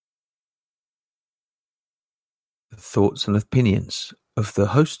thoughts and opinions of the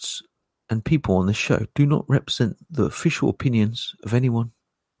hosts and people on the show do not represent the official opinions of anyone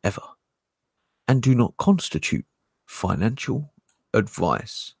ever and do not constitute financial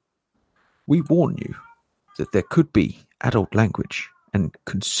advice. We warn you that there could be adult language and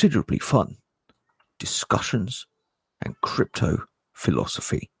considerably fun discussions and crypto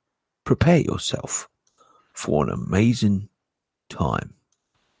philosophy. Prepare yourself for an amazing time.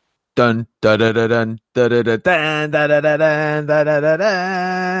 Dun da da da dun da da da dan da da da dan da da da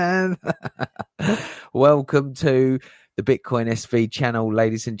dan. Welcome to the Bitcoin SV channel,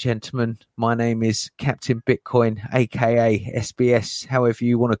 ladies and gentlemen. My name is Captain Bitcoin, aka SBS, however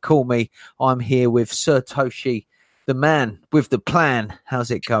you want to call me. I'm here with Sir Toshi, the man with the plan. How's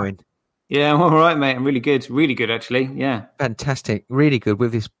it going? Yeah, I'm all right, mate. I'm really good actually. Yeah, fantastic, really good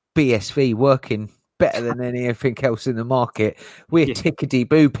with this BSV working better than anything else in the market. We're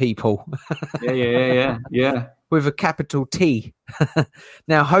tickety-boo people. Yeah. With a capital T.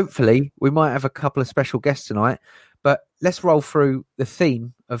 Now, hopefully, we might have a couple of special guests tonight, but let's roll through the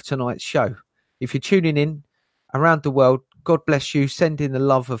theme of tonight's show. If you're tuning in around the world, God bless you. Send in the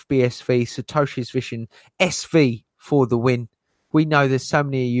love of BSV, Satoshi's Vision, SV for the win. We know there's so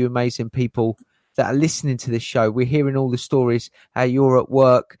many of you amazing people that are listening to this show. We're hearing all the stories, how you're at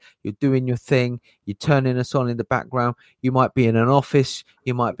work, you're doing your thing, you're turning us on in the background. You might be in an office,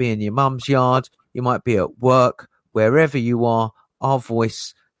 you might be in your mum's yard, you might be at work, wherever you are, our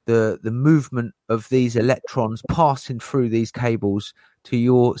voice, the movement of these electrons passing through these cables to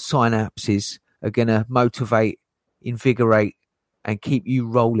your synapses are going to motivate, invigorate, and keep you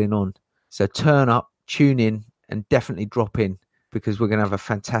rolling on. So turn up, tune in, and definitely drop in because we're going to have a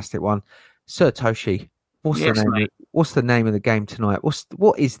fantastic one. Sir Toshi, what's the name of the game tonight?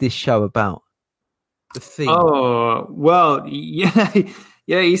 What is this show about? The theme. Oh well, yeah.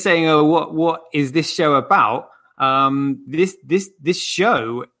 You're saying, what is this show about? This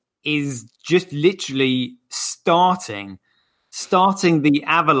show is just literally starting the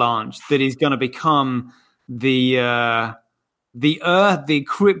avalanche that is going to become the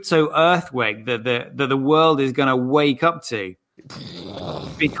crypto earthquake that the world is going to wake up to.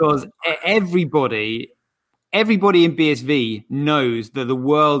 Because everybody in BSV knows that the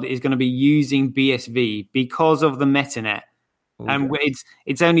world is going to be using BSV because of the MetaNet. Ooh. And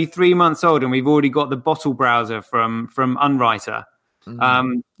it's only 3 months old, and we've already got the bottle browser from Unwriter.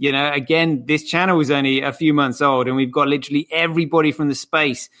 Again, this channel is only a few months old, and we've got literally everybody from the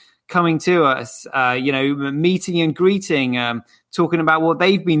space coming to us, meeting and greeting, talking about what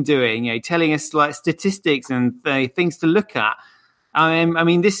they've been doing, telling us like statistics and things to look at. I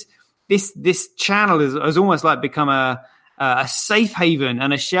mean, this channel has almost like become a safe haven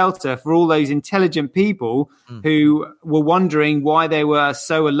and a shelter for all those intelligent people who were wondering why they were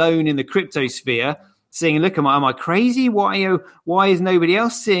so alone in the crypto sphere. Saying, look, am I crazy? Why is nobody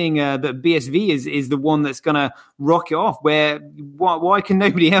else seeing that BSV is the one that's going to rock it off? Why can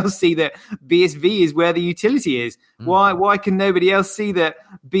nobody else see that BSV is where the utility is? Why can nobody else see that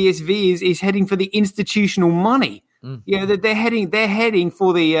BSV is heading for the institutional money? That they're heading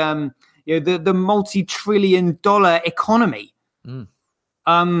for the multi-trillion-dollar economy.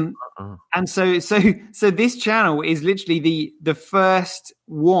 And so this channel is literally the first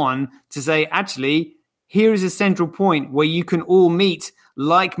one to say, actually, here is a central point where you can all meet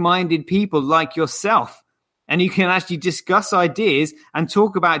like-minded people like yourself, and you can actually discuss ideas and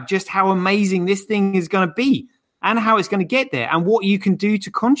talk about just how amazing this thing is going to be and how it's going to get there and what you can do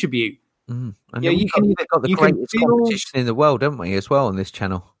to contribute. And we've got the greatest competition in the world, haven't we, as well, on this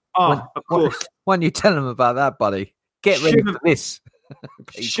channel? Of course. Why don't you tell them about that, buddy? Get ready for this.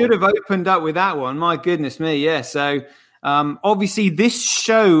 Should have opened up with that one. My goodness me. Yeah. So obviously this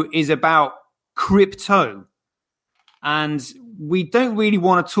show is about crypto, and we don't really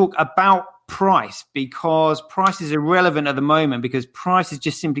want to talk about price because price is irrelevant at the moment, because price is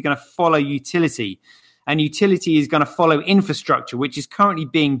just simply going to follow utility, and utility is going to follow infrastructure, which is currently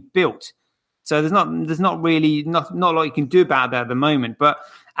being built. So there's not really a lot you can do about that at the moment. But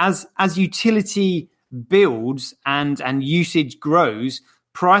as utility builds and usage grows,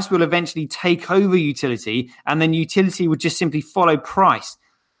 price will eventually take over utility, and then utility would just simply follow price,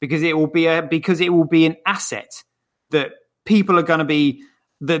 because it will be an asset that people are going to be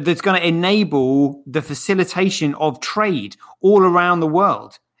that's going to enable the facilitation of trade all around the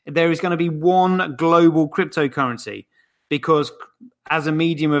world. There is going to be one global cryptocurrency, because as a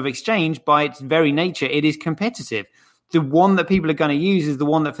medium of exchange, by its very nature, it is competitive. The one that people are going to use is the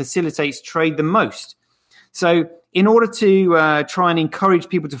one that facilitates trade the most. So in order to try and encourage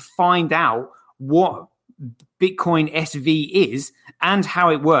people to find out what Bitcoin SV is and how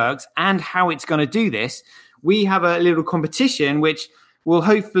it works and how it's going to do this, we have a little competition which will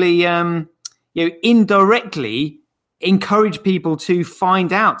hopefully, indirectly encourage people to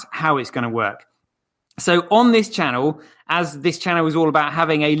find out how it's going to work. So on this channel, as this channel is all about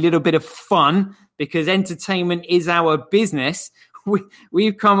having a little bit of fun, because entertainment is our business,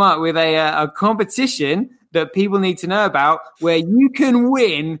 we've come up with a competition that people need to know about, where you can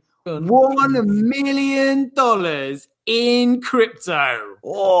win $1 million in crypto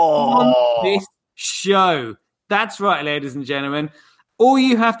on this show. That's right, ladies and gentlemen. All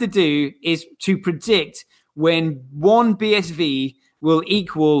you have to do is to predict when one BSV will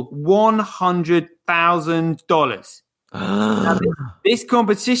equal $100,000. Now, this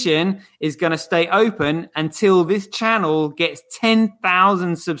competition is going to stay open until this channel gets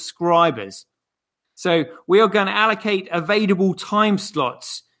 10,000 subscribers. So we are going to allocate available time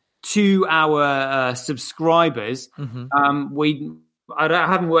slots to our subscribers. Mm-hmm. I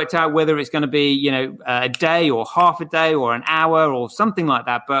haven't worked out whether it's going to be, a day or half a day or an hour or something like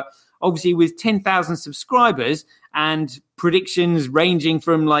that. But obviously with 10,000 subscribers and predictions ranging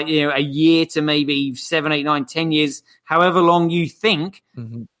from a year to maybe 7, 8, 9, 10 years, however long you think,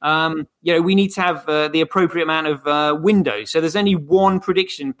 mm-hmm. We need to have the appropriate amount of windows. So there's only one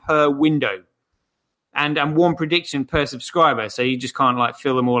prediction per window. And one prediction per subscriber. So you just can't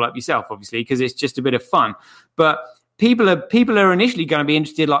fill them all up yourself, obviously, because it's just a bit of fun. But people are initially going to be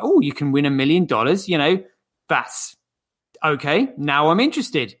interested, you can win $1 million. That's okay. Now I'm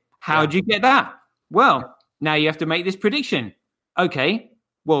interested. How'd you get that? Well, now you have to make this prediction. Okay.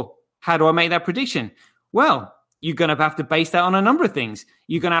 Well, how do I make that prediction? Well, you're going to have to base that on a number of things.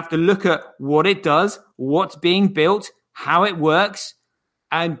 You're going to have to look at what it does, what's being built, how it works,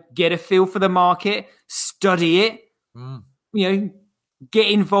 and get a feel for the market, study it, get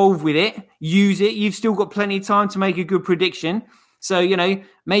involved with it, use it. You've still got plenty of time to make a good prediction. So,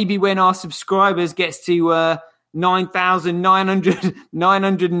 maybe when our subscribers gets to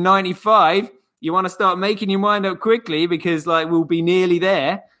 9,995, you want to start making your mind up quickly, because we'll be nearly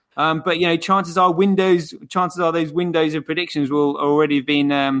there. But chances are those windows of predictions will already have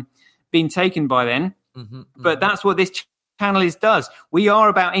been taken by then. Mm-hmm. But that's what this channel does. We are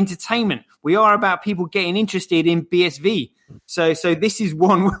about entertainment. We are about people getting interested in BSV. So this is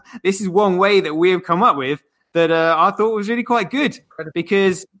one way that we have come up with that I thought was really quite good,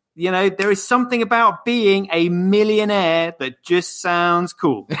 because there is something about being a millionaire that just sounds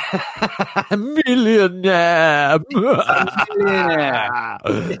cool. Millionaire.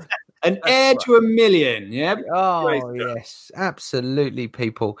 An heir to $1 million. Yeah. Oh yes, absolutely,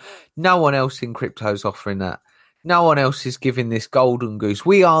 people. No one else in crypto is offering that. No one else is giving this golden goose.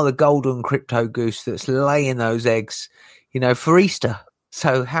 We are the golden crypto goose that's laying those eggs, for Easter.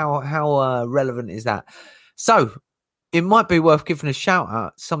 So how relevant is that? So it might be worth giving a shout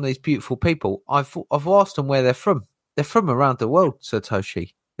out to some of these beautiful people. I've asked them where they're from. They're from around the world,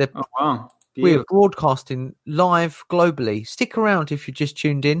 Satoshi. Oh, wow. We're broadcasting live globally. Stick around if you just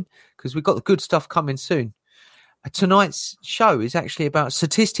tuned in, because we've got the good stuff coming soon. Tonight's show is actually about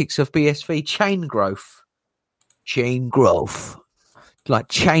statistics of BSV chain growth. Chain growth, like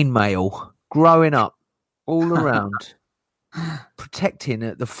chainmail, growing up all around, protecting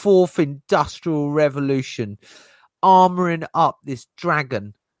at the fourth industrial revolution, armoring up this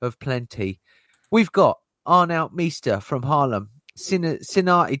dragon of plenty. We've got Arnout Meester from Harlem,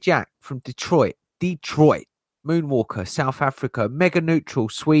 Sinati Jack from Detroit, Moonwalker, South Africa, Mega Neutral,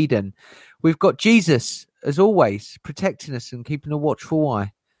 Sweden. We've got Jesus, as always, protecting us and keeping a watchful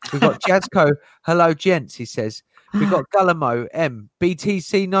eye. We've got Jazco, hello gents, he says. We've got Gullamo M.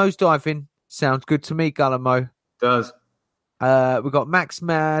 BTC nosediving. Sounds good to me, Gullamo. Does. We've got Max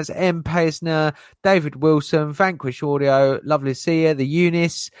Maz, M. Pesner, David Wilson, Vanquish Audio, Lovely to see you, The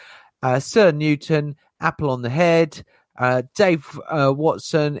Eunice, Sir Newton, Apple on the Head, Dave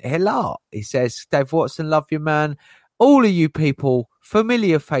Watson, hello, he says. Dave Watson, love you, man. All of you people,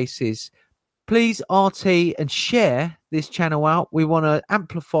 familiar faces, please RT and share this channel out. We want to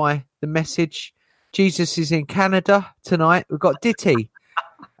amplify the message. Jesus is in Canada tonight. We've got Diddy.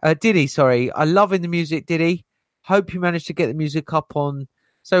 I'm loving the music, Diddy. Hope you managed to get the music up on.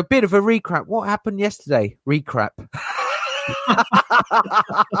 So a bit of a recap. What happened yesterday? Recap.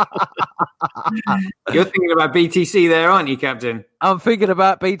 You're thinking about BTC there, aren't you, Captain? I'm thinking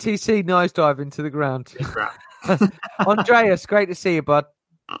about BTC nosediving to the ground. Andreas, great to see you, bud.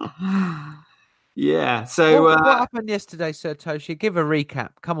 Yeah. So what happened yesterday, Sir Toshi? Give a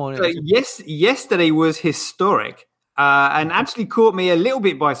recap. Come on. So yesterday was historic, and actually caught me a little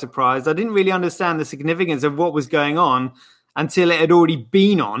bit by surprise. I didn't really understand the significance of what was going on until it had already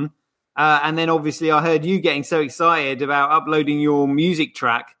been on, and then obviously I heard you getting so excited about uploading your music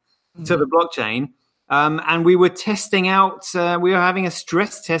track to the blockchain. and we were testing out. We were having a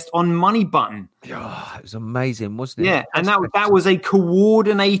stress test on Money Button. Oh, it was amazing, wasn't it? Yeah, and that was a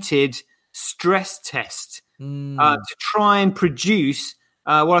coordinated stress test to try and produce.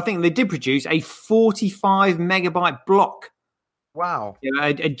 Well, I think they did produce a 45 megabyte block. Wow.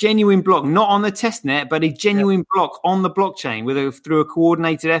 A genuine block, not on the test net, but a genuine block on the blockchain through a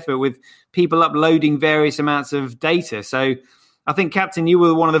coordinated effort with people uploading various amounts of data. So I think, Captain, you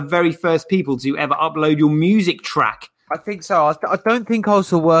were one of the very first people to ever upload your music track. I think so. I don't think I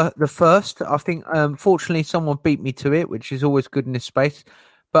was the first. I think, fortunately, someone beat me to it, which is always good in this space.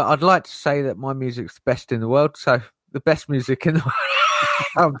 But I'd like to say that my music's the best in the world. So the best music in the world.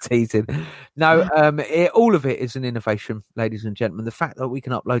 I'm teasing. No, all of it is an innovation, ladies and gentlemen. The fact that we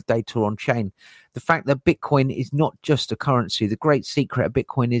can upload data on chain, the fact that Bitcoin is not just a currency. The great secret of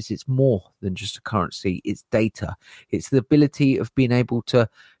Bitcoin is it's more than just a currency. It's data. It's the ability of being able to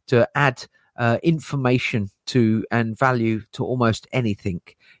add information to and value to almost anything.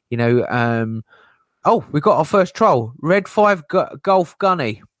 We got our first troll, Red 5 Golf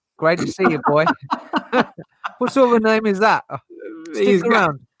Gunny. Great to see you, boy. What sort of a name is that? Stick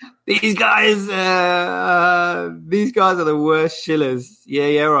around. These guys are the worst shillers.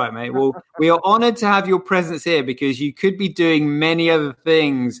 Yeah, right, mate. Well, we are honoured to have your presence here because you could be doing many other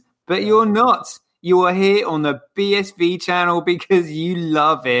things, but you're not. You are here on the BSV channel because you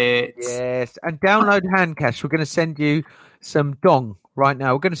love it. Yes, and download Handcash. We're going to send you some dong right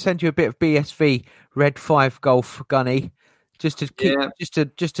now. We're going to send you a bit of BSV Red 5 Golf Gunny just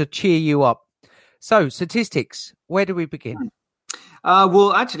to cheer you up. So, statistics. Where do we begin?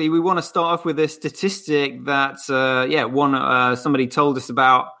 Well, actually, we want to start off with a statistic that, somebody told us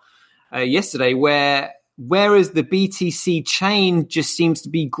about yesterday, whereas the BTC chain just seems to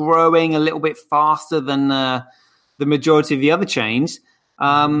be growing a little bit faster than the majority of the other chains,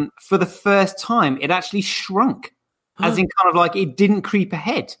 for the first time, it actually shrunk, as in kind of like it didn't creep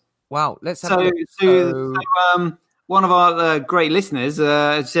ahead. Wow, let's have a look. One of our great listeners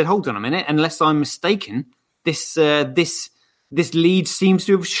said, "Hold on a minute, unless I'm mistaken, this lead seems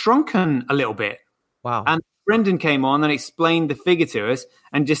to have shrunken a little bit." Wow. And Brendan came on and explained the figure to us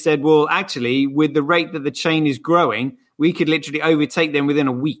and just said, well, actually, with the rate that the chain is growing, we could literally overtake them within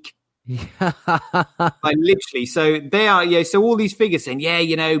a week. Like literally. So they are, so all these figures saying,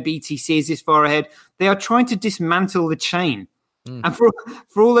 BTC is this far ahead. They are trying to dismantle the chain. And for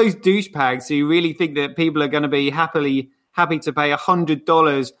all those douchebags who really think that people are going to be happy to pay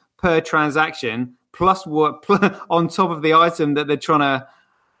 $100 per transaction plus what on top of the item that they're trying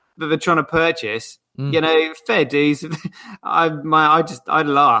to purchase, fair dues. I'd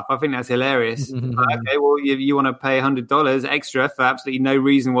laugh. I think that's hilarious. Okay, well, you want to pay $100 extra for absolutely no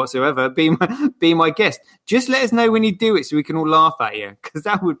reason whatsoever? Be my guest. Just let us know when you do it so we can all laugh at you, because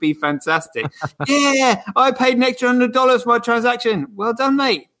that would be fantastic. Yeah, I paid an extra $100 for my transaction. Well done,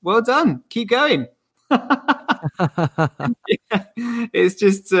 mate. Well done. Keep going. It's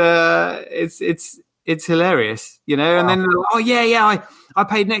just it's hilarious, and then I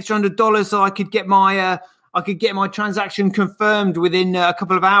paid an extra $100 so I could get my transaction confirmed within a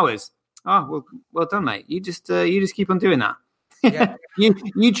couple of hours. Oh, well done, mate. You just keep on doing that. Yeah.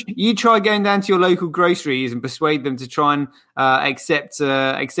 you try going down to your local groceries and persuade them to try and accept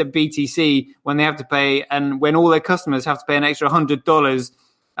BTC when they have to pay, and when all their customers have to pay an extra $100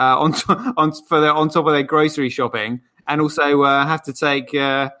 on top of their grocery shopping, and also have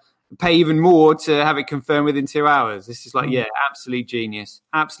to pay even more to have it confirmed within 2 hours. This is like, absolute genius.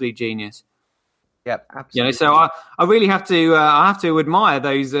 Yep, absolutely. So I really have to admire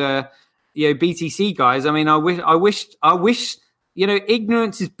those BTC guys. I mean, I wish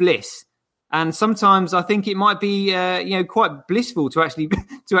ignorance is bliss, and sometimes I think it might be quite blissful to actually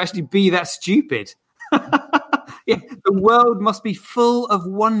be that stupid. The world must be full of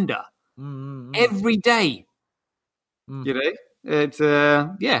wonder every day. It's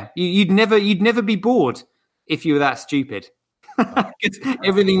you'd never be bored if you were that stupid.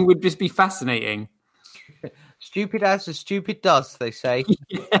 Everything would just be fascinating. Stupid as the stupid does, they say.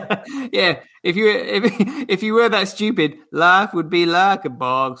 Yeah. If you were that stupid, life would be like a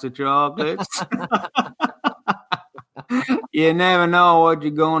box of chocolates. You never know what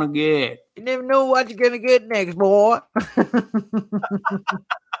you're gonna get. You never know what you're gonna get next, boy.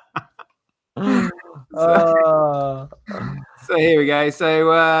 So here we go.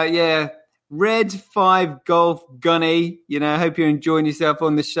 So Red 5 Golf Gunny. I hope you're enjoying yourself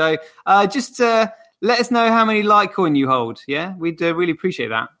on the show. Just let us know how many Litecoin you hold. Yeah, we'd really appreciate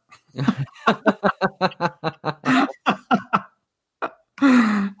that.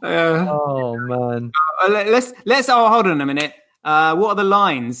 Oh man. Let's hold on a minute. What are the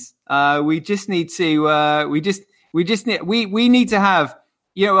lines? We just need to. We need to have.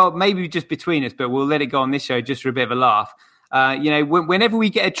 Well, maybe just between us, but we'll let it go on this show just for a bit of a laugh. Whenever we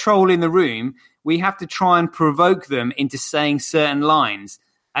get a troll in the room, we have to try and provoke them into saying certain lines.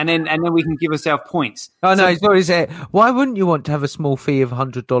 And then we can give ourselves points. Oh, no, he's always there. Why wouldn't you want to have a small fee of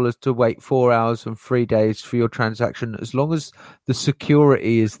 $100 to wait 4 hours and 3 days for your transaction, as long as the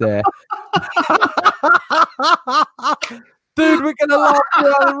security is there? Dude, we're going to laugh you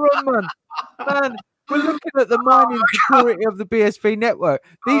out of the room, man. We're looking at the mining security of the BSV network.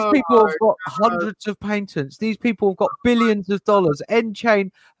 These people have got hundreds of patents. These people have got billions of dollars.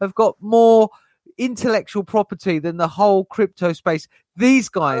 N-Chain have got more intellectual property than the whole crypto space. These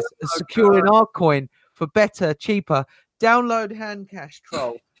guys are securing our coin for better, cheaper. Download Handcash,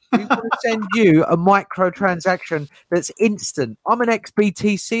 troll. We want to send you a microtransaction that's instant. I'm an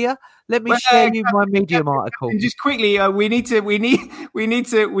ex-BTCer. Let me share you my Medium article. And just quickly, we need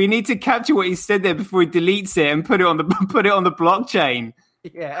to capture what he said there before he deletes it and put it on the blockchain.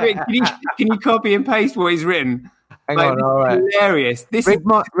 Yeah. Quick, can you copy and paste what he's written? Hang on, all right. Hilarious. Read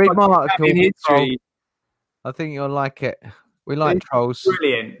my article. In history. I think you'll like it. We like trolls.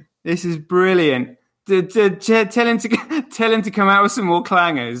 Brilliant. This is brilliant. Tell him to come out with some more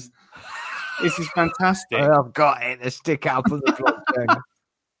clangers. This is fantastic. I've got it to stick out on the blockchain.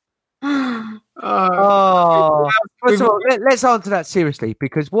 First of all, let's answer that seriously,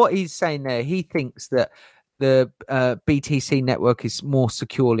 because what he's saying there, he thinks that the BTC network is more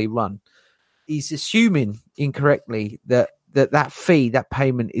securely run. He's assuming incorrectly that fee, that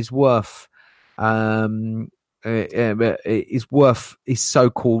payment is worth is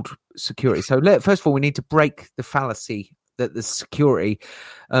so-called security. So first of all, we need to break the fallacy that the security,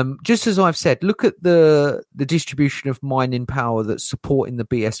 just as I've said, look at the distribution of mining power that's supporting the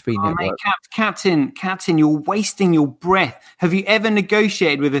BSV network. Mate, Captain, you're wasting your breath. Have you ever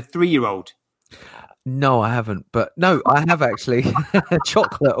negotiated with a 3-year-old? No, I haven't, but no, I have actually.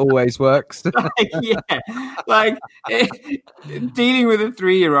 Chocolate always works. Dealing with a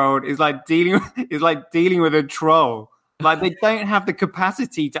 3-year-old is like dealing with a troll. Like, they don't have the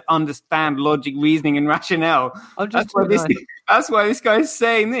capacity to understand logic, reasoning, and rationale. That's why this guy is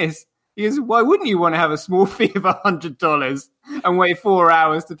saying this. He goes, why wouldn't you want to have a small fee of $100 and wait 4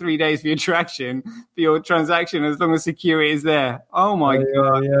 hours to 3 days for your transaction, as long as security is there? Oh my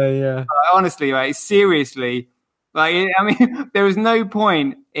God. Yeah. Honestly, right, seriously. Like, I mean, there is no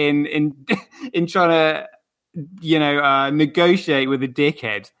point in trying to, negotiate with a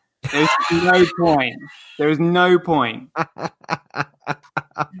dickhead. There's no point. There is no point.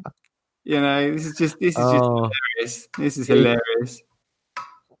 This is just hilarious. This is hilarious.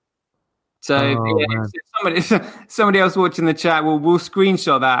 So somebody else watching the chat, we'll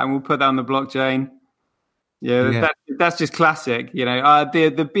screenshot that and we'll put that on the blockchain. Yeah. That's just classic.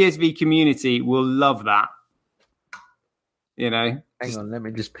 The BSV community will love that. Hang on, let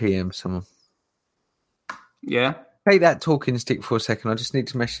me just PM someone. Yeah. Take that talking stick for a second. I just need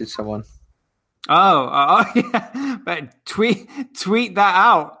to message someone. Oh yeah, but tweet that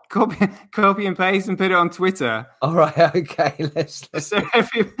out. Copy and paste and put it on Twitter. All right, okay. Let's so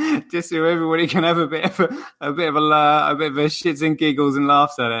everybody can have a bit of a shits and giggles and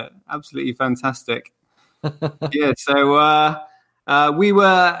laughs at it. Absolutely fantastic. Yeah. So we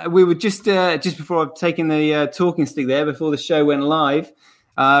were just before I've taken the talking stick there, before the show went live.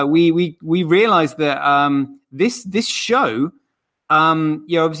 We realized that this show,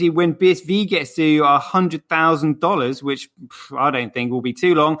 obviously when BSV gets to $100,000, which I don't think will be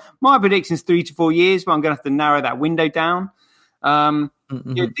too long. My prediction is 3 to 4 years, but I'm going to have to narrow that window down.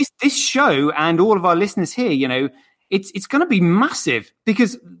 This show and all of our listeners here, it's going to be massive,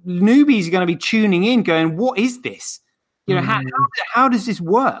 because newbies are going to be tuning in, going, "What is this? How does this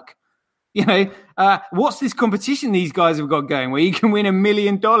work?" What's this competition these guys have got going where you can win $1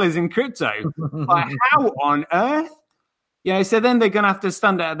 million in crypto? Like, how on earth? So then they're going to have to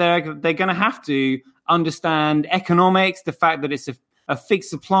they're going to have to understand economics, the fact that it's a fixed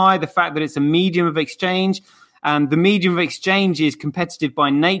supply, the fact that it's a medium of exchange, and the medium of exchange is competitive by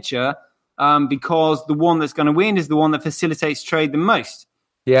nature, because the one that's going to win is the one that facilitates trade the most.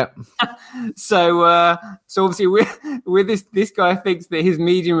 Yeah. So obviously with this guy thinks that his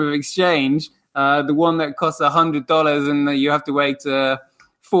medium of exchange, the one that costs $100 and you have to wait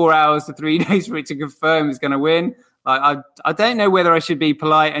 4 hours to 3 days for it to confirm, is going to win. I don't know whether I should be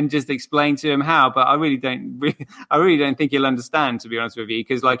polite and just explain to him how, but I really don't think he'll understand, to be honest with you,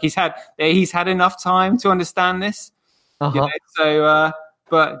 because he's had enough time to understand this. So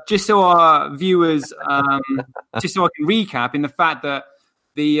but just so our viewers, just so I can recap, in the fact that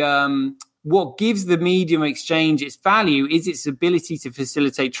the what gives the medium of exchange its value is its ability to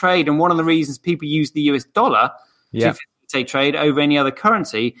facilitate trade. And one of the reasons people use the US dollar to facilitate trade over any other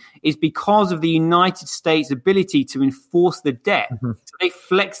currency is because of the United States' ability to enforce the debt. So they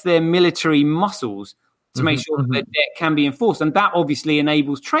flex their military muscles to make sure that their debt can be enforced. And that obviously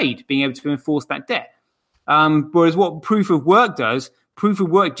enables trade, being able to enforce that debt. Whereas what proof of work does, proof of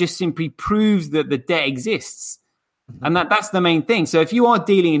work just simply proves that the debt exists. And that's the main thing. So if you are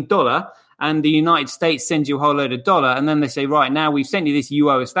dealing in dollar and the United States sends you a whole load of dollar and then they say, right, now we've sent you this, you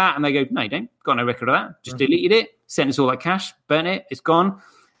owe us that. And they go, no, you don't. Got no record of that. Just deleted it, sent us all that cash, burnt it, it's gone.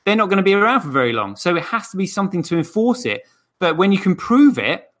 They're not going to be around for very long. So it has to be something to enforce it. But when you can prove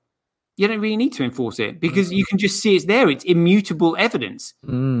it, you don't really need to enforce it because you can just see it's there. It's immutable evidence,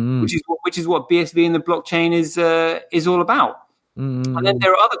 which is what BSV and the blockchain is all about. And then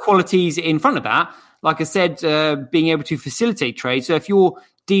there are other qualities in front of that. Like I said, being able to facilitate trade. So if you're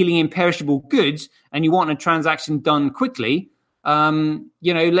dealing in perishable goods and you want a transaction done quickly,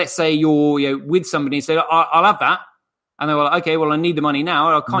 let's say you're with somebody and say, I'll have that. And they're like, okay, well, I need the money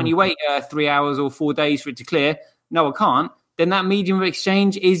now. Or can't you wait 3 hours or 4 days for it to clear? No, I can't. Then that medium of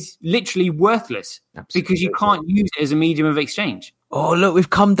exchange is literally worthless. Absolutely. Because you can't use it as a medium of exchange. Oh, look, we've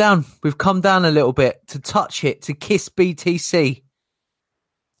come down. We've come down a little bit to touch it, to kiss BTC.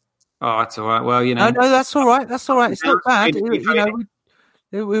 Oh, that's all right. Well, No, that's all right. That's all right. It's not bad.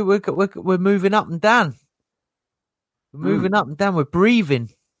 We're moving up and down. We're moving up and down. We're breathing,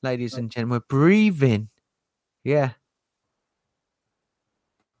 ladies and gentlemen. We're breathing. Yeah.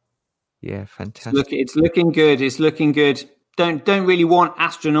 Yeah, fantastic. It's looking good. It's looking good. Don't really want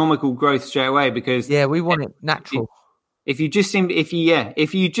astronomical growth straight away because we want it natural. If you just seem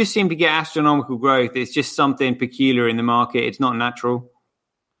to get astronomical growth, it's just something peculiar in the market. It's not natural.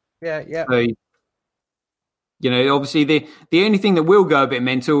 Yeah. So, obviously the only thing that will go a bit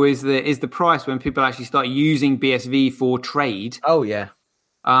mental is the price when people actually start using BSV for trade. Oh yeah.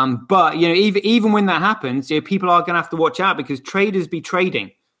 But even when that happens, people are going to have to watch out because traders be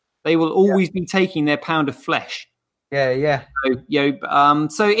trading. They will always be taking their pound of flesh. Yeah. So,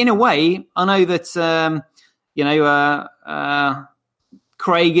 so in a way, I know that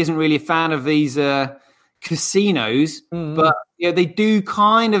Craig isn't really a fan of these casinos, but they do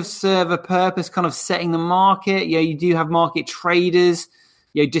kind of serve a purpose, kind of setting the market. You do have market traders,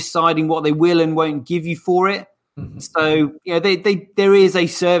 deciding what they will and won't give you for it. So there is a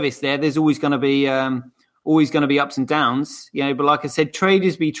service there. There's always going to be ups and downs, but like I said,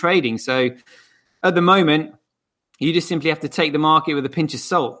 traders be trading. So at the moment, you just simply have to take the market with a pinch of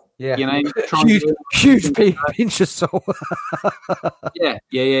salt. Yeah, huge pinch of salt. Yeah.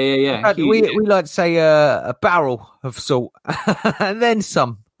 We like to say a barrel of salt and then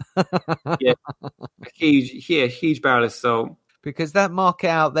some. Yeah, huge barrel of salt. Because that market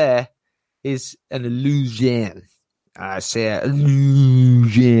out there is an illusion. I say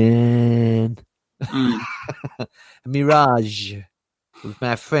illusion. A mirage with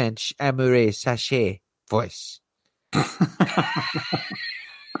my French amoureux sachet voice.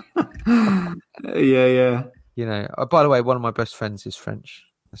 Yeah. By the way, one of my best friends is French.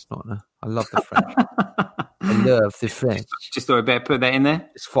 That's not I love the French. I love the French. Just thought I better put that in there.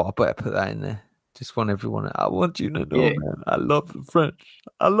 Just thought I better put that in there. Just want everyone. I want you to know, man. I love the French.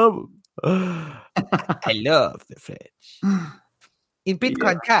 I love them. I love the French. In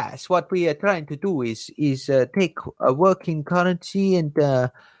Bitcoin Cash, what we are trying to do is take a working currency and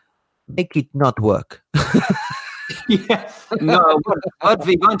make it not work. No, what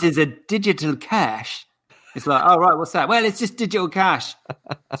we want is a digital cash. It's like, oh, right, what's that? Well, it's just digital cash.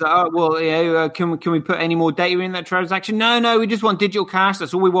 So, can we put any more data in that transaction? No, we just want digital cash.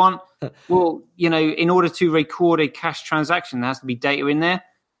 That's all we want. Well, in order to record a cash transaction, there has to be data in there.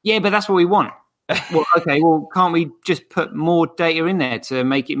 Yeah, but that's what we want. Well, okay, well, can't we just put more data in there to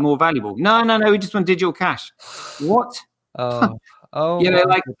make it more valuable? No, we just want digital cash. What? Oh,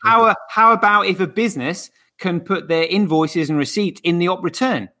 how about if a business can put their invoices and receipts in the op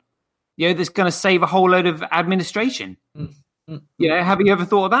return? That's going to save a whole load of administration. Have you ever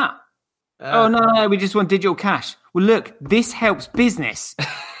thought of that? No, we just want digital cash. Well, look, this helps business.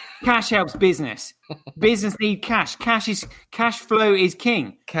 Cash helps business. Business need cash. Cash flow is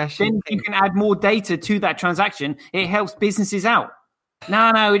king. You can add more data to that transaction. It helps businesses out.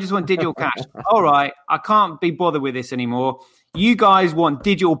 No, we just want digital cash. All right, I can't be bothered with this anymore. You guys want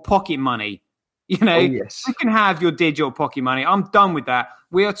digital pocket money. Yes. You can have your digital pocket money. I'm done with that.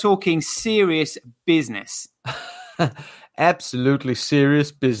 We are talking serious business. Absolutely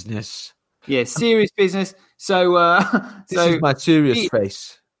serious business. Yeah, serious business. So, this is my serious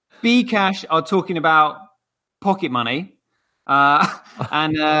face. Bcash are talking about pocket money.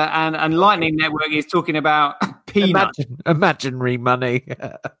 And Lightning Network is talking about peanuts. Imaginary money.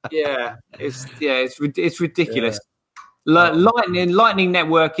 It's ridiculous. Lightning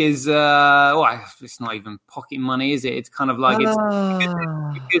Network is it's not even pocket money, is it? It's kind of like it's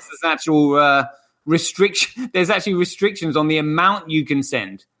because there's actual restriction. There's actually restrictions on the amount you can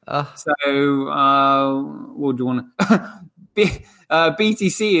send. So what do you want to?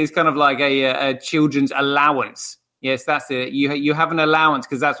 BTC is kind of like a children's allowance. Yes, that's it. You have an allowance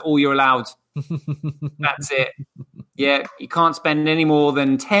because that's all you're allowed. That's it. Yeah, you can't spend any more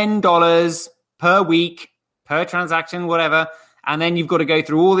than $10 per week, per transaction, whatever. And then you've got to go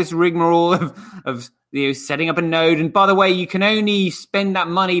through all this rigmarole of setting up a node. And by the way, you can only spend that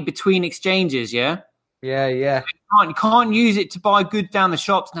money between exchanges, yeah? Yeah. You can't use it to buy goods down the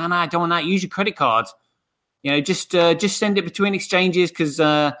shops. No, I don't want that. Use your credit card. Just send it between exchanges because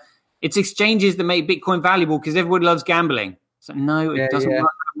it's exchanges that make Bitcoin valuable because everybody loves gambling. So no, it doesn't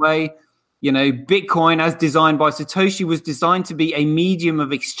work that way. Bitcoin, as designed by Satoshi, was designed to be a medium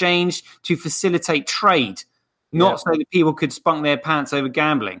of exchange to facilitate trade, not so that people could spunk their pants over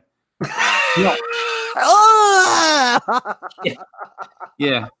gambling. Yeah.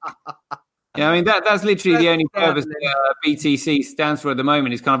 I mean, that's literally the only purpose that BTC stands for at the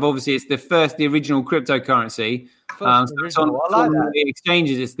moment. It's kind of obviously it's the original cryptocurrency. It's on the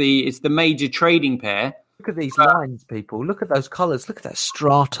exchanges. It's the major trading pair. Look at these lines, people. Look at those colours. Look at that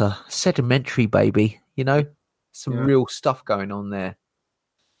strata. Sedimentary, baby. Some real stuff going on there.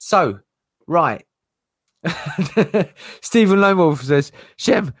 So, right. Stephen Lomewolf says,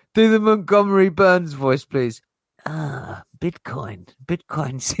 Shem, do the Montgomery Burns voice, please. Bitcoin.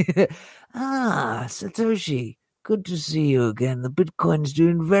 Satoshi. Good to see you again. The Bitcoin's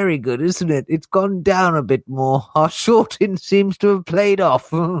doing very good, isn't it? It's gone down a bit more. Our shorting seems to have played off.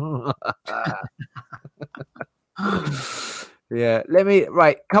 Come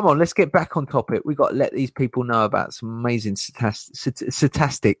on, let's get back on topic. We've got to let these people know about some amazing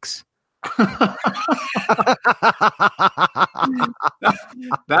statistics.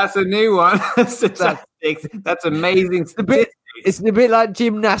 That's a new one. Statistics. That's amazing statistics. It's a bit like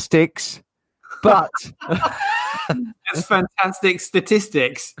gymnastics, but that's fantastic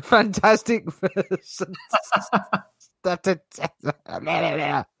statistics. Fantastic. I'm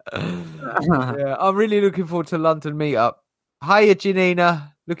really looking forward to London meetup. Hiya,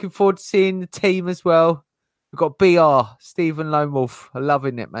 Janina. Looking forward to seeing the team as well. We've got BR, Stephen Lomewolf.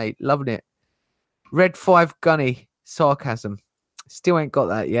 Loving it, mate. Loving it. Red 5 Gunny, sarcasm. Still ain't got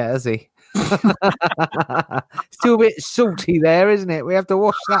that yet, has he? Still a bit salty there, isn't it? We have to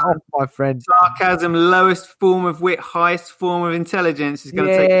wash that off, my friend. Sarcasm, lowest form of wit, highest form of intelligence is going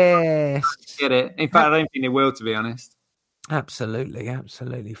to take to get it. In fact, I don't think it will, to be honest. Absolutely.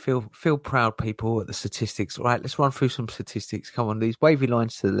 Feel proud, people, at the statistics. All right, let's run through some statistics. Come on, these wavy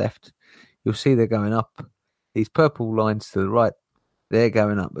lines to the left, you'll see they're going up. These purple lines to the right, they're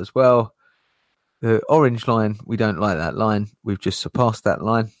going up as well. The orange line, we don't like that line. We've just surpassed that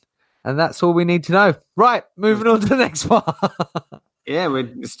line. And that's all we need to know. Right, moving on to the next one. Yeah,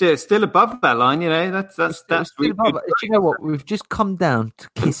 we're still above that line, That's really above it. Do you know what? We've just come down to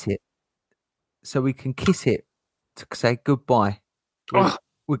kiss it. So we can kiss it to say goodbye.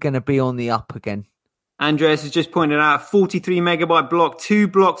 We're going to be on the up again. Andreas has just pointed out 43 megabyte block 2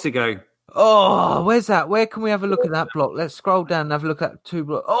 blocks ago. Oh, where's that? Where can we have a look at that block? Let's scroll down and have a look at 2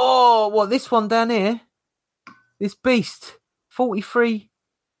 blocks. Oh, what, this one down here? This beast. 43.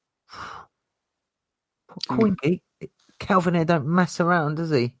 CoinGeek. Calvin here don't mess around,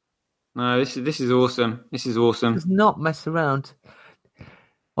 does he? No, this is awesome. This is awesome. Does not mess around.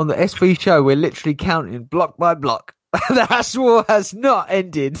 On the SV show, we're literally counting block by block. That war has not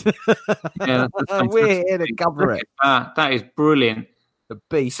ended. Yeah, we're here to cover it. That is brilliant. The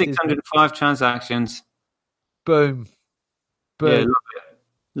beast. 605 transactions. Boom. Yeah,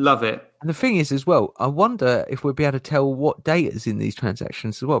 love it. And the thing is, as well, I wonder if we'll be able to tell what data is in these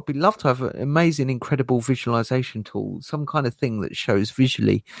transactions as well. We'd love to have an amazing, incredible visualization tool, some kind of thing that shows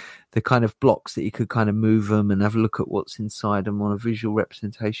visually the kind of blocks that you could kind of move them and have a look at what's inside them on a visual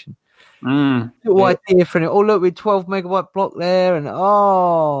representation. Little idea for it. Oh, look, with 12 megabyte block there, and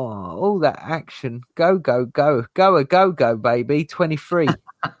all that action. Go, baby. 23.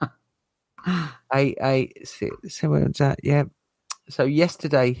 886. So where's that? Yeah. So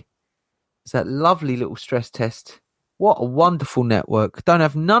yesterday is that lovely little stress test. What a wonderful network. Don't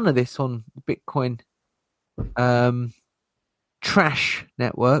have none of this on Bitcoin trash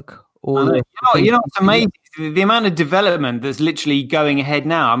network. Or what's amazing? The amount of development that's literally going ahead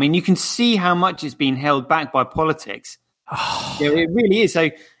now. I mean, you can see how much it's been held back by politics. It really is. So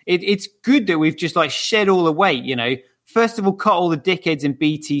it's good that we've just shed all the weight, first of all cut all the dickheads in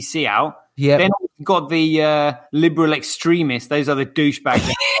BTC out. Yeah. Then we've got the liberal extremists. Those are the douchebags.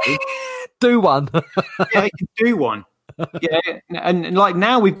 Do one. Yeah, they can do one. Yeah, and like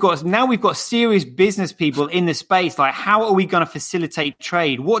now we've got serious business people in the space. Like, how are we going to facilitate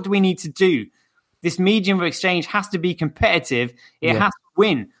trade? What do we need to do? This medium of exchange has to be competitive. It has to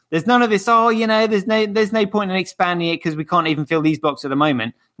win. There's none of this. Oh, there's no point in expanding it because we can't even fill these blocks at the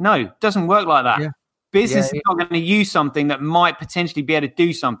moment. No, it doesn't work like that. Yeah. Business is not going to use something that might potentially be able to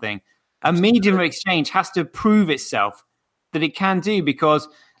do something. A medium of exchange has to prove itself that it can do, because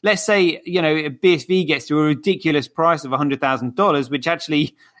let's say, BSV gets to a ridiculous price of $100,000, which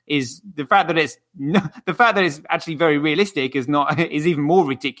actually is the fact that it's actually very realistic is even more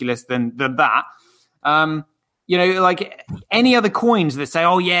ridiculous than that. Like any other coins that say,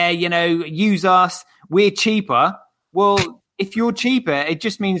 oh yeah, use us, we're cheaper. Well, if you're cheaper, it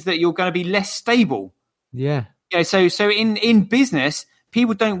just means that you're going to be less stable. Yeah. So in business,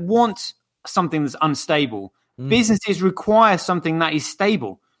 people don't want something that's unstable. Businesses require something that is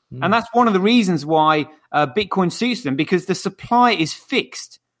stable. And that's one of the reasons why Bitcoin suits them, because the supply is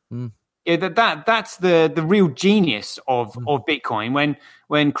fixed. That's the real genius of Bitcoin.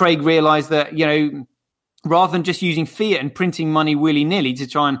 When Craig realized that, rather than just using fiat and printing money willy-nilly to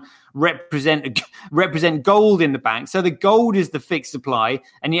try and represent gold in the bank. So the gold is the fixed supply,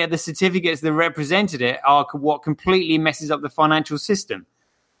 and yet the certificates that represented it are what completely messes up the financial system.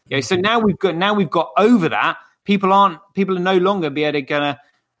 So now we've got over that. People are no longer going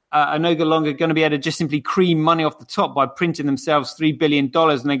to be able to just simply cream money off the top by printing themselves $3 billion,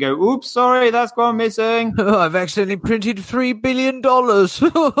 and they go, oops, sorry, that's gone missing. I've accidentally printed $3 billion.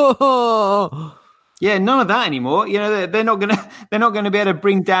 Yeah, none of that anymore. They're not gonna be able to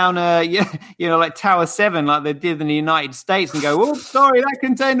bring down like Tower 7 like they did in the United States and go, oops, sorry, that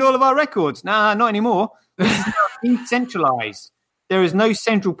contained all of our records. Nah, not anymore. This is now decentralized. There is no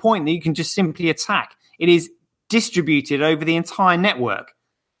central point that you can just simply attack. It is distributed over the entire network.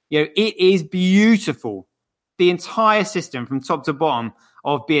 It is beautiful. The entire system from top to bottom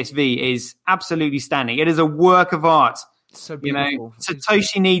of BSV is absolutely standing. It is a work of art. So beautiful.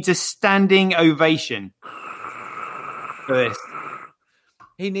 Satoshi needs a standing ovation for this.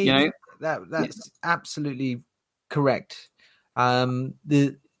 He needs that's absolutely correct. I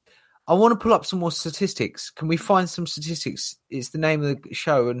want to pull up some more statistics. Can we find some statistics? It's the name of the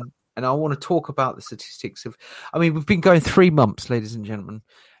show, and I want to talk about the statistics we've been going 3 months, ladies and gentlemen.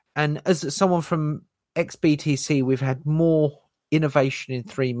 And as someone from ex-BTC, we've had more innovation in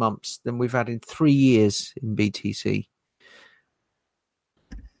 3 months than we've had in 3 years in BTC.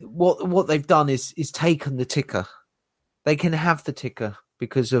 What they've done is taken the ticker. They can have the ticker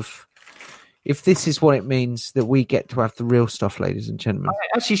because of, if this is what it means, that we get to have the real stuff, ladies and gentlemen.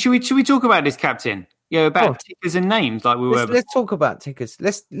 Actually, should we talk about this, Captain? About tickers and names like we were. Let's talk about tickers.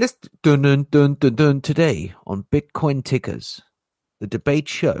 Let's dun today on Bitcoin tickers. The debate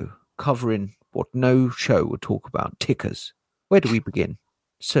show covering what no show would talk about, tickers. Where do we begin?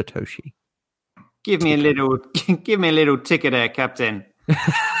 Satoshi. Give me a little ticker there, Captain.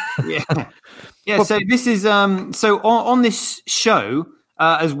 Yeah. So this is on this show,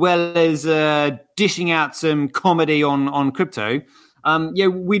 as well as dishing out some comedy on crypto.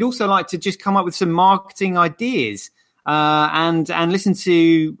 We'd also like to just come up with some marketing ideas and listen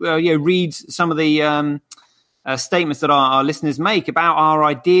to read some of the statements that our listeners make about our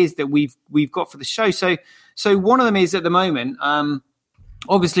ideas that we've got for the show. So one of them is, at the moment,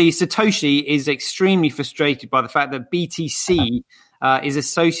 obviously Satoshi is extremely frustrated by the fact that BTC is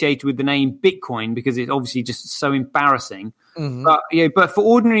associated with the name Bitcoin, because it's obviously just so embarrassing. But for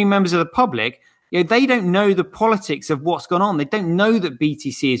ordinary members of the public, they don't know the politics of what's gone on. They don't know that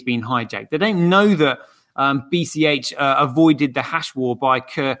BTC has been hijacked. They don't know that BCH avoided the hash war by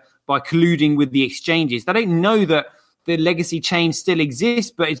colluding with the exchanges. They don't know that the legacy chain still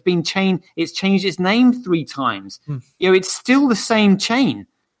exists, but it's changed its name 3 times. It's still the same chain.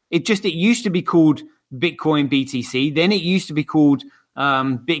 It used to be called Bitcoin BTC. Then it used to be called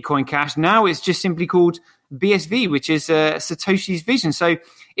Bitcoin Cash. Now it's just simply called BSV, which is Satoshi's vision. So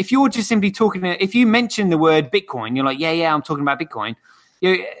if you're just simply if you mention the word Bitcoin, you're like, yeah, I'm talking about Bitcoin.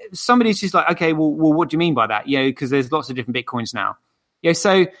 Somebody's just like, okay, well, what do you mean by that? Because there's lots of different Bitcoins now.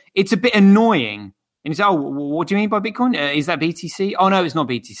 So it's a bit annoying. And you say, what do you mean by Bitcoin? Is that BTC? Oh, no, it's not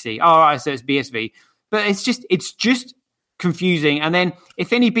BTC. Oh, all right, so it's BSV. But it's just confusing. And then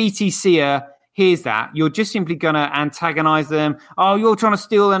if any BTCer hears that, you're just simply going to antagonize them. Oh, you're trying to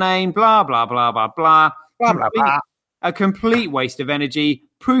steal the name, blah, blah, blah, blah, blah. Blah, blah, blah. A complete waste of energy,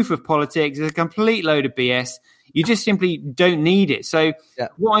 proof of politics, a complete load of BS. You just simply don't need it. So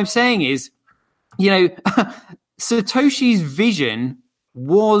what I'm saying is, Satoshi's vision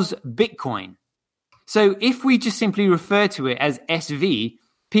was Bitcoin. So if we just simply refer to it as SV,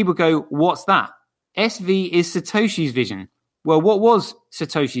 people go, what's that? SV is Satoshi's vision. Well, what was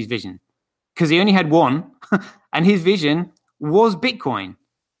Satoshi's vision? Because he only had one, and his vision was Bitcoin.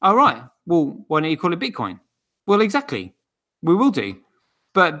 All right. Well, why don't you call it Bitcoin? Well, exactly. We will do.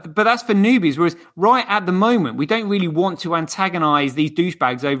 But that's for newbies. Whereas right at the moment, we don't really want to antagonize these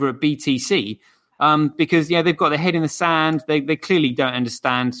douchebags over at BTC because they've got their head in the sand. They clearly don't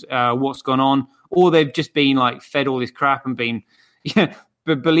understand what's gone on, or they've just been like fed all this crap and been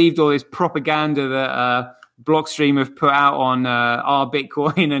believed all this propaganda that Blockstream have put out on our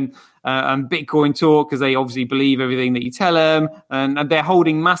Bitcoin and Bitcoin Talk, because they obviously believe everything that you tell them, and they're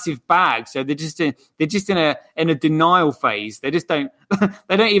holding massive bags. So they're just in a denial phase. They just don't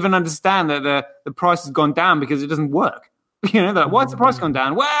they don't even understand that the price has gone down because it doesn't work. Why's the price gone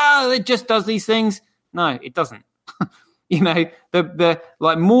down? Well, it just does these things. No, it doesn't. The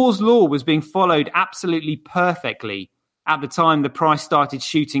like Moore's law was being followed absolutely perfectly at the time the price started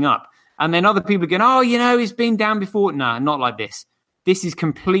shooting up. And then other people are going, it's been down before. No, not like this. This is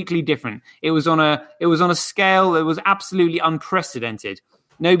completely different. It was on a scale that was absolutely unprecedented.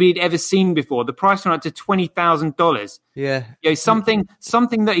 Nobody had ever seen before. The price went up to $20,000. Yeah. Something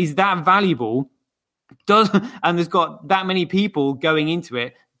that is that valuable and there's got that many people going into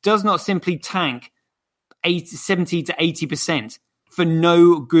it, does not simply tank 70 to 80% for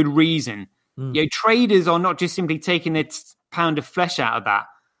no good reason. Traders are not just simply taking their pound of flesh out of that.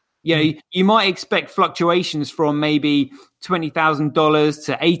 You might expect fluctuations from maybe $20,000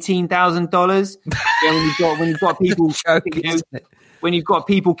 to $18,000. When you've got people, when you've got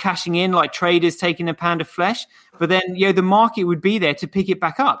people cashing in, like traders taking a pound of flesh, but then the market would be there to pick it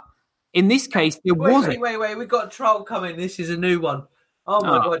back up. In this case, there wasn't. Wait! We've got a troll coming. This is a new one. Oh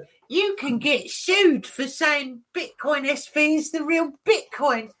my God! You can get sued for saying Bitcoin SV is the real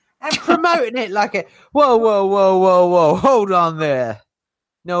Bitcoin and promoting it like it. Whoa! Hold on there.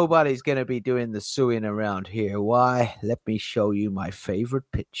 Nobody's going to be doing the suing around here. Why? Let me show you my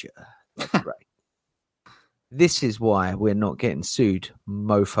favorite picture. That's right. This is why we're not getting sued,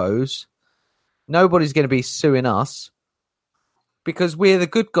 mofos. Nobody's going to be suing us because we're the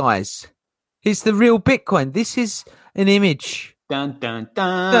good guys. It's the real Bitcoin. This is an image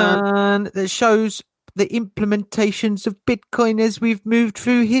that shows the implementations of Bitcoin as we've moved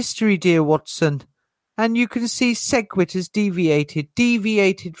through history, dear Watson. And you can see SegWit has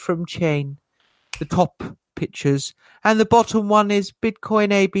deviated from chain. The top pictures. And the bottom one is Bitcoin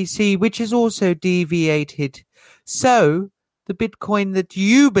ABC, which has also deviated. So, the Bitcoin that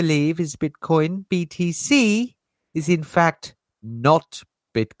you believe is Bitcoin, BTC, is in fact not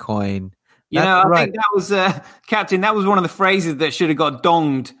Bitcoin. I think that was, Captain, that was one of the phrases that should have got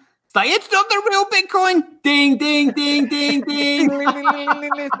donged. It's like, it's not the real Bitcoin. Ding, ding, ding, ding, ding.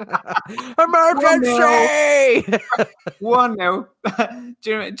 Emergency! 1-0.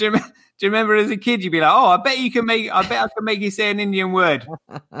 Do you remember as a kid, you'd be like, I bet I can make you say an Indian word.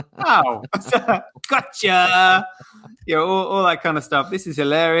 Oh, gotcha. All that kind of stuff. This is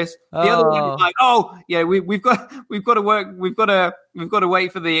hilarious. The other one is like, we've got to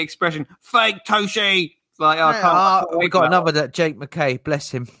wait for the expression fake Toshi. Like, we got another that Jake McKay,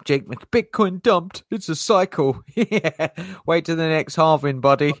 bless him. Bitcoin dumped. It's a cycle. Yeah. Wait till the next halving,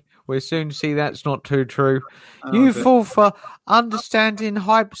 buddy. We'll soon see that's not too true. You fall for understanding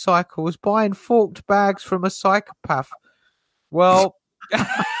hype cycles, buying forked bags from a psychopath. Well,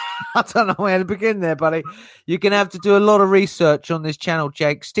 I don't know where to begin there, buddy. You're going to have to do a lot of research on this channel,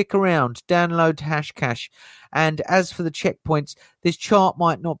 Jake. Stick around. Download Hashcash. And as for the checkpoints, this chart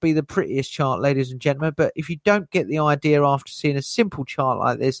might not be the prettiest chart, ladies and gentlemen, but if you don't get the idea after seeing a simple chart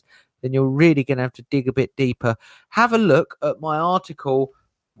like this, then you're really going to have to dig a bit deeper. Have a look at my article,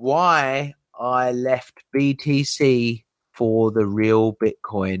 Why I Left BTC for the Real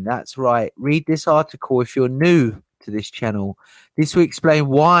Bitcoin. That's right. Read this article if you're new to this channel. This will explain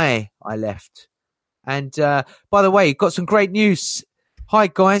why I left. And by the way, got some great news. Hi,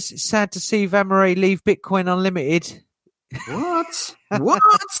 guys. It's sad to see Vamaray leave Bitcoin Unlimited. What?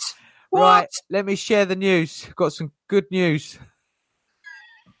 Right, let me share the news. Got some good news.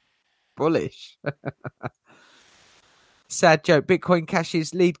 Bullish. Sad joke. Bitcoin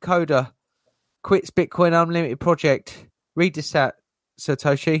Cash's lead coder quits Bitcoin Unlimited project. Read this out,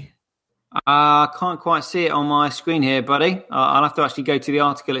 Satoshi. I can't quite see it on my screen here, buddy. I'll have to actually go to the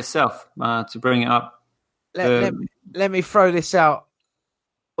article itself to bring it up. Let me throw this out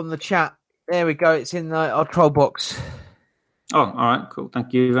on the chat. There we go. It's in our troll box. Oh, all right. Cool.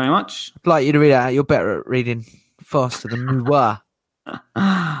 Thank you very much. I'd like you to read it out. You're better at reading faster than me. All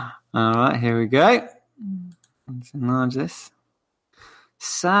right. Here we go. Let's enlarge this.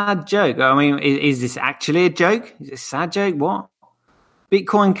 Sad joke. I mean, is this actually a joke? Is it a sad joke? What?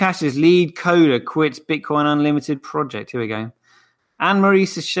 Bitcoin Cash's lead coder quits Bitcoin Unlimited project. Here we go. Anne-Marie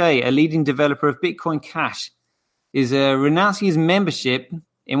Sachet, a leading developer of Bitcoin Cash, is renouncing his membership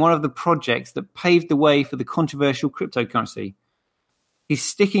in one of the projects that paved the way for the controversial cryptocurrency. He's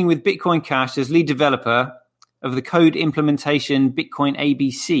sticking with Bitcoin Cash as lead developer of the code implementation Bitcoin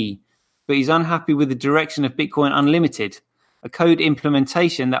ABC, but he's unhappy with the direction of Bitcoin Unlimited, a code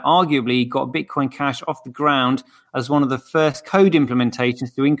implementation that arguably got Bitcoin Cash off the ground as one of the first code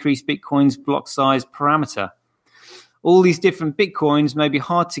implementations to increase Bitcoin's block size parameter. All these different Bitcoins may be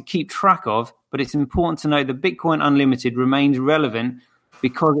hard to keep track of, but it's important to note that Bitcoin Unlimited remains relevant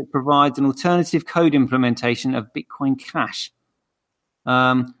because it provides an alternative code implementation of Bitcoin Cash.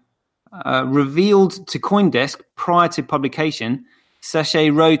 Revealed to CoinDesk prior to publication, Sachet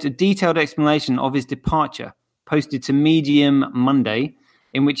wrote a detailed explanation of his departure, posted to Medium Monday,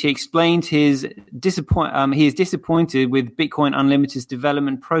 in which he explained he is disappointed with Bitcoin Unlimited's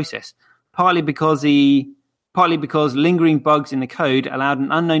development process, partly because lingering bugs in the code allowed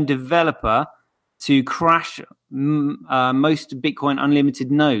an unknown developer to crash most Bitcoin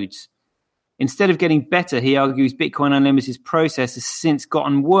Unlimited nodes. Instead of getting better, he argues Bitcoin Unlimited's process has since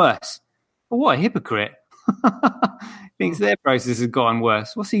gotten worse. Well, what a hypocrite. Thinks their process has gotten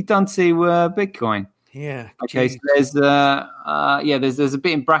worse. What's he done to Bitcoin? Yeah. Okay, so there's a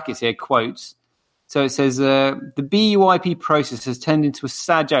bit in brackets here, quotes. So it says, the BUIP process has turned into a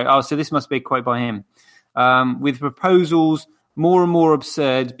sad joke. Oh, so this must be a quote by him. With proposals more and more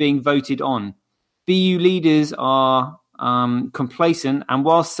absurd being voted on. BU leaders are complacent, and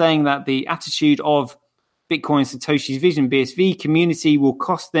whilst saying that the attitude of Bitcoin Satoshi's Vision BSV community will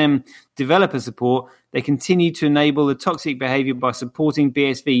cost them developer support, they continue to enable the toxic behavior by supporting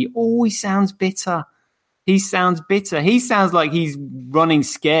BSV. Oh, he sounds bitter. He sounds like he's running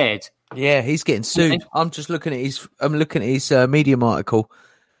scared. Yeah, he's getting sued. Okay. I'm looking at his Medium article.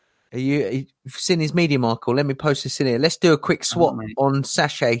 You've seen his Medium article? Let me post this in here. Let's do a quick swap on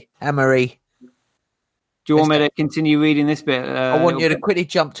Sachet, Anne-Marie. Do you want me to continue reading this bit? I want you to quickly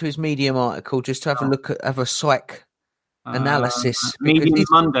jump to his Medium article just to have a look at, have a psych analysis. Medium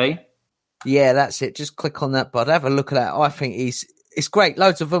Monday. Yeah, that's it. Just click on that, bud. Have a look at that. I think it's great.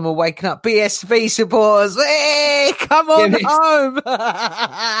 Loads of them are waking up. BSV supporters, hey, come on home.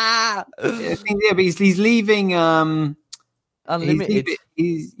 But he's leaving. Unlimited.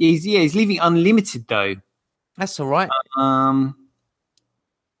 He's leaving Unlimited though. That's all right.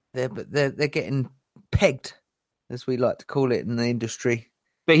 They're getting pegged, as we like to call it in the industry.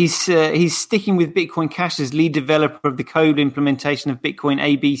 But he's sticking with Bitcoin Cash as lead developer of the code implementation of Bitcoin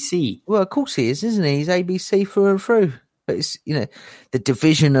ABC. Well, of course he is, isn't he? He's ABC through and through. But it's, the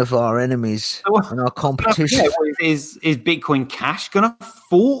division of our enemies and our competition. Is Bitcoin Cash going to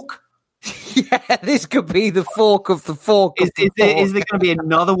fork? Yeah, this could be the fork of the fork. Is there going to be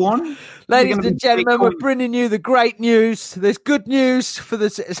another one? Ladies and gentlemen, we're bringing you the great news. There's good news for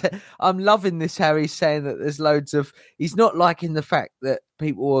this. I'm loving this, how he's saying that there's loads of... He's not liking the fact that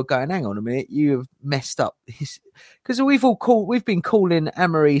people are going, hang on a minute, you have messed up. Because we've been calling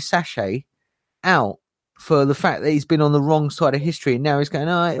Anne-Marie Sachet out for the fact that he's been on the wrong side of history. And now he's going,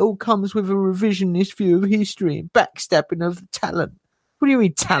 it all comes with a revisionist view of history and backstabbing of the talent. What do you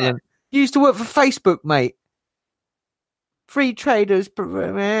mean talent? Yeah. You used to work for Facebook, mate. Free traders.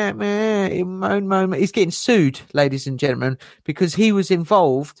 He's getting sued, ladies and gentlemen, because he was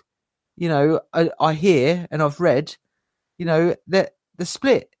involved. I hear and I've read, that the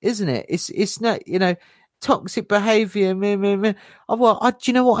split, isn't it? It's not, toxic behavior. Well, do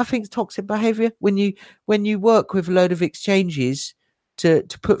you know what I think is toxic behavior? When you work with a load of exchanges to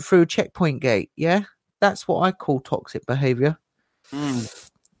put through a checkpoint gate, yeah, that's what I call toxic behavior.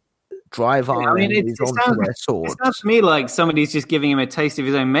 Drive on. It sounds to me like somebody's just giving him a taste of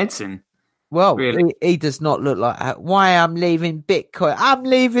his own medicine. Well, really. He does not look like that. Why I'm leaving Bitcoin? I'm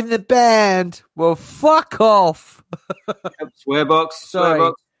leaving the band. Well, fuck off. Swearbox. Sorry.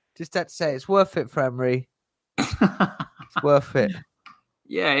 Swearbox. Just had to say it's worth it for Emery. It's worth it.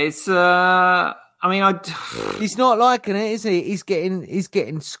 Yeah, it's. He's not liking it, is he? He's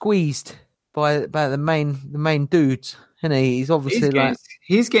getting squeezed by the main dudes. And he's obviously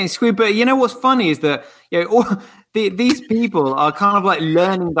he's getting squeezed. But you know what's funny is that these people are kind of like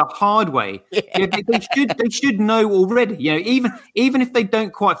learning the hard way. Yeah. They should know already. Even if they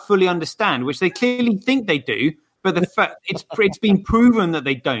don't quite fully understand, which they clearly think they do, but the fact it's been proven that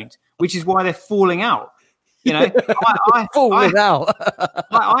they don't, which is why they're falling out. Falling out.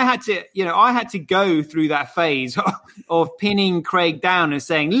 I had to go through that phase of pinning Craig down and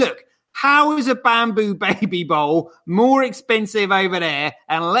saying, look. How is a bamboo baby bowl more expensive over there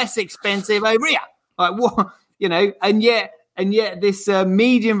and less expensive over here? Like what, and yet this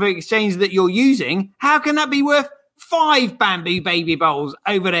medium of exchange that you're using, how can that be worth 5 bamboo baby bowls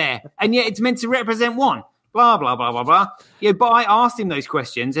over there? And yet it's meant to represent one. Blah, blah, blah, blah, blah. Yeah, but I asked him those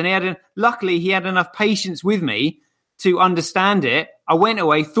questions and luckily he had enough patience with me to understand it. I went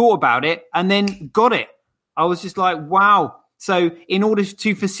away, thought about it, and then got it. I was just like, wow. So in order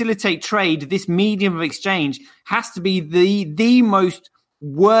to facilitate trade, this medium of exchange has to be the most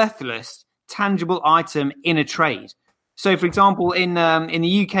worthless tangible item in a trade. So, for example, in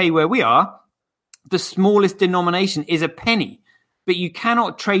the UK where we are, the smallest denomination is a penny, but you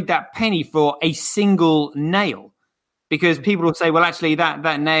cannot trade that penny for a single nail because people will say, well, actually,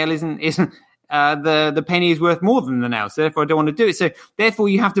 that nail isn't the penny is worth more than the nail, so therefore I don't want to do it. So therefore,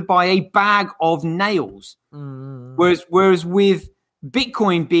 you have to buy a bag of nails. Whereas with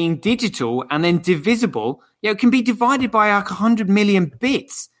Bitcoin being digital and then divisible, it can be divided by like 100 million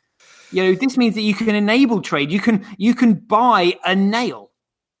bits. This means that you can enable trade. You can buy a nail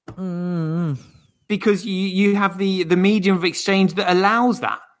because you have the medium of exchange that allows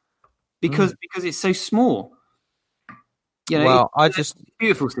that because it's so small. It's a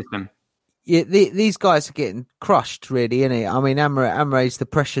beautiful system. Yeah, these guys are getting crushed, really, isn't it? I mean, Amre's the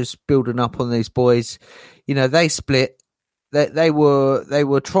pressure's building up on these boys. They split. They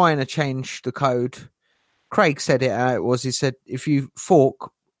were trying to change the code. Craig said it how it was. He said, "If you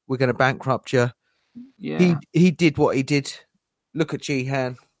fork, we're going to bankrupt you." Yeah, he did what he did. Look at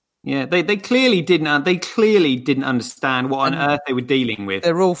Jihan. Yeah, they clearly didn't. They clearly didn't understand what on earth they were dealing with.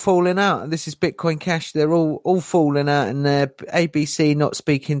 They're all falling out. This is Bitcoin Cash. They're all falling out, and ABC not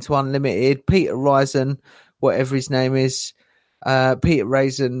speaking to Unlimited. Peter Risen, whatever his name is, Peter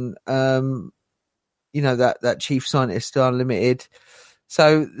Risen. That chief scientist to Unlimited.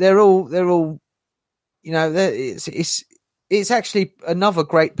 So they're all. It's actually another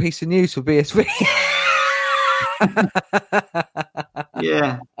great piece of news for BSV.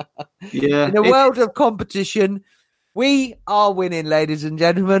 Yeah. In a world of competition, we are winning, ladies and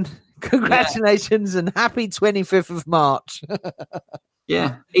gentlemen. Congratulations and happy 25th of March.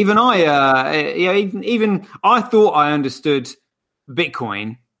 Yeah. Even I, even I thought I understood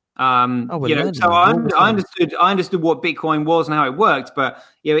Bitcoin. So I understood what Bitcoin was and how it worked, but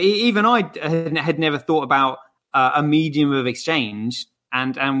even I had never thought about a medium of exchange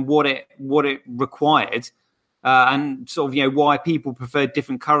and what it required. And sort of, why people prefer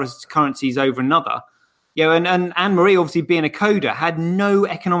different currencies over another. And Anne-Marie, obviously being a coder, had no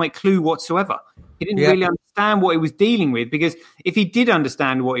economic clue whatsoever. He didn't really understand what he was dealing with, because if he did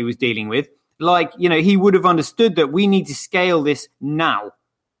understand what he was dealing with, he would have understood that we need to scale this now.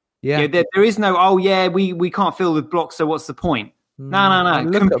 Yeah. There is no, we can't fill the blocks, so what's the point? No.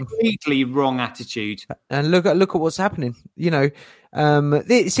 Completely wrong attitude. And look at what's happening. The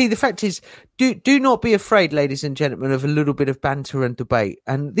fact is, do not be afraid, ladies and gentlemen, of a little bit of banter and debate.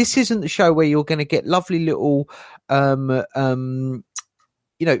 And this isn't the show where you're going to get lovely little, some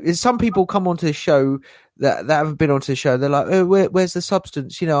people come onto the show that haven't been onto the show. They're like, oh, where's the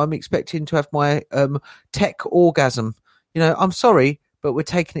substance? I'm expecting to have my tech orgasm. I'm sorry, but we're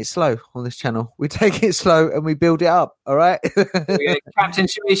taking it slow on this channel. We take it slow and we build it up. All right. Captain,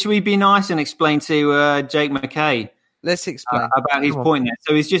 should we be nice and explain to Jake McKay? Let's explain about his point there.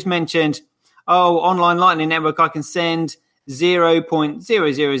 So he's just mentioned, online Lightning Network, I can send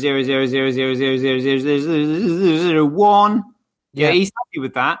 0.00000000001. Yeah, he's happy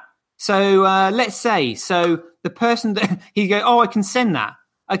with that. So let's say, the person that he go, I can send that.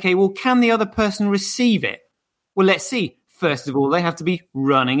 Okay, well, can the other person receive it? Well, let's see. First of all, they have to be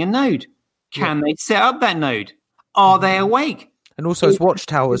running a node. Can they set up that node? Are they awake? And also as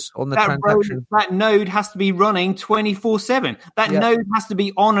watchtowers on the transaction. That node has to be running 24/7. That node has to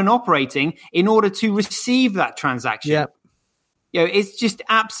be on and operating in order to receive that transaction. Yeah. It's just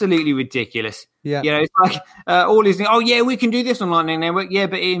absolutely ridiculous. Yeah. It's like all these things. We can do this on Lightning Network. Yeah,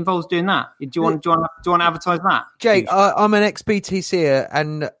 but it involves doing that. Do you want to advertise that? Jake, I'm an ex-BTCer,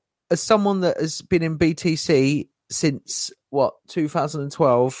 and as someone that has been in BTC since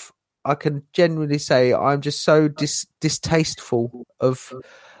 2012, I can genuinely say I'm just so distasteful of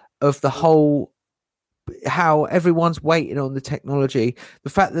the whole, how everyone's waiting on the technology. The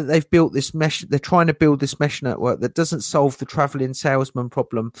fact that they've built this mesh, they're trying to build this mesh network that doesn't solve the traveling salesman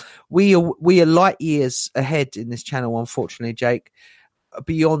problem. We are light years ahead in this channel, unfortunately, Jake.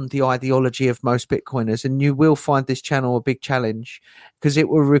 beyond the ideology of most Bitcoiners, and you will find this channel a big challenge because it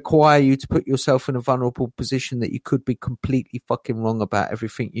will require you to put yourself in a vulnerable position that you could be completely fucking wrong about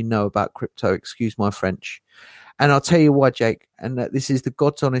everything you know about crypto. Excuse my French. And I'll tell you why, Jake, and that this is the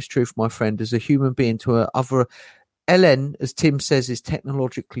God's honest truth, my friend, as a human being to a other LN, as Tim says, is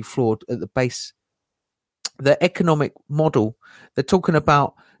technologically flawed at the base. The economic model, they're talking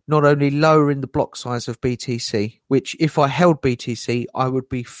about not only lowering the block size of BTC, which if I held BTC, I would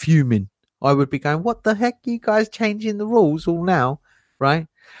be fuming. I would be going, what the heck are you guys changing the rules all now, right?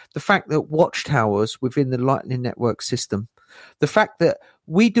 The fact that watchtowers within the Lightning Network system, the fact that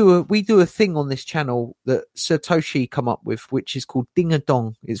we do a thing on this channel that Satoshi come up with, which is called Ding a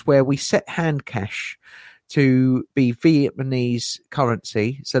Dong, is where we set hand cash to be Vietnamese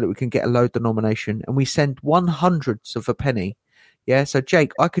currency so that we can get a low denomination, and we send 1/100th of a penny. Yeah, so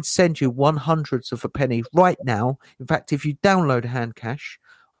Jake, I could send you 1/100th of a penny right now. In fact, if you download hand cash,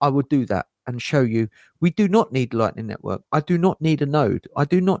 I would do that and show you we do not need Lightning Network. I do not need a node. I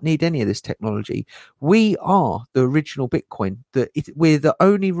do not need any of this technology. We are the original Bitcoin. We're the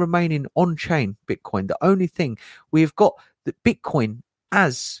only remaining on-chain Bitcoin. The only thing we've got the Bitcoin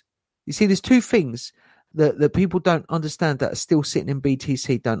as, you see, there's two things that people don't understand that are still sitting in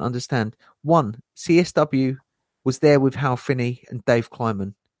BTC don't understand. One, CSW was there with Hal Finney and Dave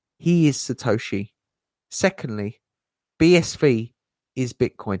Kleiman. He is Satoshi. Secondly, BSV is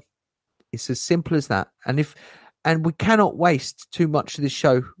Bitcoin. It's as simple as that. And we cannot waste too much of this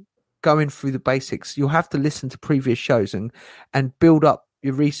show going through the basics. You'll have to listen to previous shows and build up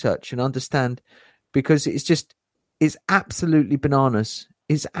your research and understand, because it's absolutely bananas.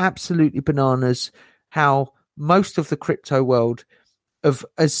 It's absolutely bananas how most of the crypto world,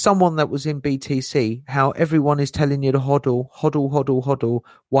 as someone that was in BTC, how everyone is telling you to hodl,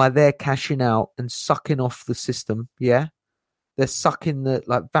 while they're cashing out and sucking off the system. Yeah. They're sucking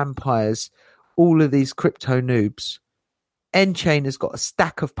like vampires, all of these crypto noobs. N-Chain has got a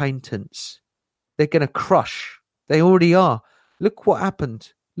stack of patents. They're going to crush. They already are. Look what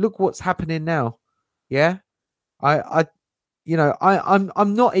happened. Look what's happening now. Yeah. I'm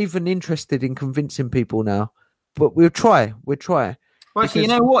not even interested in convincing people now, but we'll try. Well, actually,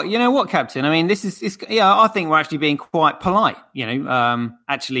 you know what, Captain? I mean, I think we're actually being quite polite,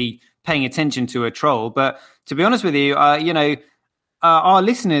 actually paying attention to a troll. But to be honest with you, our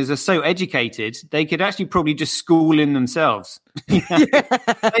listeners are so educated, they could actually probably just school in themselves. They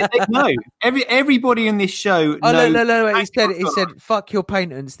know. Everybody in this show knows. No. He said, fuck your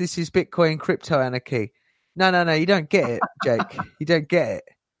patents. This is Bitcoin crypto anarchy. No. You don't get it, Jake. You don't get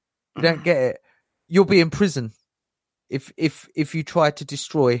it. You'll be in prison if you try to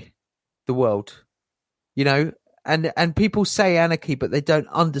destroy the world, and people say anarchy, but they don't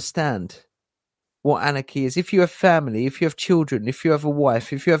understand what anarchy is. If you have family, if you have children, if you have a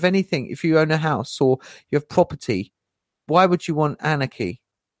wife, if you have anything, if you own a house or you have property, why would you want anarchy?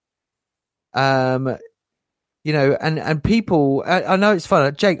 And people, I know it's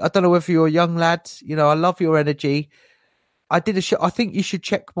fun. Jake, I don't know whether you're a young lad, I love your energy. I did a show. I think you should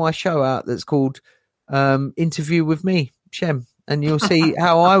check my show out that's called Interview with Me, Shem, and you'll see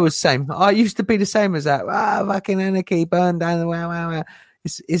how I was same. I used to be the same as that. Fucking anarchy, burn down. Wow.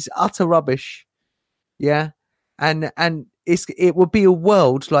 It's utter rubbish. Yeah. And it would be a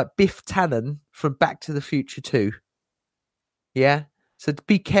world like Biff Tannen from Back to the Future 2. Yeah. So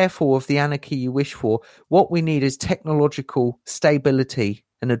be careful of the anarchy you wish for. What we need is technological stability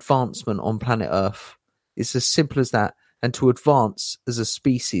and advancement on planet Earth. It's as simple as that. And to advance as a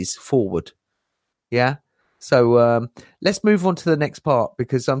species forward. Yeah. So let's move on to the next part,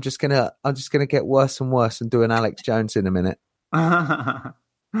 because I'm just gonna get worse and worse and do an Alex Jones in a minute. Go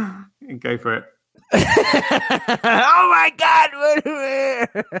for it. Oh my God!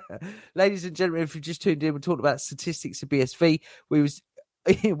 Ladies and gentlemen, if you just tuned in, we're talking about statistics of BSV. We was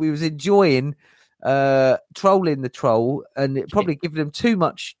enjoying trolling the troll, and probably giving them too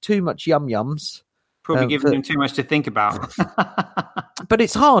much yum yums. Probably giving them too much to think about. But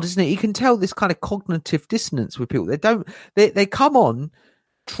it's hard, isn't it? You can tell this kind of cognitive dissonance with people. They come on,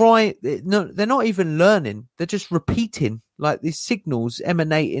 they're not even learning. They're just repeating like these signals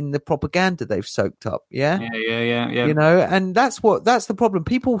emanating the propaganda they've soaked up. Yeah. And that's the problem.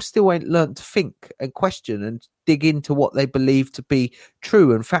 People still ain't learned to think and question and dig into what they believe to be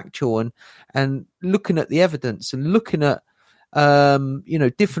true and factual, and looking at the evidence and looking at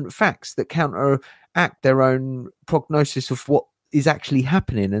different facts that counteract their own prognosis of what is actually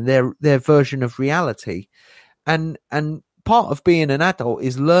happening and their version of reality. And part of being an adult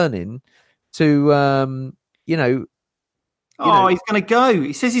is learning to he's going to go.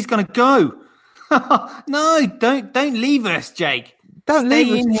 He says he's going to go. No, don't leave us, Jake. Don't Stay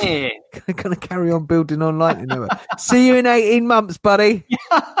leave in us. here. Gonna carry on building on Lightning Network. See you in 18 months, buddy.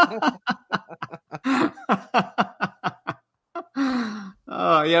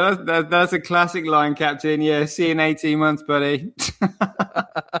 Oh yeah, that's a classic line, Captain. Yeah, see you in 18 months, buddy.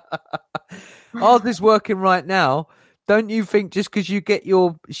 Ours is working right now. Don't you think just because you get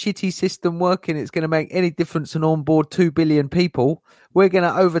your shitty system working, it's going to make any difference and onboard 2 billion people? We're going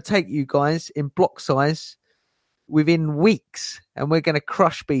to overtake you guys in block size within weeks, and we're going to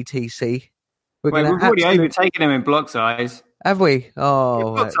crush BTC. We're Wait, going we've to already absolutely. overtaken him in block size. Have we? Yeah,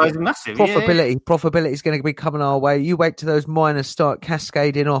 Oh, block size is massive. Yeah. profitability is going to be coming our way. You wait till those miners start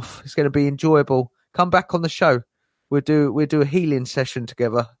cascading off. It's going to be enjoyable. Come back on the show. We'll do a healing session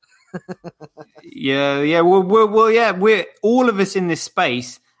together. Yeah. We're all of us in this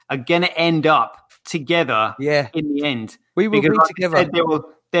space are going to end up together. Yeah, in the end, we will because be like together. I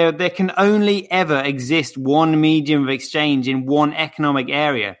said, there can only ever exist one medium of exchange in one economic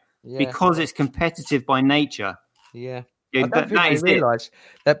area because it's competitive by nature. Yeah. Yeah, I don't think that they is it. realise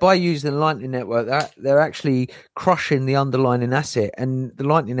that by using the Lightning Network, that they're actually crushing the underlying asset. And the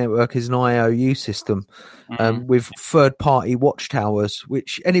Lightning Network is an IOU system with third-party watchtowers,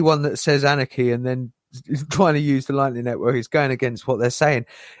 which anyone that says anarchy and then is trying to use the Lightning Network is going against what they're saying.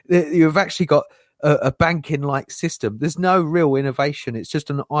 You've actually got a banking-like system. There's no real innovation. It's just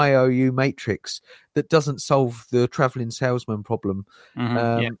an IOU matrix that doesn't solve the traveling salesman problem.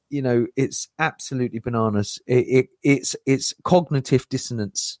 You know, it's absolutely bananas. It's cognitive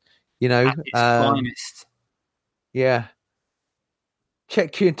dissonance. You know, at its finest. Yeah.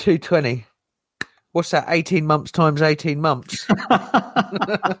 Check you in 220. What's that? 18 months times 18 months.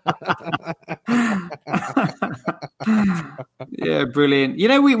 Yeah, brilliant. You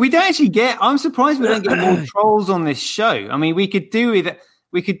know, we don't actually get. I'm surprised we don't get more trolls on this show. I mean, we could do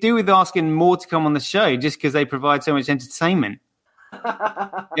with asking more to come on the show just because they provide so much entertainment.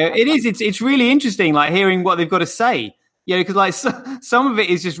 Yeah, it is. It's really interesting, like hearing what they've got to say. Yeah, because like some of it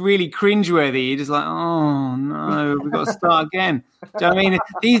is just really cringeworthy. You're just like, oh no, we've got to start again. Do you know what I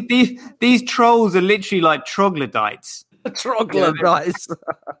mean? These trolls are literally like troglodytes. Troglodytes.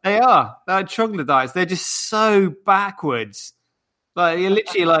 They are. They're troglodytes. They're just so backwards. Like you're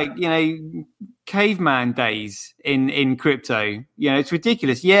literally like, you know, caveman days in crypto. You know, it's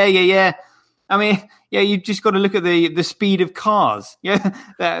ridiculous. Yeah. I mean, yeah, you've just got to look at the speed of cars. Yeah,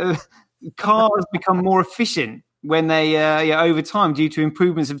 cars become more efficient when they over time due to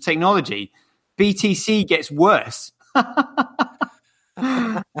improvements of technology. BTC gets worse.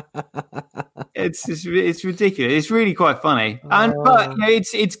 It's ridiculous. It's really quite funny. But you know,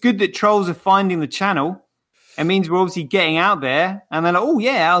 it's good that trolls are finding the channel. It means we're obviously getting out there, and they're like, "Oh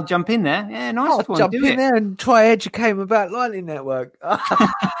yeah, I'll jump in there. Yeah, nice I'll one. jump Do in it." there and try educate them about Lightning Network.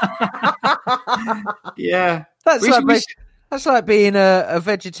 Yeah, that's like being a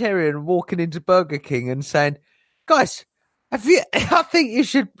vegetarian and walking into Burger King and saying, "Guys, have you? I think you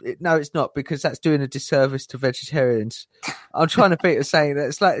should." No, it's not, because that's doing a disservice to vegetarians. I'm trying to think of saying that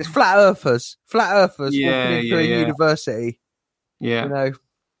it's flat earthers walking into a university. Yeah, you know.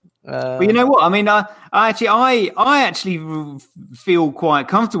 Well, you know what? I mean, I actually feel quite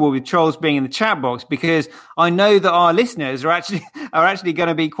comfortable with trolls being in the chat box because I know that our listeners are actually going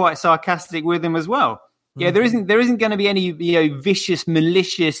to be quite sarcastic with them as well. Yeah, there isn't going to be any vicious,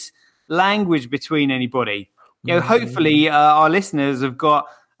 malicious language between anybody. Hopefully our listeners have got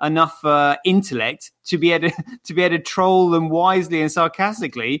enough intellect to be able to troll them wisely and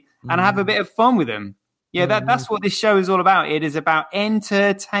sarcastically and have a bit of fun with them. Yeah, that's what this show is all about. It is about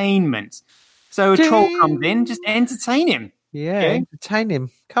entertainment. So a troll comes in, just entertain him. Yeah, entertain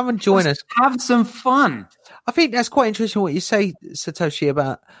him. Come and join us. Have some fun. I think that's quite interesting what you say, Satoshi,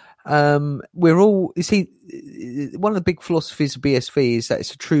 about we're all, you see, one of the big philosophies of BSV is that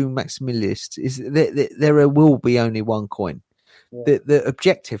it's a true maximalist, is that there will be only one coin. Yeah. The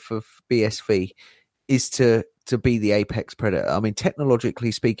objective of BSV is to be the apex predator. I mean,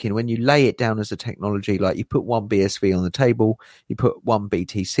 technologically speaking, when you lay it down as a technology, like you put one BSV on the table, you put one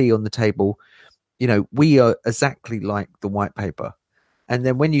BTC on the table, you know, we are exactly like the white paper. And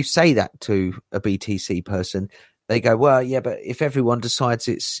then when you say that to a BTC person, they go, well, yeah, but if everyone decides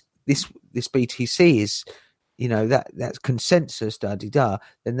it's this BTC is, you know, that's consensus, da-di-da,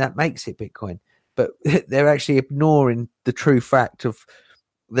 then that makes it Bitcoin. But they're actually ignoring the true fact of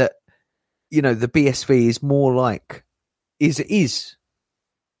that, you know, the BSV is more like is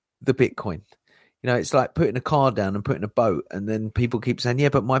the Bitcoin. You know, it's like putting a car down and putting a boat, and then people keep saying, "Yeah,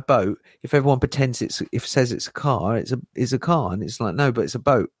 but my boat." If everyone pretends it says it's a car, it's a car, and it's like, no, but it's a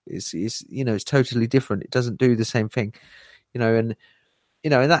boat. It's you know, it's totally different. It doesn't do the same thing. You know, and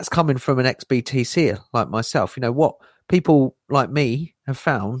that's coming from an ex-BTCer like myself. You know, what people like me have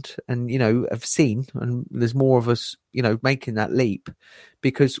found and, have seen, and there's more of us, making that leap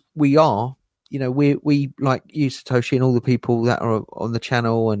because we are, we like you, Satoshi, and all the people that are on the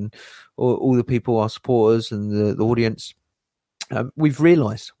channel and all the people, our supporters and the audience. We've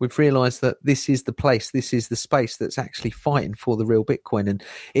realized that this is the place, this is the space that's actually fighting for the real Bitcoin, and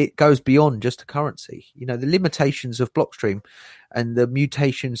it goes beyond just a currency. The limitations of Blockstream and the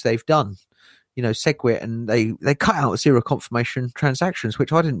mutations they've done, SegWit, and they cut out zero confirmation transactions,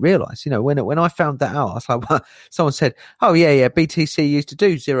 which I didn't realize. When I found that out, I was like, well, someone said, oh yeah, BTC used to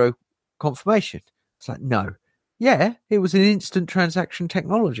do zero confirmation. It's like, no, yeah, it was an instant transaction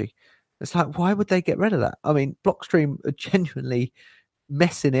technology. It's like, why would they get rid of that? I mean, Blockstream are genuinely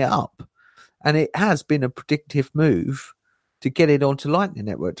messing it up. And it has been a predictive move to get it onto Lightning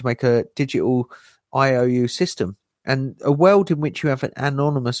Network to make a digital IOU system. And a world in which you have an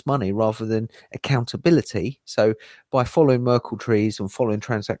anonymous money rather than accountability. So by following Merkle trees and following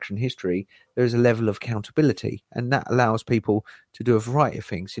transaction history, there is a level of accountability. And that allows people to do a variety of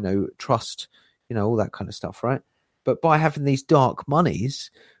things, trust, all that kind of stuff, right? But by having these dark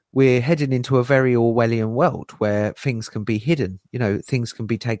monies, we're heading into a very Orwellian world where things can be hidden, things can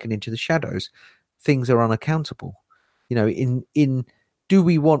be taken into the shadows, things are unaccountable. Do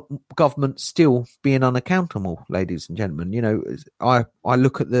we want government still being unaccountable, ladies and gentlemen? I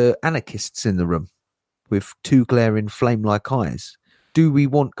look at the anarchists in the room with two glaring flame-like eyes. Do we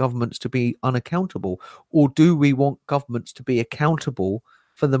want governments to be unaccountable, or do we want governments to be accountable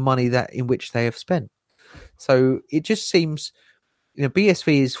for the money that in which they have spent? So it just seems,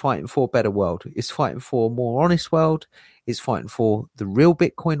 BSV is fighting for a better world. It's fighting for a more honest world. It's fighting for the real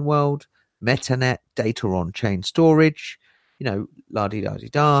Bitcoin world, MetaNet, data on chain storage,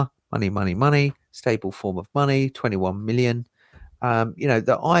 la-di-da-di-da, money, stable form of money, 21 million.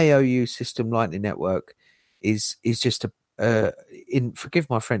 The IOU system Lightning Network is just forgive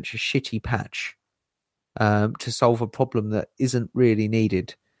my French, a shitty patch to solve a problem that isn't really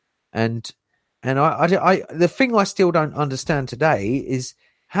needed. And I the thing I still don't understand today is,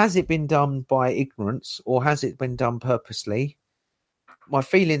 has it been done by ignorance or has it been done purposely? My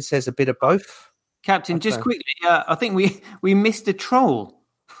feeling says a bit of both. Captain, just quickly, I think we missed a troll.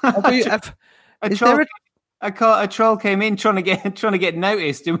 A troll came in trying to get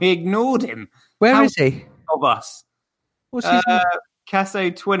noticed, and we ignored him. Where is he? Of us. What's his name?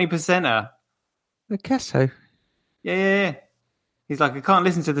 Casso 20%er. The Casso. Yeah. He's like, I can't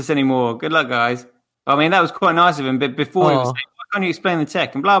listen to this anymore. Good luck, guys. I mean, that was quite nice of him, but before he was saying, why can't you explain the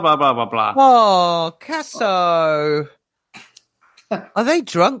tech and blah, blah, blah, blah, blah. Oh, Casso. Are they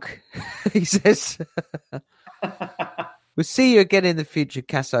drunk? He says. We'll see you again in the future,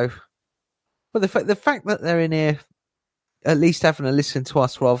 Casso. But the fact that they're in here at least having a listen to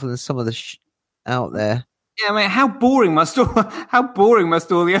us rather than some of the out there. Yeah, I mean, how boring must all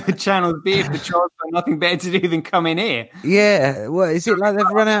the other channels be if the trolls got nothing better to do than come in here? Yeah, well, is it like they've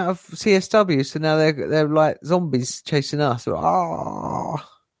run out of CSW, so now they're like zombies chasing us? Yeah.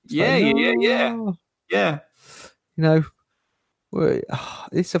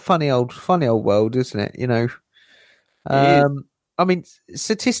 It's a funny old world, isn't it? I mean,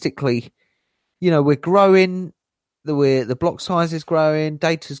 statistically, we're growing. The block size is growing,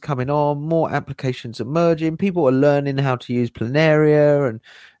 data's coming on, more applications emerging, people are learning how to use Planaria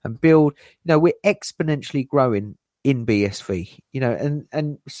and build. We're exponentially growing in BSV,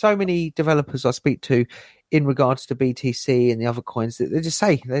 and so many developers I speak to in regards to BTC and the other coins, that they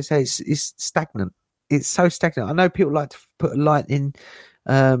say it's stagnant. It's so stagnant. I know people like to put a lightning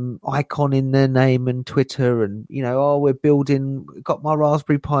icon in their name and Twitter, and we're building, got my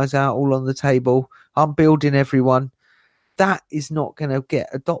Raspberry Pis out all on the table, I'm building everyone. That is not going to get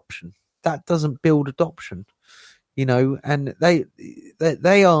adoption. That doesn't build adoption, and they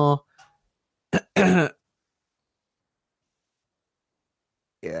are yeah.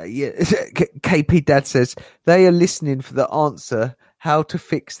 KP Dad says they are listening for the answer how to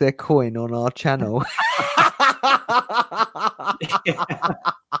fix their coin on our channel.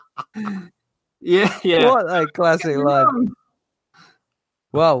 Yeah. What a classic line.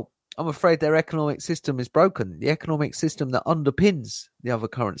 Well, I'm afraid their economic system is broken. The economic system that underpins the other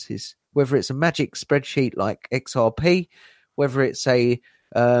currencies, whether it's a magic spreadsheet like XRP, whether it's a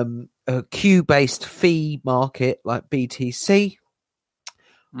Q-based fee market like BTC,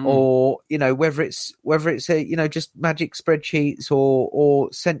 or whether it's a just magic spreadsheets or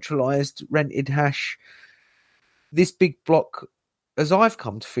centralized rented hash. This big block, as I've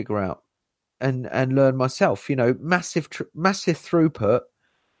come to figure out and learn myself, massive throughput,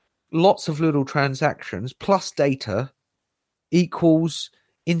 lots of little transactions plus data equals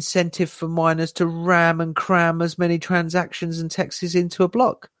incentive for miners to ram and cram as many transactions and texts into a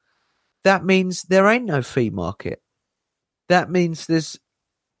block. That means there ain't no fee market. That means there's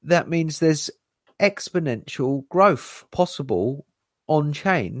exponential growth possible on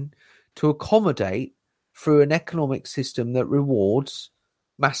chain to accommodate through an economic system that rewards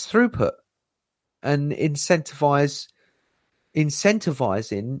mass throughput and incentivizing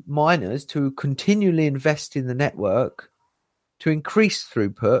miners to continually invest in the network to increase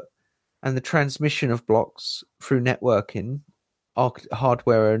throughput and the transmission of blocks through networking,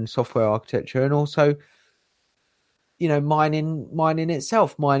 hardware and software architecture, and also, mining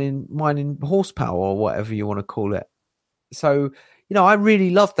itself, mining horsepower or whatever you want to call it. So, I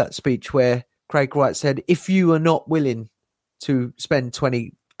really loved that speech where Craig Wright said, if you are not willing to spend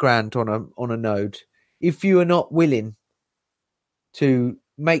 20 grand on a node, if you are not willing to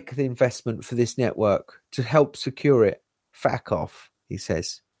make the investment for this network to help secure it, fuck off, he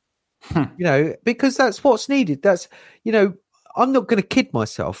says. Because that's what's needed. That's, I'm not going to kid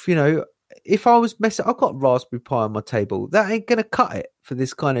myself. If I was messing, I've got a Raspberry Pi on my table. That ain't going to cut it for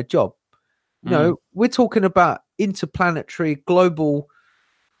this kind of job. We're talking about interplanetary, global,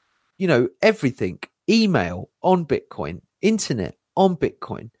 everything. Email on Bitcoin, internet on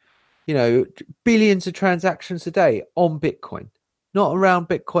Bitcoin, billions of transactions a day on Bitcoin, not around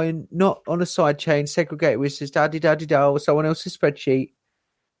Bitcoin, not on a side chain, segregated with this da-di-da-di-da or someone else's spreadsheet.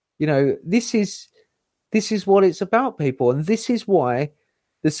 This is what it's about, people. And this is why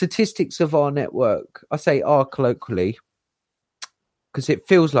the statistics of our network, I say "our" colloquially, because it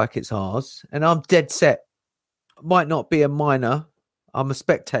feels like it's ours. And I'm dead set. Might not be a miner. I'm a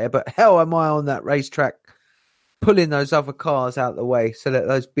spectator, but hell am I on that racetrack pulling those other cars out of the way so that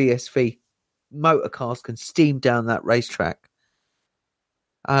those BSV motor cars can steam down that racetrack.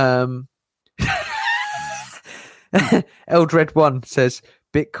 Eldred1 says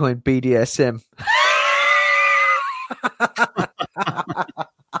Bitcoin BDSM.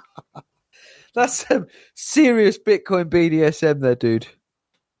 That's some serious Bitcoin BDSM there, dude.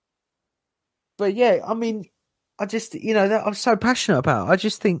 But yeah, I mean, I just, that I'm so passionate about. I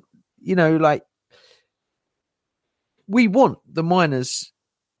just think, we want the miners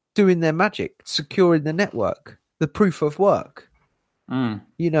doing their magic, securing the network, the proof of work.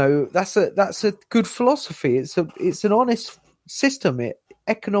 That's a good philosophy. It's an honest system.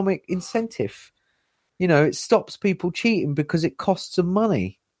 Economic incentive. It stops people cheating because it costs them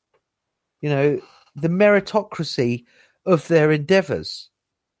money. The meritocracy of their endeavors.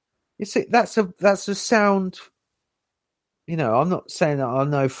 That's a sound. I'm not saying that I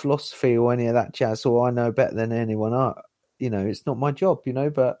know philosophy or any of that jazz, or I know better than anyone. It's not my job,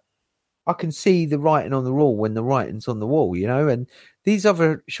 but I can see the writing on the wall when the writing's on the wall, and these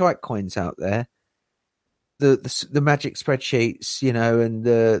other shite coins out there, the magic spreadsheets, and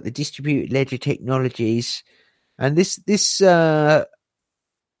the distributed ledger technologies, and this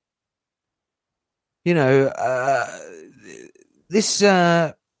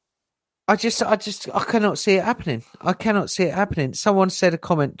I cannot see it happening. I cannot see it happening. Someone said a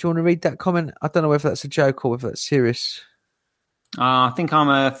comment. Do you want to read that comment? I don't know whether that's a joke or whether that's serious. I think I'm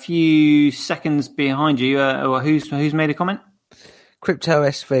a few seconds behind you. Who's made a comment? Crypto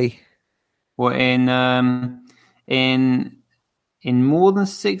SV. What in more than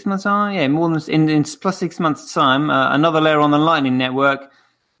 6 months time? Yeah, more than in plus 6 months time. Another layer on the Lightning Network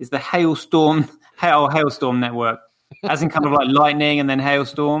is the hailstorm network, as in kind of like lightning and then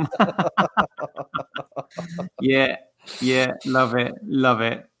hailstorm. yeah, love it.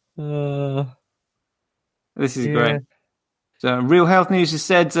 This is great. So, Real Health News has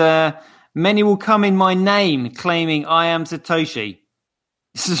said, many will come in my name, claiming I am Satoshi.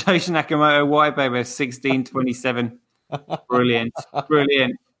 Satoshi Nakamoto, white paper 1627. Brilliant.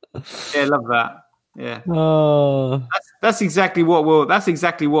 Yeah, love that. Yeah. That's exactly what will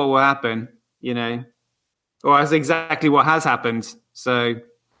happen, or that's exactly what has happened. So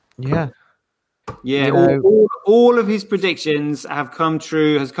yeah. All of his predictions has come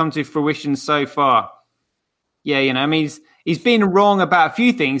to fruition so far. Yeah, I mean, he's been wrong about a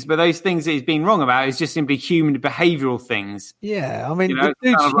few things, but those things that he's been wrong about is just simply human behavioural things. Yeah, I mean, the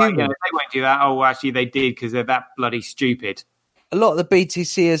dude's human. They won't do that. Oh, actually, they did because they're that bloody stupid. A lot of the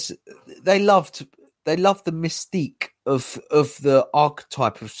BTCers, they loved the mystique of the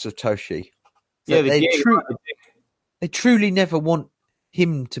archetype of Satoshi. Yeah, they truly never want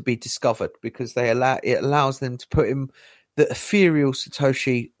him to be discovered because it allows them to put the ethereal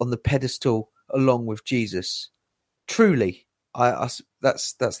Satoshi on the pedestal along with Jesus. Truly, that's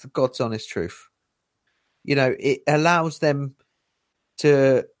the God's honest truth. It allows them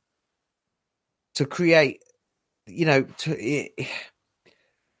to create,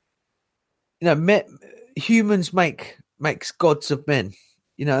 humans makes gods of men.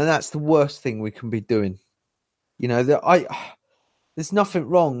 And that's the worst thing we can be doing. There's nothing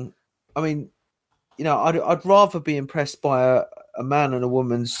wrong. I mean, I'd rather be impressed by a man and a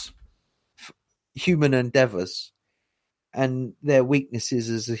woman's human endeavors and their weaknesses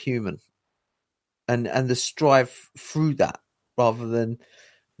as a human, and the strive through that, rather than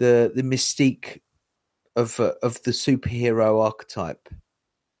the mystique of the superhero archetype.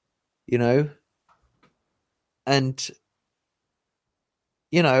 And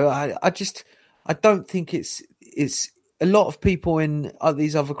I don't think it's a lot of people in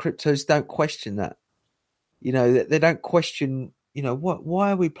these other cryptos don't question that. They don't question,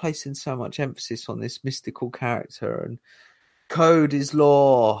 why are we placing so much emphasis on this mystical character, and code is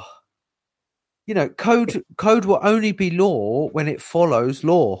law. Code will only be law when it follows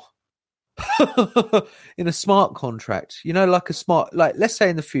law. In a smart contract, like let's say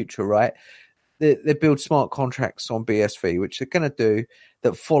in the future, right? They build smart contracts on BSV, which they're going to do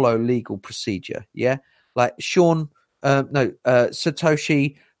that follow legal procedure. Yeah. Like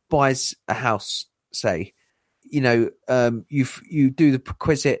Satoshi buys a house, say, you do the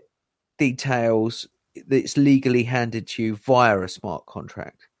requisite details that's legally handed to you via a smart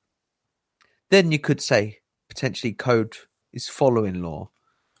contract. Then you could say potentially code is following law,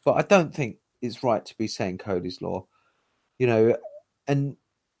 but I don't think it's right to be saying code is law, and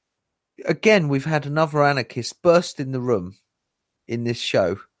again, we've had another anarchist burst in the room in this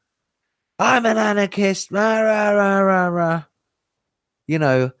show. I'm an anarchist, rah, rah, rah, rah, rah.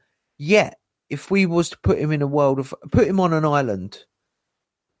 Yet if we was to put him in a put him on an island,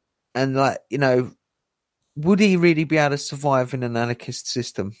 and would he really be able to survive in an anarchist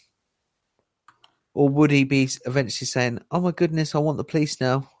system? Or would he be eventually saying, oh my goodness, I want the police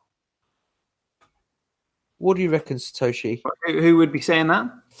now? What do you reckon, Satoshi? Who would be saying that?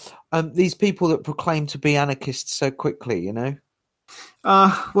 These people that proclaim to be anarchists so quickly,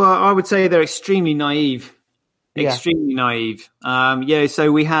 Well, I would say they're extremely naive. Extremely naive.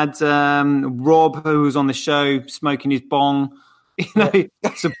 So we had Rob, who was on the show, smoking his bong,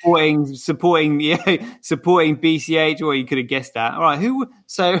 supporting BCH. Well, you could have guessed that. All right,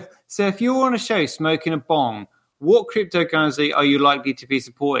 So if you're on a show smoking a bong, what cryptocurrency are you likely to be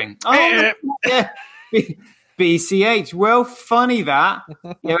supporting? Oh, yeah. BCH. Well, funny that.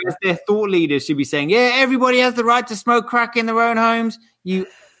 As their thought leaders should be saying, yeah, everybody has the right to smoke crack in their own homes. You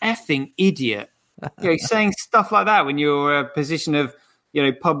effing idiot. Saying stuff like that when you're a position of,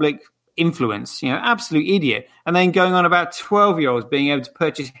 public influence, absolute idiot. And then going on about 12-year-olds being able to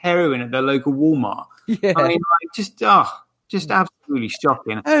purchase heroin at their local Walmart. Yeah. I mean, just absolutely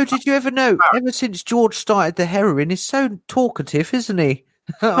shocking. Oh, did you ever know? Ever since George started the heroin, he's so talkative, isn't he?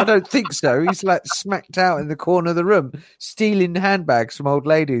 I don't think so. He's like smacked out in the corner of the room, stealing handbags from old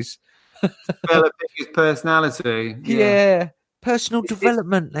ladies. Developing his personality. Yeah. Personal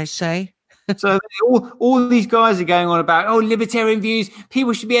development, they say. So all these guys are going on about, libertarian views.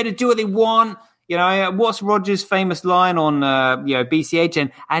 People should be able to do what they want. What's Roger's famous line on,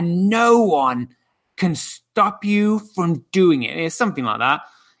 BCH? And no one can stop you from doing it. It's something like that.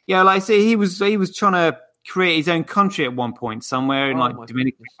 Yeah, like I say, he was trying to create his own country at one point somewhere in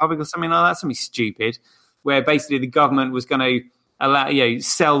Dominican Republic or something like that, something stupid, where basically the government was going to allow,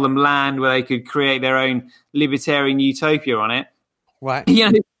 sell them land where they could create their own libertarian utopia on it. Right.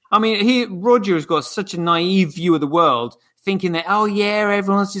 I mean, Roger has got such a naive view of the world, thinking that,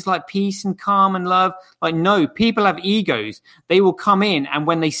 everyone's just like peace and calm and love. Like, no, people have egos. They will come in, and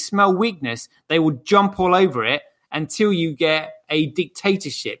when they smell weakness, they will jump all over it until you get a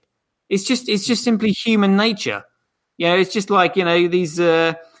dictatorship. It's just simply human nature. It's just like, these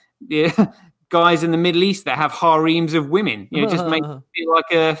guys in the Middle East that have harems of women. Just make you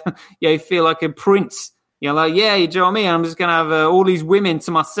feel like a prince. You know what I mean? I'm just going to have all these women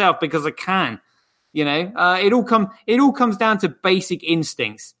to myself because I can. It all comes down to basic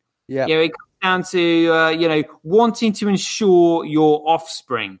instincts. Yeah. It comes down to wanting to ensure your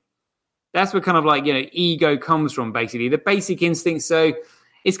offspring. That's where kind of like ego comes from. Basically, the basic instincts. So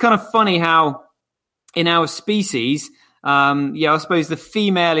it's kind of funny how in our species, I suppose the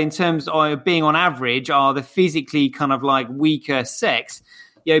female, in terms of being on average, are the physically kind of like weaker sex.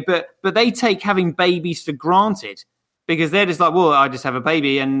 But they take having babies for granted because they're just like, well, I just have a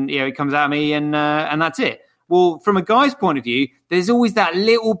baby and it comes out of me and that's it. Well, from a guy's point of view, there's always that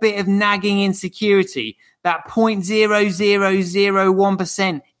little bit of nagging insecurity, that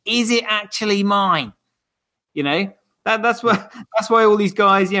 0.0001%. Is it actually mine? That's why all these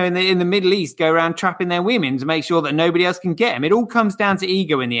guys, in the Middle East go around trapping their women to make sure that nobody else can get them. It all comes down to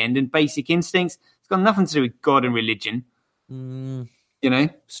ego in the end and basic instincts. It's got nothing to do with God and religion. You know.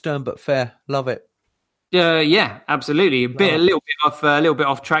 Stern but fair. Love it. Yeah, absolutely. A little bit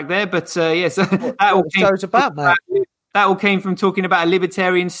off track there, but yes, What the show's about, mate? That all came from talking about a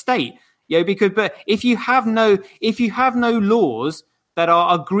libertarian state. But if you have no laws that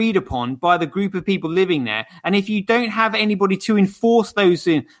are agreed upon by the group of people living there, and if you don't have anybody to enforce those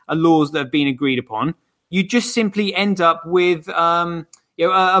laws that have been agreed upon, you just simply end up with a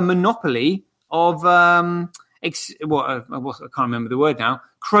monopoly of I can't remember the word now.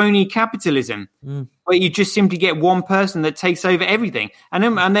 Crony capitalism, where you just simply get one person that takes over everything,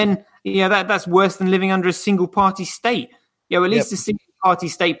 and then that's worse than living under a single party state. At least a single party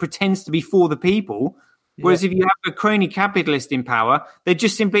state pretends to be for the people, whereas if you have a crony capitalist in power, they're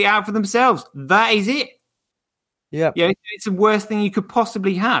just simply out for themselves. That is it. Yeah, it's the worst thing you could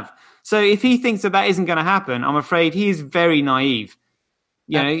possibly have. So if he thinks that isn't going to happen, I'm afraid he is very naive.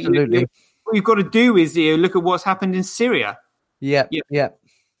 Absolutely. What you've got to do is look at what's happened in Syria. Yeah.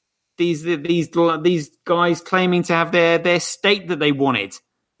 These guys claiming to have their state that they wanted.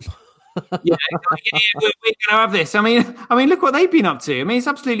 We're going to have this. I mean, look what they've been up to. I mean, it's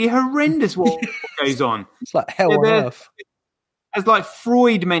absolutely horrendous what goes on. It's like hell on earth. As like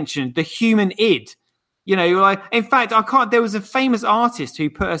Freud mentioned, the human id. In fact, there was a famous artist who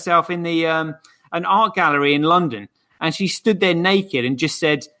put herself in the an art gallery in London, and she stood there naked and just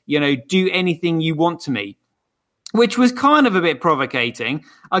said, do anything you want to me. Which was kind of a bit provocating.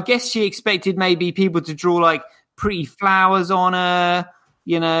 I guess she expected maybe people to draw like pretty flowers on her,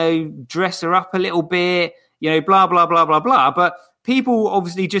 dress her up a little bit, blah, blah, blah, blah, blah. But people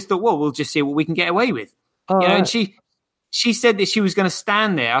obviously just thought, well, we'll just see what we can get away with. And she said that she was going to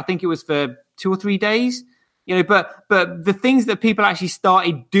stand there. I think it was for 2 or 3 days, but the things that people actually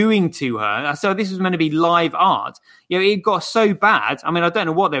started doing to her. So this was meant to be live art. It got so bad. I mean, I don't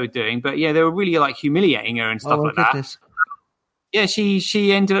know what they were doing, but they were really like humiliating her and stuff like that. Yeah,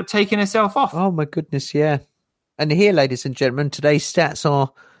 she ended up taking herself off. Oh my goodness, yeah. And here, ladies and gentlemen, today's stats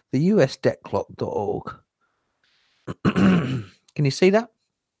are the usdebtclock.org. Can you see that?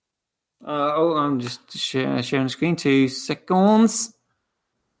 I'm just sharing the screen. 2 seconds.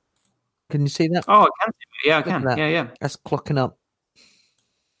 Can you see that? Oh, I can. Yeah, I can. Yeah. That's clocking up.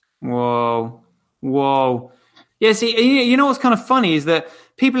 Whoa. Yeah, see, you know what's kind of funny is that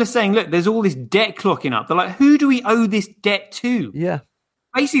people are saying, look, there's all this debt clocking up. They're like, who do we owe this debt to? Yeah.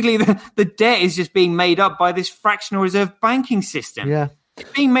 Basically, the debt is just being made up by this fractional reserve banking system. Yeah. It's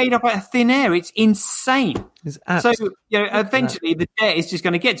being made up out of thin air. It's insane. So, eventually the debt is just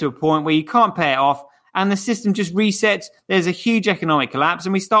going to get to a point where you can't pay it off and the system just resets. There's a huge economic collapse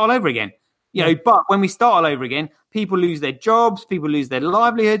and we start all over again. But when we start all over again, people lose their jobs, people lose their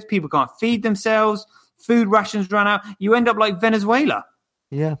livelihoods, people can't feed themselves, food rations run out. You end up like Venezuela.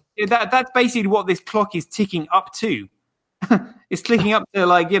 Yeah. That's basically what this clock is ticking up to. It's clicking up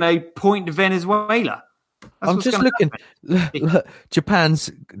to point Venezuela. I'm just looking. Look,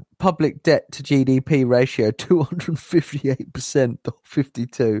 Japan's public debt to GDP ratio 258%,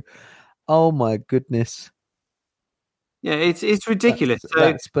 52. Oh my goodness. Yeah, it's ridiculous.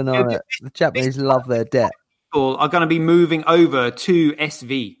 That's banana. The Japanese love their debt. People are going to be moving over to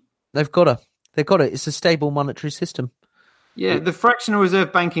SV. They've got it. It's a stable monetary system. Yeah, the fractional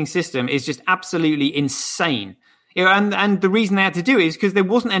reserve banking system is just absolutely insane. And the reason they had to do it is because there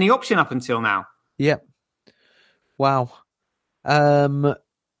wasn't any option up until now. Yep. Wow. I'm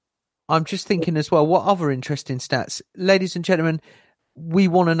just thinking as well, what other interesting stats? Ladies and gentlemen, we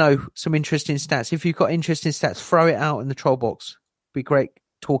want to know some interesting stats. If you've got interesting stats, throw it out in the troll box. Be great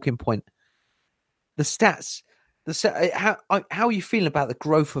talking point. The stats. How are you feeling about the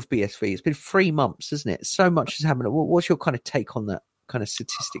growth of BSV? It's been 3 months, isn't it? So much has happened. What's your kind of take on that, kind of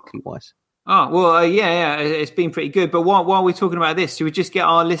statistically wise? Oh, well, yeah, it's been pretty good. But while we're talking about this, should we just get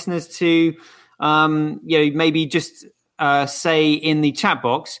our listeners to, maybe just say in the chat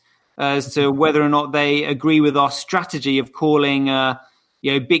box as to whether or not they agree with our strategy of calling,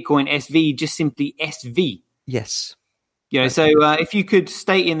 Bitcoin SV just simply SV. Yes. So if you could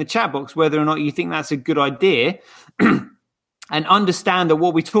state in the chat box whether or not you think that's a good idea and understand that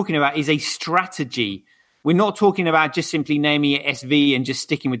what we're talking about is a strategy. We're not talking about just simply naming it SV and just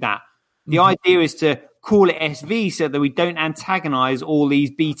sticking with that. The idea is to call it SV so that we don't antagonize all these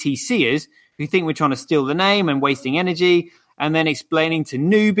BTCers who think we're trying to steal the name and wasting energy and then explaining to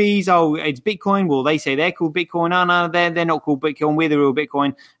newbies, oh, it's Bitcoin. Well, they say they're called Bitcoin. No, they're not called Bitcoin. We're the real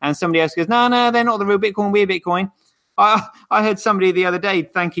Bitcoin. And somebody else goes, no, they're not the real Bitcoin. We're Bitcoin. I heard somebody the other day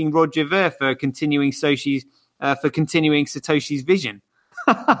thanking Roger Ver for continuing Satoshi's vision.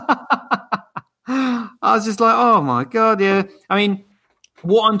 I was just like, oh, my God, yeah. I mean,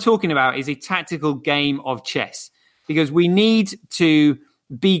 what I'm talking about is a tactical game of chess. because we need to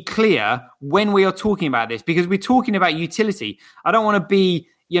be clear when we are talking about this, because we're talking about utility. I don't want to be,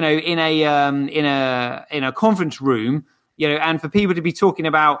 in a conference room, and for people to be talking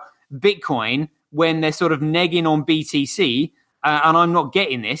about Bitcoin when they're sort of negging on BTC, and I'm not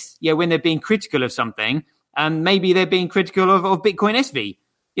getting this. When they're being critical of something, and maybe they're being critical of Bitcoin SV.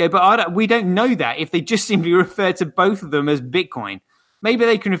 But we don't know that if they just simply refer to both of them as Bitcoin. Maybe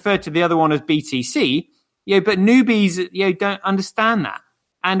they can refer to the other one as BTC. But newbies, don't understand that.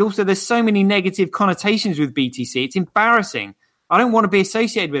 And also, there's so many negative connotations with BTC. It's embarrassing. I don't want to be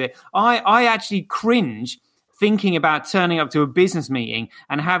associated with it. I actually cringe thinking about turning up to a business meeting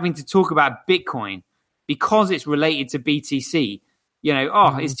and having to talk about Bitcoin because it's related to BTC.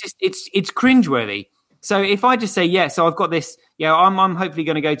 It's cringeworthy. So if I just say, so I've got this, I'm hopefully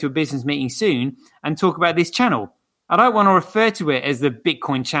going to go to a business meeting soon and talk about this channel. I don't want to refer to it as the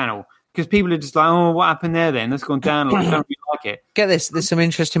Bitcoin channel, because people are just like, oh, what happened there then? That's gone down. I don't really like it. Get this. There's some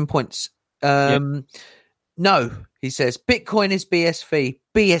interesting points. No, he says, Bitcoin is BSV.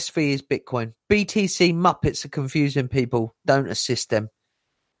 BSV is Bitcoin. BTC Muppets are confusing people. Don't assist them.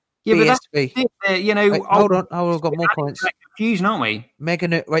 Yeah, BSV. But Wait, hold on. I've got more points. Confusion, aren't we?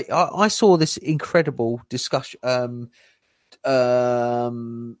 Megan, wait, I saw this incredible discussion. I'm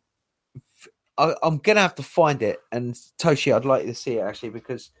going to have to find it. And Toshi, I'd like you to see it, actually,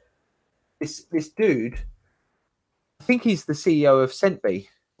 because this dude, I think he's the CEO of Centbee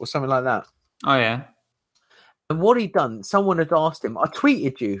or something like that. Oh, yeah. And what he'd done, someone had asked him, I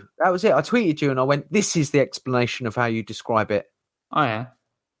tweeted you. That was it. I tweeted you and I went, this is the explanation of how you describe it. Oh, yeah.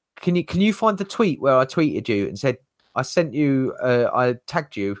 Can you find the tweet where I tweeted you and said, I sent you, I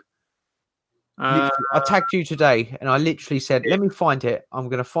tagged you. I tagged you today and I literally said, let me find it. I'm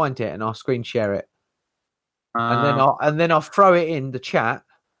going to find it and I'll screen share it. And then I'll throw it in the chat.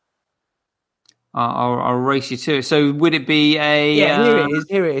 I'll race you to it. So would it be a... Yeah,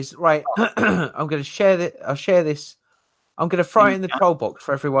 here it is. Right. I'm going to share that. I'll share this. I'm going to throw it in the troll box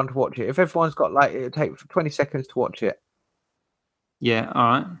for everyone to watch it. If everyone's got it'll take 20 seconds to watch it. Yeah, all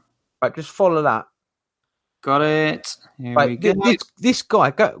right. Right, just follow that. Got it. Here we go. This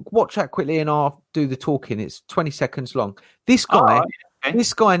guy, watch that quickly and I'll do the talking. It's 20 seconds long. This guy,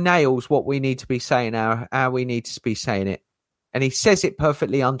 This guy nails what we need to be saying, how we need to be saying it. And he says it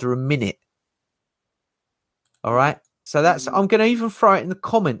perfectly under a minute. All right. So I'm going to even throw it in the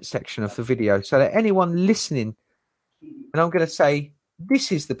comment section of the video so that anyone listening, and I'm going to say,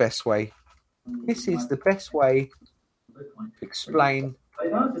 this is the best way. This is the best way to explain.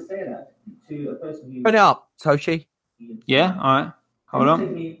 If I was to say that to a person who... Turn it up, Toshi. Yeah, all right. Hold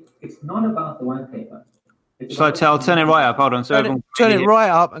on. It's not about the white paper. I'll turn it right up. Hold on. Turn it right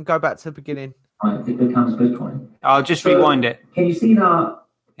up and go back to the beginning. It becomes Bitcoin. I'll just rewind it. Can you see now?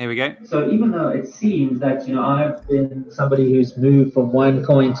 Here we go. So even though it seems that I've been somebody who's moved from one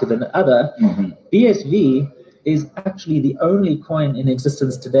coin to the other, BSV is actually the only coin in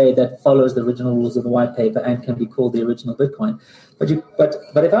existence today that follows the original rules of the white paper and can be called the original Bitcoin. But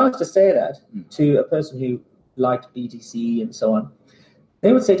if I was to say that to a person who liked BTC and so on,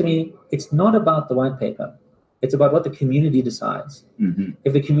 they would say to me, it's not about the white paper. It's about what the community decides.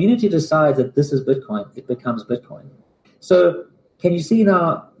 If the community decides that this is Bitcoin, it becomes Bitcoin. So can you see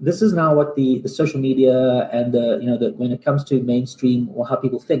now, this is now what the social media and when it comes to mainstream or how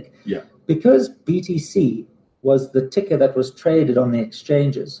people think. Yeah. Because BTC was the ticker that was traded on the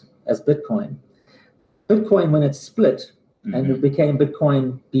exchanges as Bitcoin. Bitcoin, when it split and it became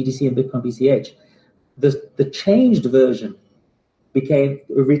Bitcoin BTC and Bitcoin BCH, the changed version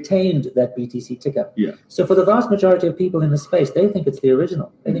retained that BTC ticker. Yeah. So for the vast majority of people in the space, they think it's the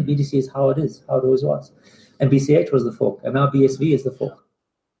original. They think BTC is how it is, how it always was. And BCH was the fork, and now BSV is the fork.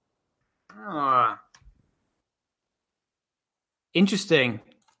 Interesting.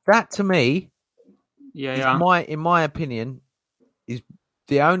 That to me, in my opinion, is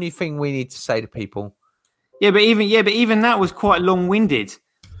the only thing we need to say to people. But even that was quite long-winded.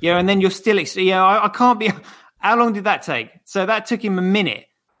 And then you're still. I can't be. How long did that take? So that took him a minute.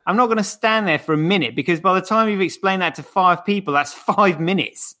 I'm not going to stand there for a minute because by the time you've explained that to 5 people, that's 5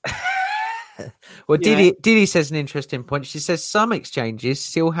 minutes. Well, Didi says an interesting point. She says some exchanges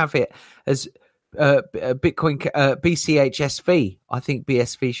still have it as Bitcoin BCHSV. I think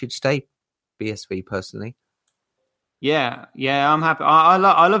BSV should stay BSV personally. Yeah, I'm happy. I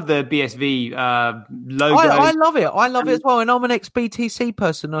love the BSV logo. I love it. I love it as well. And I'm an ex-BTC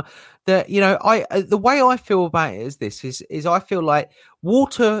person. The way I feel about it is this: is I feel like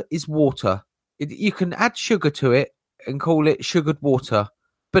water is water. You can add sugar to it and call it sugared water,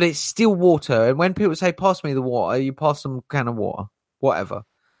 but it's still water. And when people say, pass me the water, you pass them a can of water, whatever.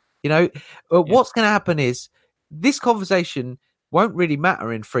 What's going to happen is this conversation won't really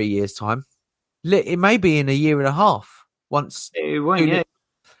matter in 3 years' time. It may be in a year and a half. Once It won't, yeah.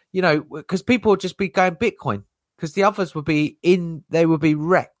 you know, because people would just be going Bitcoin, because the others would be they would be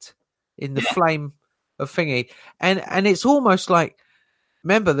wrecked in the flame of thingy. And it's almost like,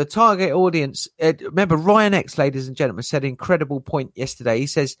 remember the target audience, remember Ryan X, ladies and gentlemen, said an incredible point yesterday. He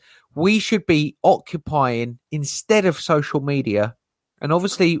says, we should be occupying instead of social media. And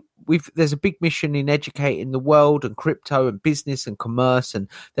obviously there's a big mission in educating the world and crypto and business and commerce. And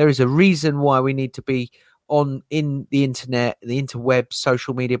there is a reason why we need to be in the internet, the interweb,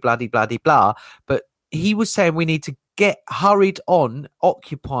 social media, bloody, bloody, blah. But he was saying we need to get hurried on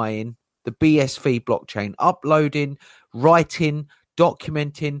occupying the BSV blockchain, uploading, writing,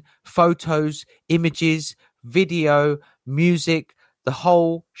 documenting photos, images, video, music, the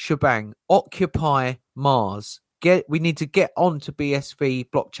whole shebang. Occupy Mars. We need to get onto BSV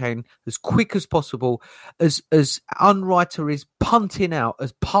blockchain as quick as possible. As Unwriter is pumping out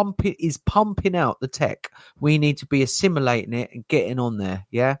the tech, we need to be assimilating it and getting on there.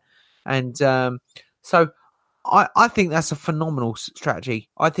 Yeah, and so I think that's a phenomenal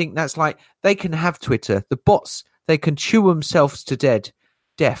strategy. I think that's like, they can have Twitter, the bots, they can chew themselves to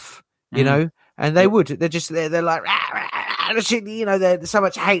death, you know, and they would. They're like, rah, rah, you know, there's so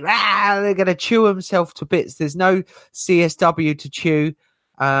much hate. Rah, they're going to chew themselves to bits. There's no CSW to chew.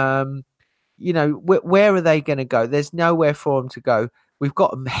 You know, where are they going to go? There's nowhere for them to go. We've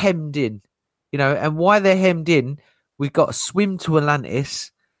got them hemmed in, you know, and why they're hemmed in, we've got to swim to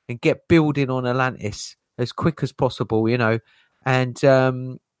Atlantis and get building on Atlantis as quick as possible, you know, and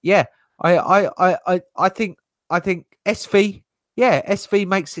yeah, I think SV, SV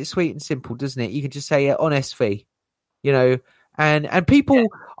makes it sweet and simple, doesn't it? You can just say it on SV, you know, and people,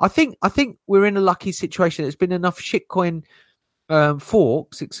 I think we're in a lucky situation. There's been enough shitcoin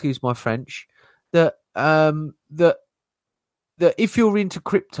forks, excuse my French, that if you're into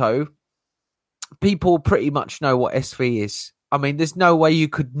crypto, people pretty much know what SV is. I mean, there's no way you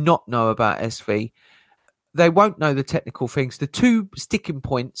could not know about SV. They won't know the technical things. The two sticking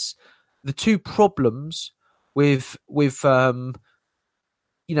points, the two problems with you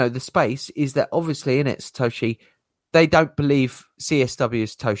know, the space is that obviously in it, Satoshi, they don't believe CSW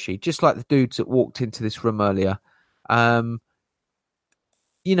is Satoshi, just like the dudes that walked into this room earlier. You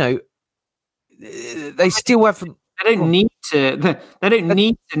know, they still haven't. They don't need to. They don't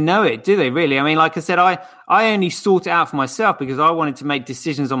need to know it, do they? Really? I mean, like I said, I only sought it out for myself because I wanted to make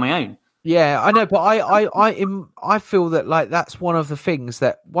decisions on my own. Yeah, I know, but I feel that, like, that's one of the things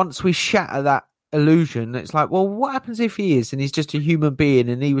that once we shatter that illusion, it's like, well, what happens if he is and he's just a human being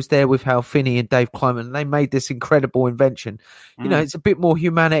and he was there with Hal Finney and Dave Kleiman and they made this incredible invention? You know, it's a bit more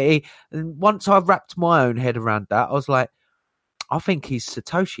humanity. And once I wrapped my own head around that, I was like, I think he's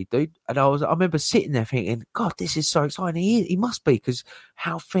Satoshi, dude. And I remember sitting there thinking, God, this is so exciting. He must be, because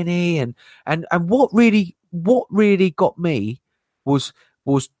Hal Finney and what really got me was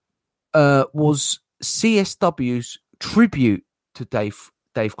CSW's tribute to Dave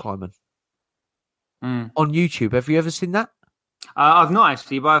Kleiman on YouTube. Have you ever seen that? I've not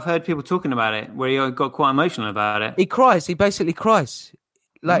actually, but I've heard people talking about it where he got quite emotional about it. He cries. He basically cries.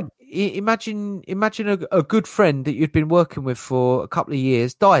 Like, imagine a good friend that you'd been working with for a couple of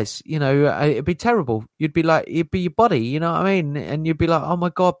years dies. You know, it'd be terrible. You'd be like, it'd be your buddy. You know what I mean? And you'd be like, oh my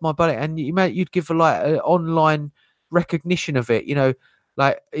God, my buddy. And you'd give an online recognition of it. You know,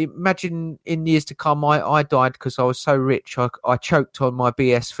 like, imagine in years to come, I died because I was so rich. I choked on my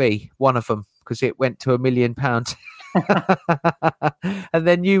BSV, one of them, because it went to £1 million. And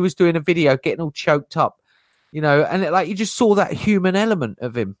then you was doing a video getting all choked up. You know, and like, you just saw that human element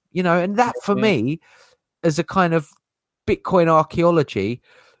of him, you know, and that for me, as a kind of Bitcoin archaeology,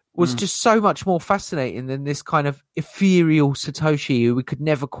 was just so much more fascinating than this kind of ethereal Satoshi who we could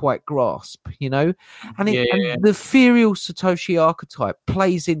never quite grasp, you know. And the ethereal Satoshi archetype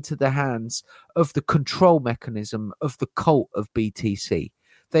plays into the hands of the control mechanism of the cult of BTC.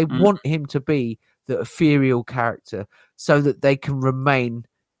 They want him to be the ethereal character so that they can remain,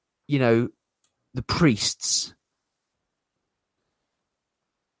 you know, the priests.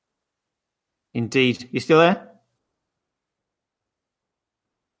 Indeed. You still there?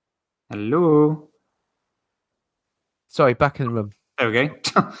 Hello? Sorry, back in the room. There we go.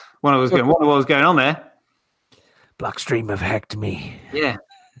 Wonder what was going on there. Blackstream have hacked me. Yeah.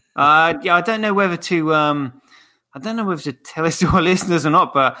 I don't know whether to tell this to our listeners or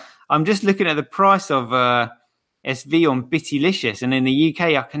not, but I'm just looking at the price of SV on Bittylicious, and in the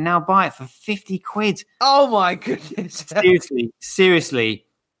UK I can now buy it for 50 quid. Oh my goodness. Seriously.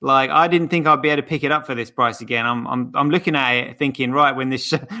 Like, I didn't think I'd be able to pick it up for this price again. I'm looking at it thinking, right, when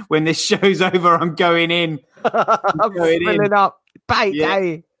this show's over, I'm going in. I'm Going in. filling up.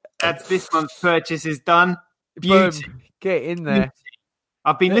 Payday. That's this month's purchase is done. Beauty. Boom. Get in there.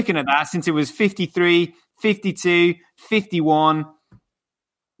 I've been looking at that since it was 53, 52, 51.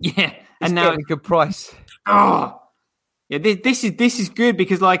 Yeah. And now getting a good price. Oh, yeah. This is good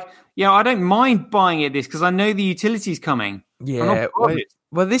because, like, I don't mind buying it because I know the utility's coming. Yeah.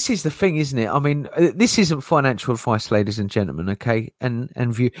 Well, this is the thing, isn't it? I mean, this isn't financial advice, ladies and gentlemen. Okay, and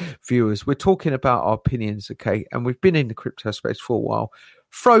viewers, we're talking about our opinions. Okay, and we've been in the crypto space for a while.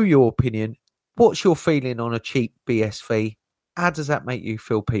 Throw your opinion. What's your feeling on a cheap BSV? How does that make you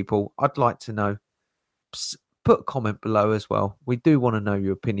feel, people? I'd like to know. Put a comment below as well. We do want to know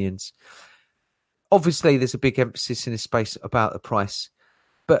your opinions. Obviously, there's a big emphasis in this space about the price.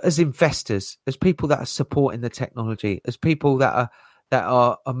 But as investors, as people that are supporting the technology, as people that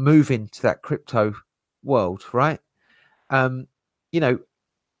are moving to that crypto world, right? In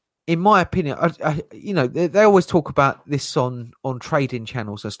my opinion, they always talk about this on trading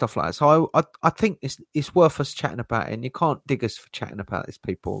channels and stuff like that. So I think it's worth us chatting about it, and you can't dig us for chatting about this,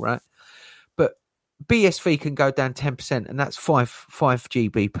 people, right? But BSV can go down 10%, and that's 5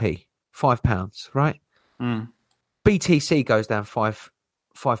 GBP, £5, right? BTC goes down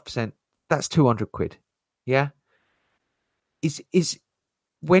 5%. That's 200 quid. Yeah. Is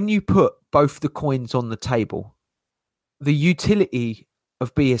when you put both the coins on the table, the utility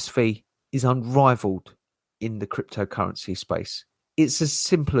of BSV is unrivaled in the cryptocurrency space. It's as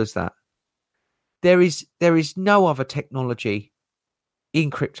simple as that. There is no other technology in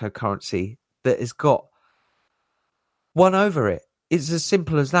cryptocurrency that has got one over it. It's as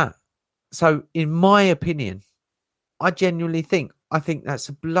simple as that. So, in my opinion, I genuinely think that's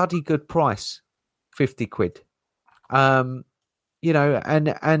a bloody good price, 50 quid. I mean,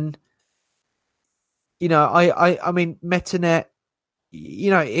 MetaNet,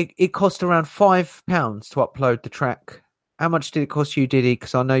 it cost around £5 to upload the track. How much did it cost you, Diddy?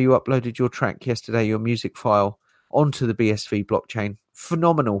 Because I know you uploaded your track yesterday, your music file, onto the BSV blockchain.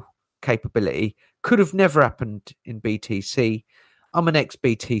 Phenomenal capability. Could have never happened in BTC. I'm an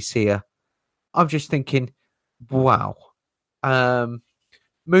ex-BTCer. I'm just thinking, wow.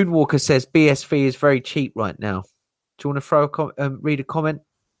 Moonwalker says BSV is very cheap right now. Do you want to read a comment?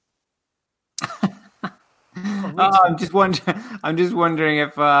 I'm just wondering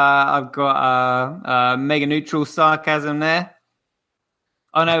if I've got mega neutral sarcasm there.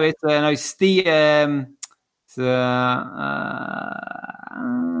 Oh no, it's Stephen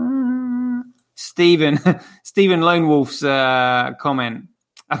Lone Wolf's comment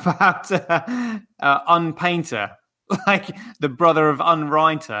about Unpainter, like the brother of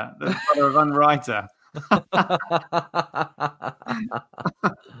Unwriter,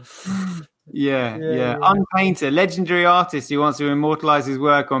 Yeah. Unpainter, legendary artist who wants to immortalize his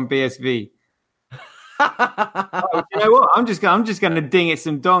work on BSV. You know what? I'm just going to ding it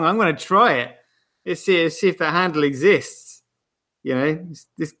some dong. I'm going to try it. Let's see if that handle exists.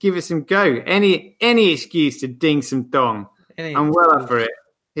 Just give it some go. Any excuse to ding some dong. I'm well up for it.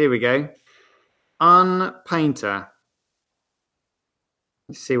 Here we go. Unpainter.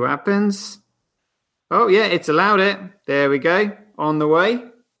 Let's see what happens. Oh yeah, it's allowed it. There we go. On the way.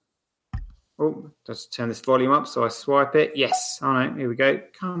 Oh, just turn this volume up so I swipe it. Yes. All right, here we go.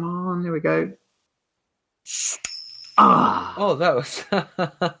 Come on, here we go. Ah. Oh, that was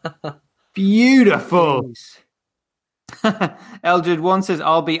beautiful. Eldred One says,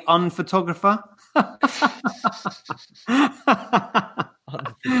 I'll be unphotographer.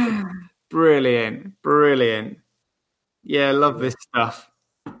 Brilliant. Yeah, I love this stuff.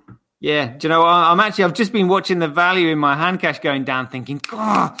 Yeah, do you know, I've just been watching the value in my hand cash going down thinking,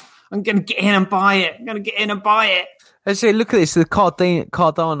 God, I'm going to get in and buy it. Let's see, look at this. The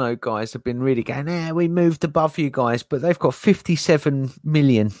Cardano guys have been really going, we moved above you guys, but they've got 57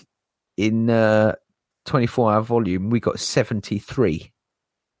 million in 24-hour volume. We got 73.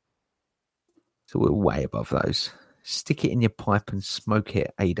 So we're way above those. Stick it in your pipe and smoke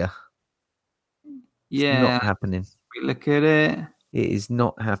it, Ada. It's not happening. Look at it. It is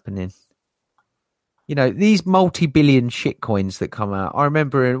not happening. These multi-billion shitcoins that come out. I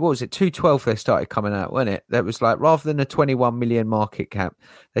remember in, 2012 they started coming out, wasn't it? That was like, rather than a 21 million market cap,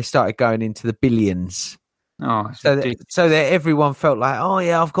 they started going into the billions. Oh, so that everyone felt like, oh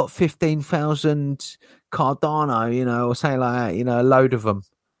yeah, I've got 15,000 Cardano, or something like that, a load of them.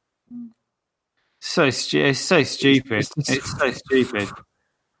 It's so stupid. It's so stupid.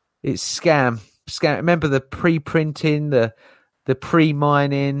 It's scam. Remember the pre-printing, the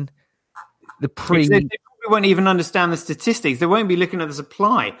pre-mining, the pre. They won't even understand the statistics. They won't be looking at the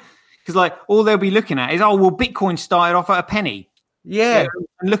supply because, like, all they'll be looking at is, Bitcoin started off at a penny. Yeah,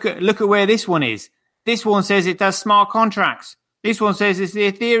 and look at where this one is. This one says it does smart contracts. This one says it's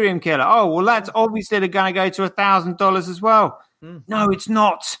the Ethereum killer. Oh, well, that's obviously going to go to $1,000 as well. No, it's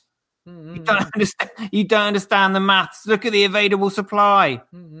not. You don't understand. You don't understand the maths. Look at the available supply.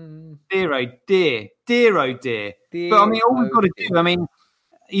 Dear, oh dear, dear, oh dear. But I mean, all we've got to do. I mean,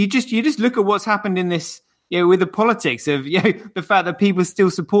 you just look at what's happened in this. With the politics of the fact that people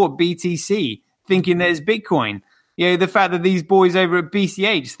still support BTC, thinking there's Bitcoin. The fact that these boys over at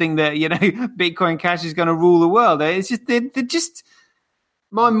BCH think that Bitcoin Cash is going to rule the world. It's just they're just.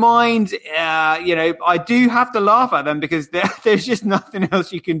 My mind, I do have to laugh at them because there's just nothing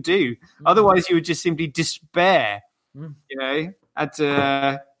else you can do. Otherwise, you would just simply despair,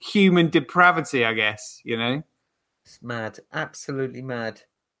 at human depravity, I guess, It's mad. Absolutely mad.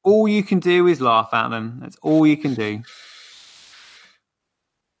 All you can do is laugh at them. That's all you can do.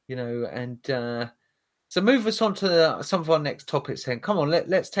 So move us on to some of our next topics then. Come on,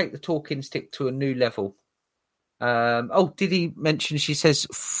 let's take the talking stick to a new level. Did he mention? She says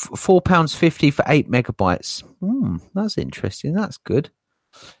 £4.50 for 8 megabytes. That's interesting. That's good.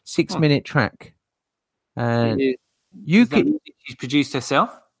 6-minute track. And she's produced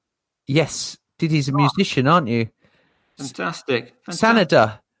herself. Yes, Diddy's a musician, aren't you? Fantastic.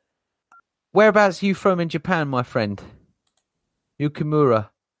 Sanada, whereabouts are you from in Japan, my friend? Yukimura.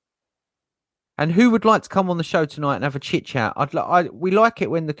 And who would like to come on the show tonight and have a chit chat? We like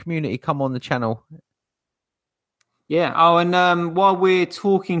it when the community come on the channel. Yeah. Oh, and while we're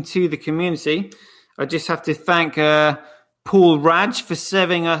talking to the community, I just have to thank Paul Raj for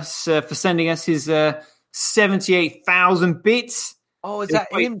sending us his 78,000 bits. Oh, is that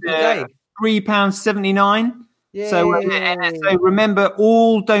him today? £3.79. Yeah. So remember,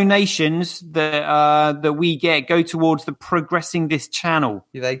 all donations that we get go towards the progressing this channel.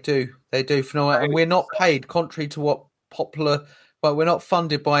 Yeah, they do. They do. And we're not paid, contrary to what popular. But we're not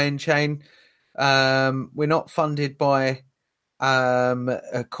funded by InChain. We're not funded by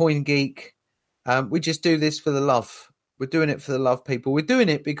CoinGeek. We just do this for the love. We're doing it for the love, people. We're doing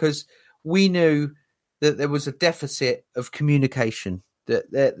it because we knew that there was a deficit of communication,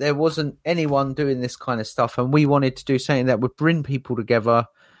 that there wasn't anyone doing this kind of stuff, and we wanted to do something that would bring people together.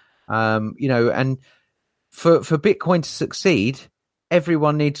 And for Bitcoin to succeed,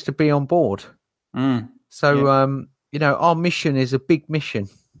 everyone needs to be on board. Our mission is a big mission.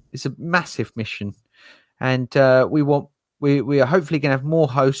 It's a massive mission, and we are hopefully going to have more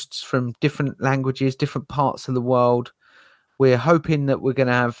hosts from different languages, different parts of the world. We're hoping that we're going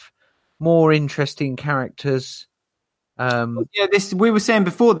to have more interesting characters. We were saying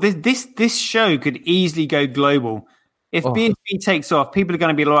before, this show could easily go global. If BSV takes off, people are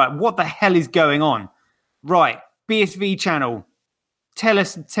going to be like, "What the hell is going on?" Right, BSV channel. Tell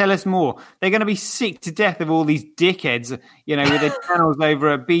us more. They're going to be sick to death of all these dickheads, with their channels over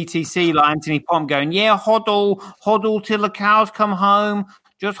at BTC, like Anthony Pomp going, "Yeah, hodl till the cows come home,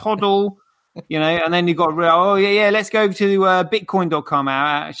 just hodl." And then you've got, let's go to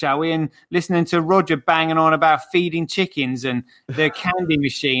bitcoin.com, shall we? And listening to Roger banging on about feeding chickens and the candy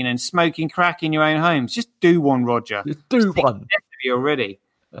machine and smoking crack in your own homes. Just do one, Roger. Just do one. You already.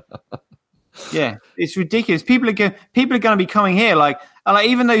 Yeah, it's ridiculous. People are going to be coming here, like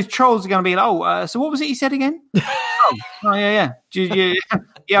even those trolls are going to be like, so what was it you said again? Yeah.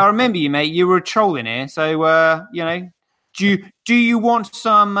 I remember you, mate. You were a troll in here, so do you want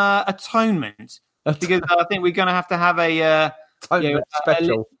some atonement? Because I think we're going to have a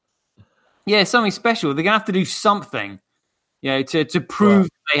special. Something special. They're going to have to do something, to prove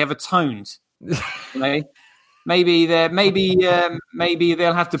they have atoned. Maybe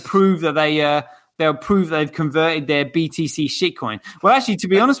they'll have to prove that they'll prove they've converted their BTC shitcoin. Well, actually, to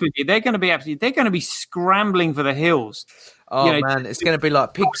be honest with you, they're going to be scrambling for the hills. Oh man, it's going to be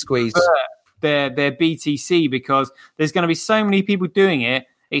like pig squeeze. Their BTC, because there's going to be so many people doing it.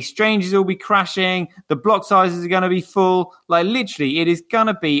 Exchanges will be crashing. The block sizes are going to be full. Like literally, it is going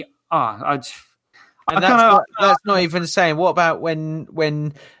to be. That's not even saying. What about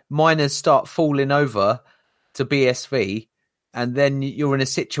when miners start falling over to BSV, and then you're in a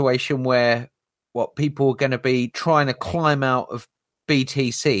situation where people are going to be trying to climb out of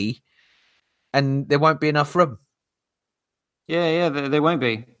BTC, and there won't be enough room. Yeah, there won't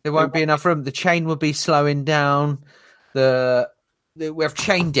be. There won't be enough room. The chain will be slowing down. We have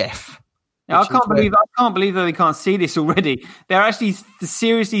chain death. I can't believe that they can't see this already. They're actually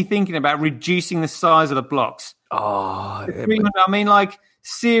seriously thinking about reducing the size of the blocks. Oh, I mean, like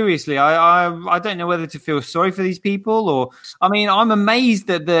seriously, I don't know whether to feel sorry for these people or. I mean, I'm amazed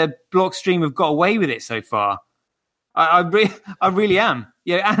that the block stream have got away with it so far. I really am.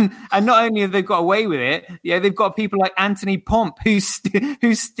 Yeah, and not only have they got away with it, they've got people like Anthony Pomp who's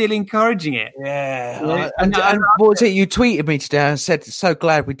still encouraging it. Yeah, and what was it? You tweeted me today and said, "So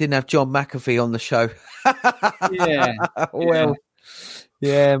glad we didn't have John McAfee on the show." Yeah, well,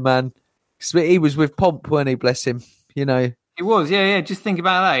 yeah, man. He was with Pomp, weren't he? Bless him. You know, it was. Yeah. Just think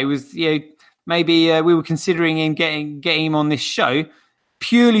about that. It was. Maybe we were considering him getting him on this show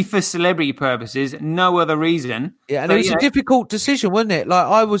purely for celebrity purposes, no other reason. Yeah, and it was a difficult decision, wasn't it? Like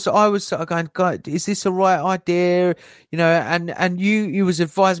I was sort of going, God, is this the right idea? You know, and you was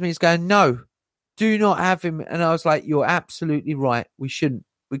advising me, is going, no, do not have him. And I was like, you're absolutely right. We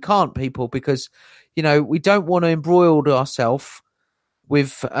can't, people, because we don't want to embroil ourselves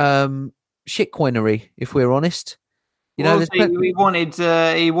with shitcoinery, if we're honest. He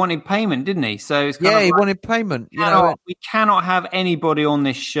wanted payment, didn't he? So it's he wanted payment. We cannot have anybody on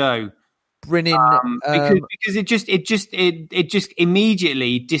this show bringing because it just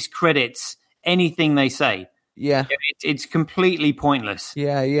immediately discredits anything they say. Yeah, it's completely pointless.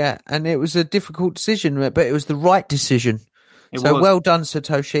 Yeah, and it was a difficult decision, but it was the right decision. Well done,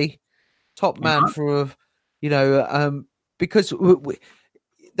 Satoshi, top man for because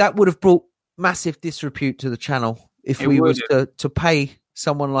that would have brought massive disrepute to the channel if we was to pay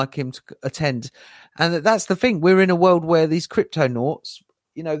someone like him to attend. And that's the thing. We're in a world where these crypto nauts,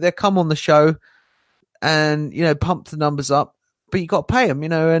 they come on the show and, pump the numbers up, but you got to pay them,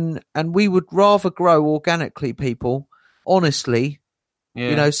 and we would rather grow organically, people, honestly,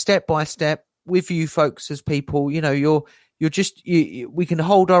 step by step with you folks as people. We can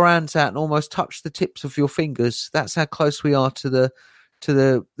hold our hands out and almost touch the tips of your fingers. That's how close we are to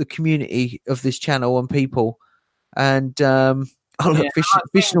the community of this channel and people. And look,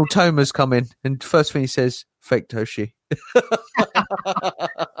 Vishnu Toma's come in, and first thing he says, "Fake Toshi."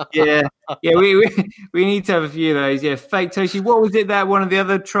 yeah. We need to have a few of those. Yeah, fake Toshi. What was it that one of the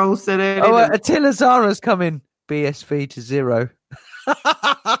other trolls said earlier? Oh, Attila Zara's come in. BSV to 0.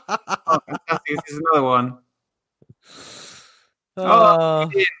 Fantastic. This is another one.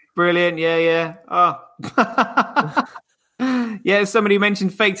 Brilliant. Yeah. Oh. Yeah, somebody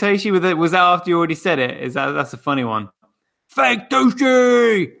mentioned fake Toshi. Was that after you already said it? That's a funny one. Fake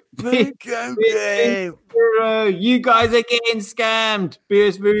Toshi! Fake Toshi! You guys are getting scammed.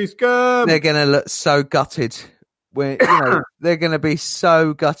 BSV scam. They're going to look so gutted. When they're going to be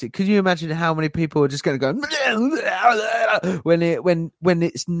so gutted. Could you imagine how many people are just going to go when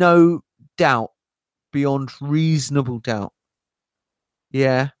it's no doubt, beyond reasonable doubt?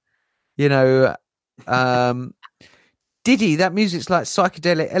 Yeah, Diddy, that music's like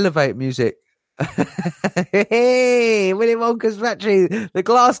psychedelic elevator music. Hey, Willy Wonka's factory,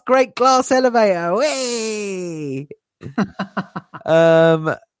 the great glass elevator. Hey.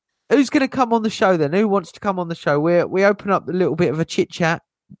 Who's going to come on the show then? Who wants to come on the show? We open up a little bit of a chit chat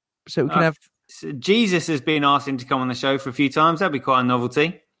so we can have. Jesus has been asking to come on the show for a few times. That'd be quite a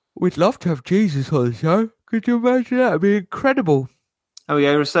novelty. We'd love to have Jesus on the show. Could you imagine that? It'd be incredible. Oh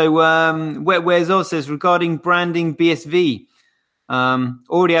yeah. So Where's Oz says regarding branding BSV,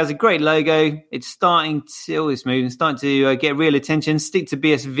 already has a great logo. It's starting to get real attention. Stick to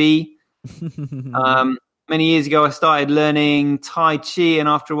BSV. Many years ago, I started learning Tai Chi, and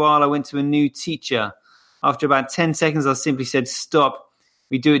after a while, I went to a new teacher. After about 10 seconds, I simply said, "Stop.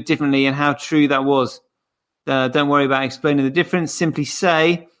 We do it differently," and how true that was. Don't worry about explaining the difference. Simply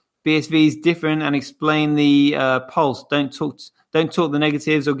say BSV is different and explain the pulse. Don't talk the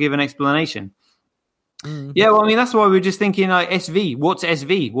negatives or give an explanation. Mm-hmm. Yeah, well, I mean, that's why we were just thinking, like, SV. What's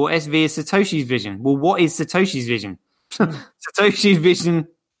SV? Well, SV is Satoshi's vision. Well, what is Satoshi's vision? Satoshi's vision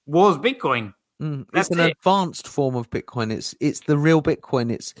was Bitcoin. It's an advanced form of Bitcoin. It's the real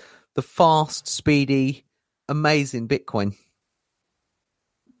Bitcoin. It's the fast, speedy, amazing Bitcoin.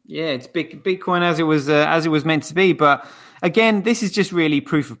 Yeah, it's Bitcoin as it was meant to be. But again, this is just really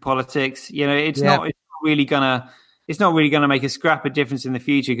proof of politics. It's not really gonna make a scrap of difference in the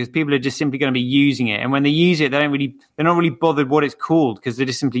future because people are just simply going to be using it. And when they use it, they're not really bothered what it's called because they're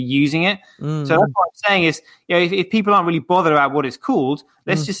just simply using it. So that's what I'm saying is, if people aren't really bothered about what it's called,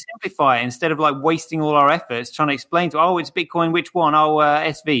 let's just simplify it instead of like wasting all our efforts trying to explain to, it's Bitcoin, which one?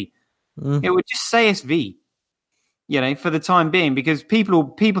 SV. It would just say SV. For the time being, because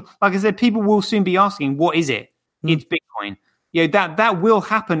people, like I said, people will soon be asking, what is it? It's Bitcoin. That will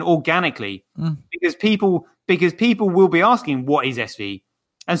happen organically because people will be asking, what is SV?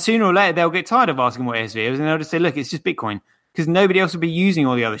 And sooner or later, they'll get tired of asking what SV is, and they'll just say, look, it's just Bitcoin, because nobody else will be using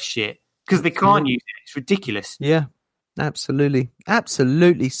all the other shit because they can't use it. It's ridiculous. Yeah, absolutely.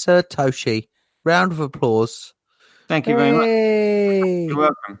 Absolutely, Sir Toshi. Round of applause. Thank you very much.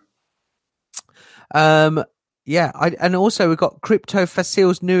 You're welcome. Yeah, and also we've got Crypto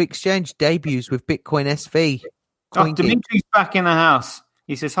Facil's new exchange debuts with Bitcoin SV. Dimitri's back in the house.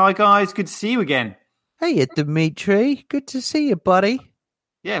 He says, "Hi guys, good to see you again." Hey, Dimitri, good to see you, buddy.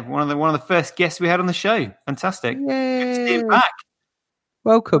 Yeah, one of the first guests we had on the show. Fantastic. Yay. Good to see him back.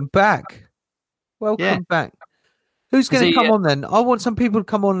 Welcome back. Welcome back. Who's going to come on then? I want some people to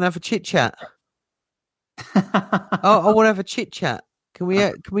come on and have a chit chat. I want to have a chit chat. Can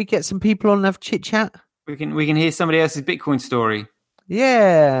we get some people on and have a chit chat? We can hear somebody else's Bitcoin story.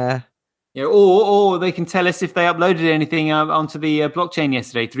 Yeah. Yeah, or they can tell us if they uploaded anything onto the blockchain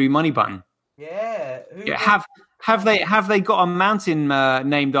yesterday through Money Button. Yeah. Have they got a mountain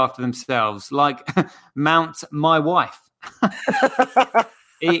named after themselves, like Mount My Wife?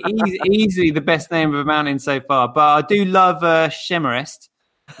 Easily the best name of a mountain so far. But I do love Shemerest,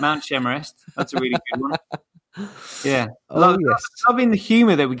 Mount Shemerest. That's a really good one. Yeah. Loving the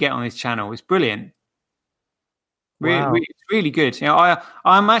humour that we get on this channel. It's brilliant. Wow. It's really good. You know,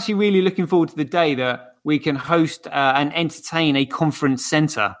 I'm actually really looking forward to the day that we can host and entertain a conference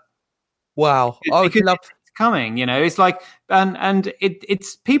centre. Wow. Because it's coming, you know, it's like, and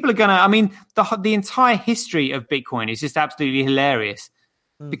it's people are gonna. I mean, the entire history of Bitcoin is just absolutely hilarious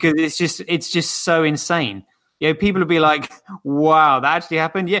because it's just so insane. You know, people will be like, "Wow, that actually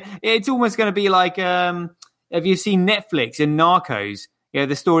happened." Yeah, it's almost going to be like, have you seen Netflix and Narcos? Yeah,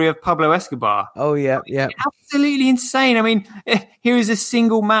 the story of Pablo Escobar. Oh, yeah, yeah. Absolutely insane. I mean, here is a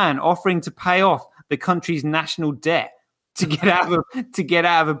single man offering to pay off the country's national debt to get out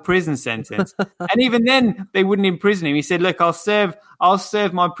of a prison sentence. And even then, they wouldn't imprison him. He said, "Look, I'll serve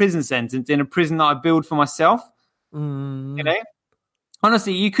my prison sentence in a prison that I build for myself." You know,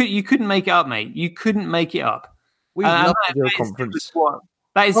 honestly, you couldn't make it up, mate. You couldn't make it up. We'd love to do a conference.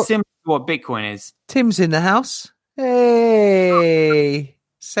 That is similar to what Bitcoin is. Tim's in the house. Hey,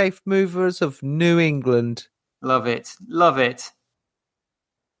 safe movers of New England. Love it. Love it.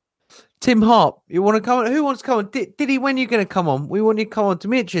 Tim Harp, you want to come on? Who wants to come on? Diddy, when are you going to come on? We want you to come on.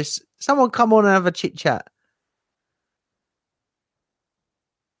 Demetrius, someone come on and have a chit chat.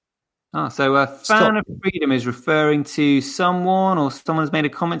 So a fan of freedom is referring to someone's made a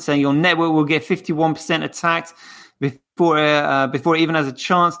comment saying your network will get 51% attacked before it even has a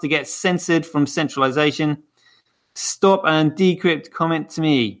chance to get censored from centralization. Stop and decrypt comment to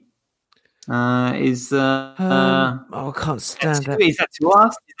me. I can't stand that. Is that to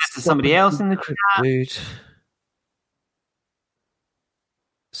us? Is that to somebody else in the chat? Dude.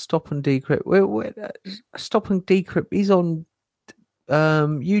 Stop and decrypt. Stop and decrypt. He's on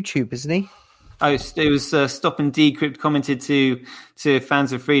YouTube, isn't he? Oh, it was Stop and Decrypt commented to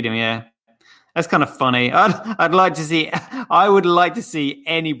fans of freedom. Yeah, that's kind of funny. I'd like to see. I would like to see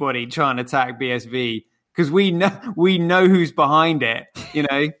anybody try and attack BSV because we know who's behind it. You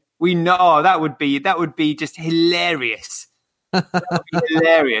know, we know that would be just hilarious. That would be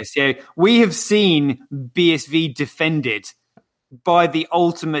hilarious. Yeah, we have seen BSV defended by the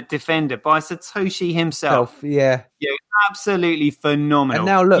ultimate defender, by Satoshi himself. Yeah, absolutely phenomenal. And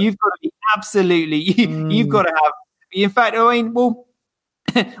now look, you've got to be absolutely. You've got to have. In fact, I mean, well,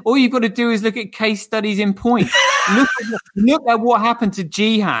 all you've got to do is look at case studies in points. look at what happened to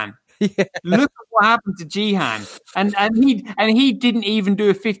Jihan. Yeah. Look at what happened to Jihan, and he didn't even do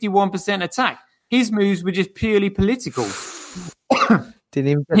a 51% attack. His moves were just purely political. Didn't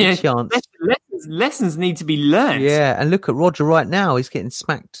even get a chance. Lessons need to be learned. Yeah, and look at Roger right now. He's getting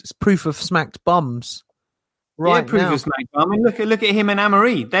smacked. It's proof of smacked bums. Right, proof of smacked bum. I mean, look at him and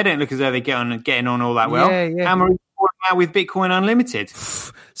Amory. They don't look as though they're getting on all that well. Yeah. Amory out with Bitcoin Unlimited.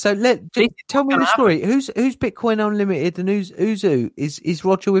 So tell me the story. Who's Bitcoin Unlimited and who's who? Is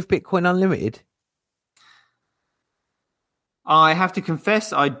Roger with Bitcoin Unlimited? I have to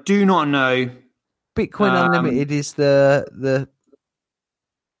confess, I do not know. Bitcoin Unlimited is the.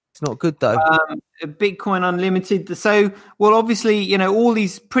 It's not good though. Bitcoin Unlimited. So, well, obviously, you know, all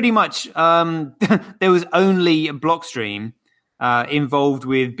these pretty much. There was only Blockstream involved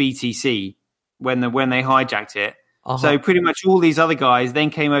with BTC when they hijacked it. Uh-huh. So pretty much all these other guys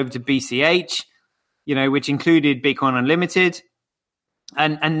then came over to BCH, you know, which included Bitcoin Unlimited,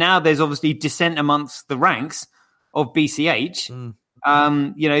 and now there's obviously dissent amongst the ranks of BCH.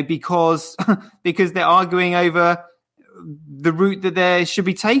 You know, because they're arguing over the route that they should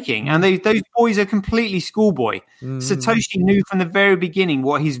be taking. And those boys are completely schoolboy. Satoshi knew from the very beginning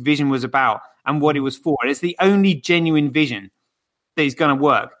what his vision was about and what it was for. And it's the only genuine vision that is going to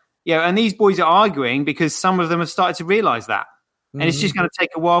work. Yeah, and these boys are arguing because some of them have started to realize that. And it's just going to take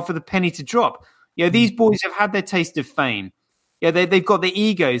a while for the penny to drop. You know, these boys have had their taste of fame. Yeah, they've got the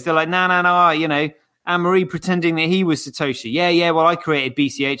egos. They're like, no, you know, Anne-Marie pretending that he was Satoshi. Yeah, well, I created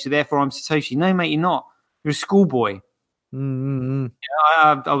BCH, so therefore I'm Satoshi. No, mate, you're not. You're a schoolboy. Mm-hmm.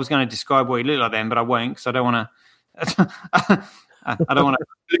 I was going to describe what you look like then, but I won't because I don't want to. I don't want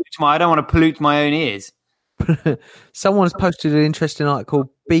to pollute my own ears. Someone's posted an interesting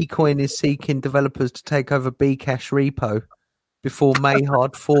article. Bcoin is seeking developers to take over Bcash repo before May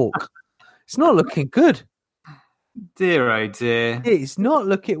hard fork. It's not looking good. Dear, oh dear. It's not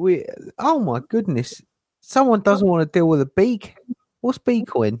looking. Oh my goodness! Someone doesn't want to deal with a B. What's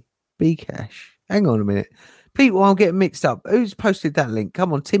Bcoin? Bcash. Hang on a minute. People, I'm getting mixed up. Who's posted that link?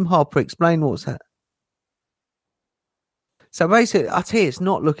 Come on, Tim Harper, explain what's that. So basically, I tell you, it's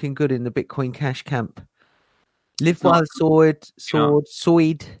not looking good in the Bitcoin Cash camp. Live by the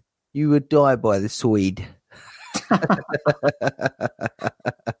sword. You would die by the sword.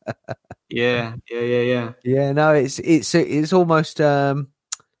 Yeah. Yeah, no, it's almost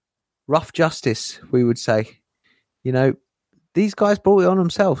rough justice, we would say. You know, these guys brought it on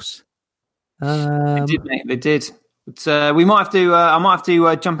themselves. They did, mate. They did. But, we might have to. I might have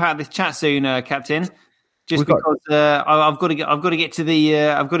to jump out of this chat soon, Captain. Just because I've got to get to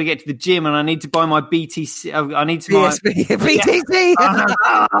the gym and I need to buy my BTC. I need to BSV, BTC.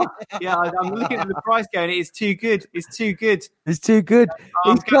 Yeah, I'm looking at the price going. It's too good. It's too good. It's too good.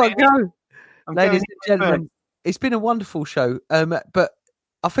 He's got to go. Ladies and gentlemen, it's been a wonderful show. But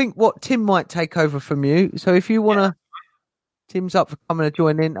I think what Tim might take over from you. So if you want to, Tim's up for coming to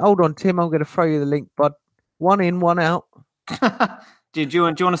join in. Hold on, Tim. I'm going to throw you the link, bud. One in, one out. Do you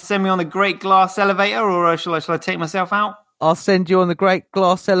want to send me on the Great Glass Elevator, or shall I take myself out? I'll send you on the Great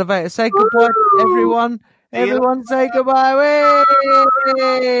Glass Elevator. Say goodbye, everyone. Everyone say goodbye.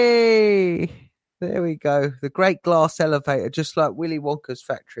 Whee! There we go. The Great Glass Elevator, just like Willy Wonka's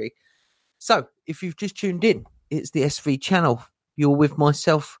factory. So, if you've just tuned in, it's the SV channel. You're with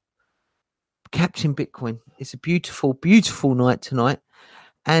myself, Captain Bitcoin. It's a beautiful, beautiful night tonight.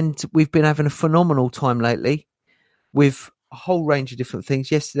 And we've been having a phenomenal time lately with a whole range of different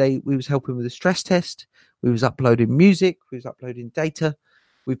things. Yesterday, we was helping with a stress test. We was uploading music. We was uploading data.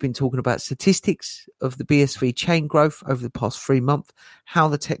 We've been talking about statistics of the BSV chain growth over the past 3 months, how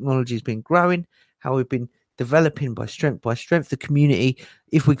the technology has been growing, how we've been developing by strength the community,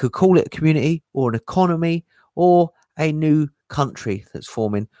 if we could call it a community or an economy or a new country that's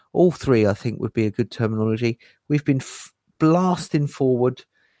forming. All three, I think, would be a good terminology. We've been blasting forward,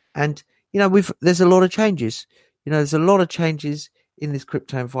 and there's a lot of changes. There's a lot of changes in this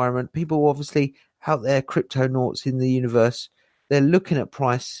crypto environment. People obviously out there, crypto nauts in the universe, they're looking at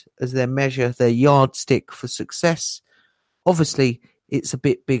price as their measure, their yardstick for success. Obviously, it's a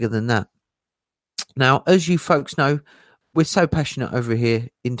bit bigger than that. Now, as you folks know, we're so passionate over here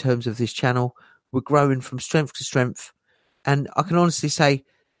in terms of this channel. We're growing from strength to strength. And I can honestly say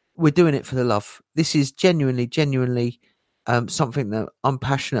we're doing it for the love. This is genuinely something that I'm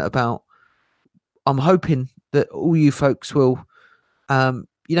passionate about. I'm hoping that all you folks will,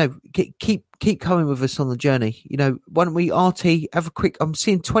 keep coming with us on the journey. Why don't we, RT, have a quick, I'm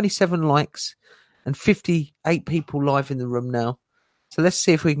seeing 27 likes and 58 people live in the room now. So let's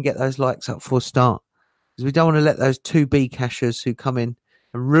see if we can get those likes up for a start, because we don't want to let those 2 B cashers who come in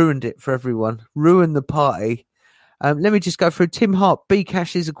and ruined it for everyone, ruin the party. Let me just go through. Tim Hart,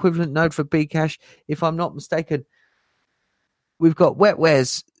 Bcash's equivalent node for Bcash, if I'm not mistaken. We've got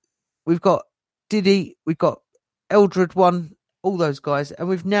Wetwares, we've got Diddy, we've got Eldred One, all those guys, and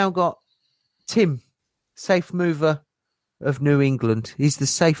we've now got Tim, safe mover of New England. He's the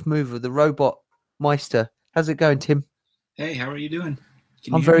safe mover, the robot meister. How's it going, Tim? Hey, how are you doing?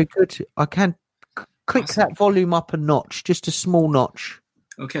 I'm very good. I can click that volume up a notch, just a small notch.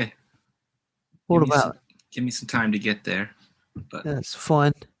 Okay. What about? Give me some time to get there. But that's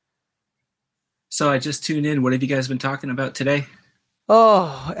fine. So I just tuned in. What have you guys been talking about today?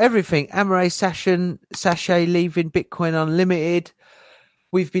 Oh, everything. Amaray Sachet leaving Bitcoin Unlimited.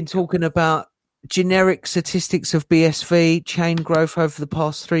 We've been talking about generic statistics of BSV, chain growth over the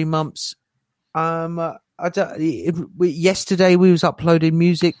past 3 months. Yesterday we was uploading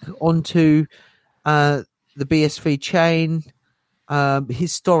music onto the BSV chain.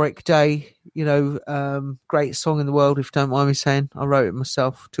 Historic day, great song in the world, if you don't mind me saying. I wrote it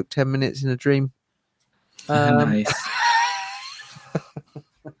myself. Took 10 minutes in a dream. Nice.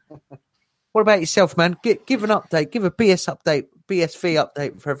 What about yourself, man? Give an update. Give a BSV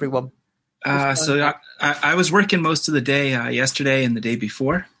update for everyone. So I was working most of the day yesterday and the day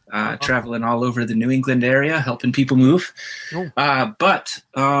before, traveling all over the New England area, helping people move. But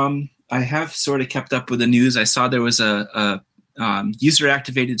I have sort of kept up with the news. I saw there was a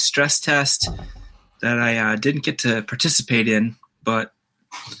user-activated stress test that I didn't get to participate in, but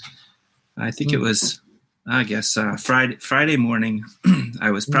I think it was, Friday morning.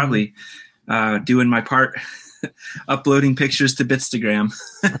 I was probably doing my part, uploading pictures to Bitstagram.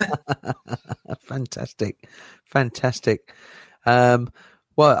 Fantastic.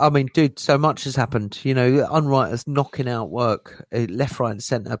 Well, I mean, dude, so much has happened. Unwriters knocking out work, left, right, and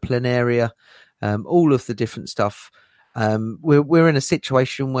centre, Planaria, all of the different stuff. We're in a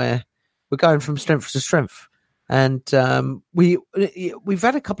situation where we're going from strength to strength, and we've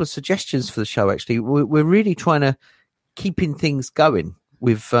had a couple of suggestions for the show. Actually, we're really trying to keeping things going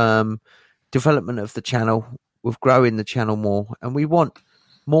with development of the channel, with growing the channel more, and we want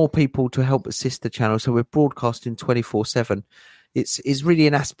more people to help assist the channel. So we're broadcasting 24/7. It's really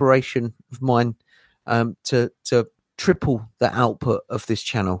an aspiration of mine to triple the output of this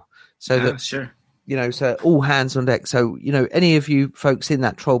channel. So sure. So all hands on deck. So, any of you folks in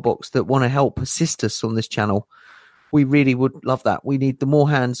that troll box that want to help assist us on this channel, we really would love that. We need the more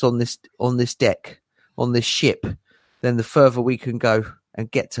hands on this deck, on this ship, then the further we can go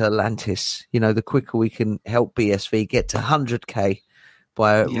and get to Atlantis. The quicker we can help BSV get to 100K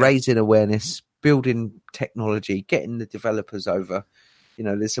by raising awareness, building technology, getting the developers over.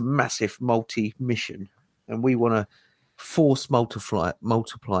 There's a massive multi-mission, and we want to force multiply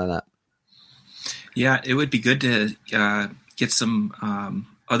that. Yeah, it would be good to get some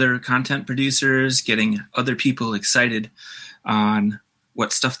other content producers, getting other people excited on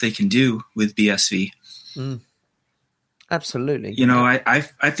what stuff they can do with BSV. Absolutely.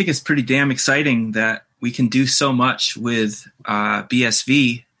 I think it's pretty damn exciting that we can do so much with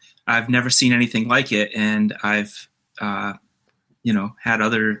BSV. I've never seen anything like it, and I've had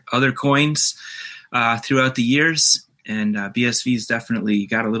other coins throughout the years, and BSV's definitely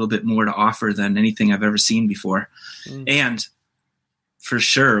got a little bit more to offer than anything I've ever seen before. And for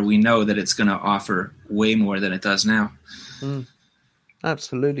sure, we know that it's going to offer way more than it does now.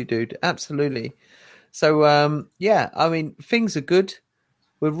 Absolutely, dude. Absolutely. So, I mean, things are good.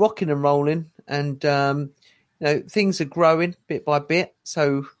 We're rocking and rolling, and things are growing bit by bit.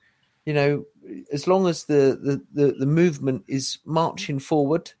 So, as long as the movement is marching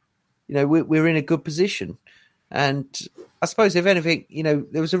forward, we're in a good position. And I suppose, if anything,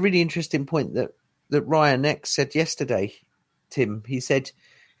 there was a really interesting point that Ryan X said yesterday, Tim. He said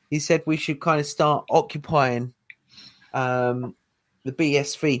we should kind of start occupying the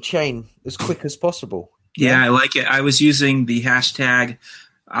BSV chain as quick as possible. Yeah, I like it. I was using the hashtag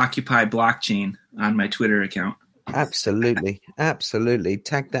Occupy Blockchain on my Twitter account. Absolutely.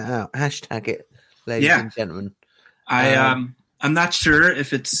 Tag that out. Hashtag it, ladies and gentlemen. I'm not sure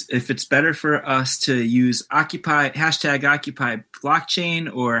if it's better for us to use hashtag Occupy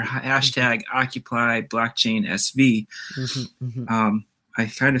Blockchain or hashtag Occupy Blockchain SV. I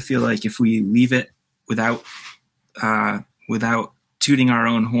kind of feel like if we leave it without tooting our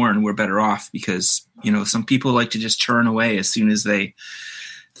own horn, we're better off, because some people like to just churn away as soon as they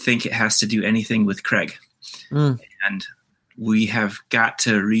think it has to do anything with Craig. And we have got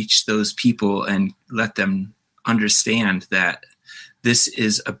to reach those people and let them understand that this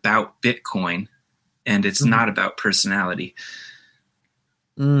is about Bitcoin and it's not about personality.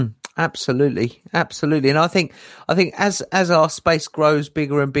 Absolutely. And I think as our space grows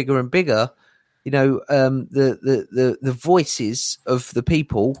bigger and bigger and bigger, the voices of the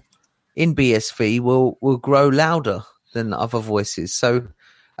people in BSV will grow louder than other voices. So,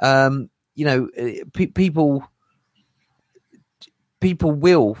 people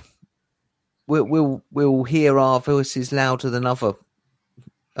will hear our voices louder than other.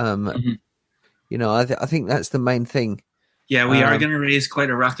 I think that's the main thing. Yeah, we are going to raise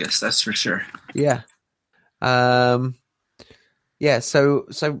quite a ruckus, that's for sure. Yeah. I'm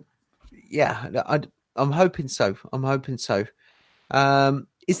hoping so.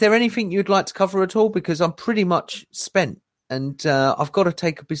 Is there anything you'd like to cover at all? Because I'm pretty much spent, and I've got to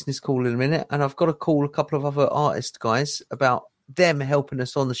take a business call in a minute, and I've got to call a couple of other artist guys about them helping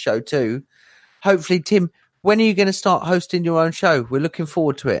us on the show too. Hopefully, Tim, when are you going to start hosting your own show? We're looking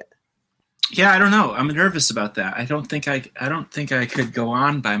forward to it. Yeah, I don't know. I'm nervous about that. I don't think I could go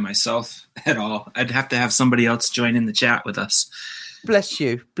on by myself at all. I'd have to have somebody else join in the chat with us. Bless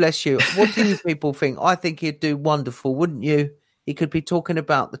you. What do you people think? I think he'd do wonderful, wouldn't you? He could be talking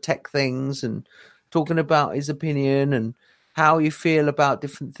about the tech things and talking about his opinion and how you feel about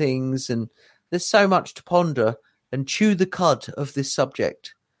different things. And there's so much to ponder and chew the cud of this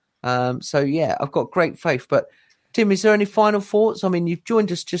subject. I've got great faith. But Tim, is there any final thoughts? I mean, you've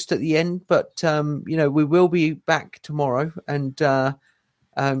joined us just at the end, but we will be back tomorrow. And I've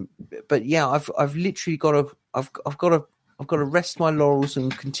literally got to I've got to rest my laurels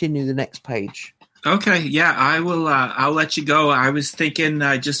and continue the next page. Okay, yeah, I will. I'll let you go. I was thinking,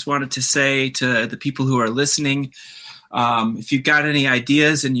 I just wanted to say to the people who are listening, If you've got any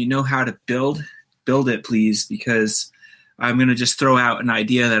ideas and you know how to build it, please, because I'm going to just throw out an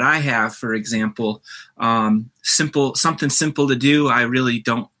idea that I have. For example, something simple to do. I really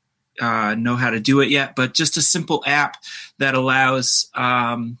don't know how to do it yet, but just a simple app that allows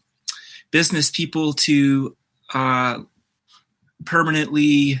business people to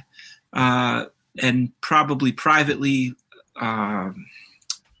permanently and probably privately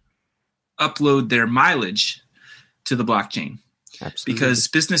upload their mileage to the blockchain. Absolutely. Because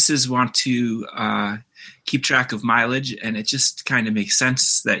businesses want to keep track of mileage, and it just kind of makes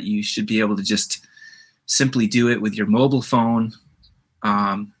sense that you should be able to just simply do it with your mobile phone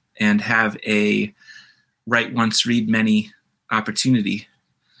and have a write once, read many opportunity.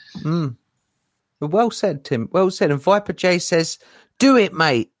 Well said, Tim. Well said. And Viper J says, do it,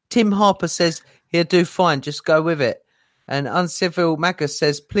 mate. Tim Harper says, he'll do fine. Just go with it. And Uncivil Magus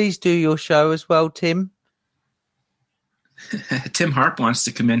says, please do your show as well, Tim. Tim Harp wants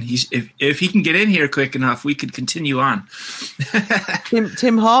to come in. If he can get in here quick enough, we could continue on.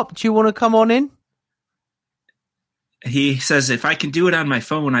 Tim Harp, do you want to come on in? He says, if I can do it on my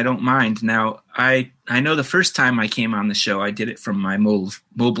phone, I don't mind. Now, I know the first time I came on the show, I did it from my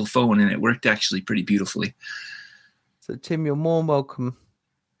mobile phone, and it worked actually pretty beautifully. So, Tim, you're more than welcome.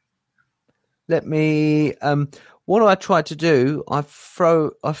 Let me. What do I try to do? I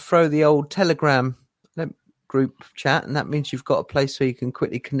throw the old Telegram group chat, and that means you've got a place where you can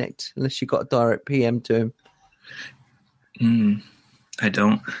quickly connect, unless you've got a direct PM to him. I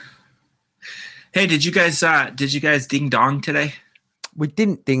don't. Hey, did you guys ding dong today? We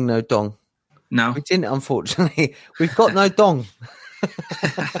didn't ding no dong. No, we didn't. Unfortunately, we've got no dong.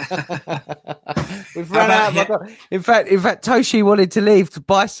 We've run out of dong. In fact, Toshi wanted to leave to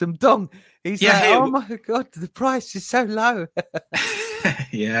buy some dong. He's like, "Oh my god, the price is so low."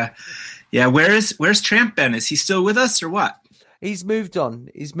 Yeah. Where's Tramp Ben? Is he still with us or what? He's moved on.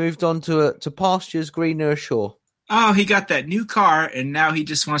 He's moved on to pastures greener ashore. Oh, he got that new car, and now he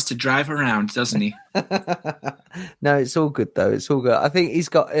just wants to drive around, doesn't he? No, it's all good, though. It's all good. I think he's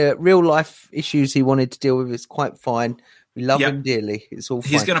got real life issues he wanted to deal with. It's quite fine. We love him dearly. It's all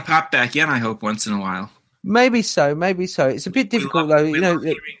fine. He's going to pop back in, I hope, once in a while. Maybe so. It's a bit difficult, though. We love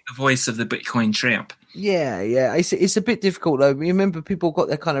hearing the voice of the Bitcoin Tramp. Yeah. It's a bit difficult, though. Remember, people got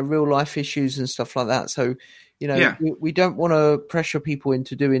their kind of real life issues and stuff like that. So, we don't want to pressure people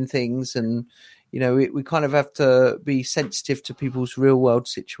into doing things, and we kind of have to be sensitive to people's real world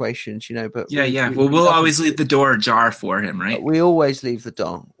situations, But we'll always leave the door ajar for him, right? We always leave the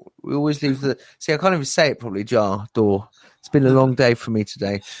door. We always leave the. See, I can't even say it properly. Door. It's been a long day for me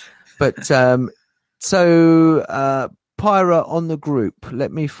today, but so Pyra on the group.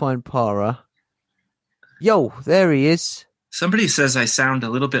 Let me find Pyra. Yo, there he is. Somebody says I sound a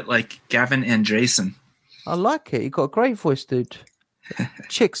little bit like Gavin Andresen. I like it. You got a great voice, dude.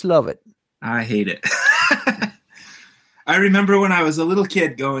 Chicks love it. I hate it. I remember when I was a little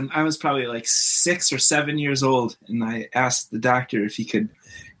kid I was probably like 6 or 7 years old, and I asked the doctor if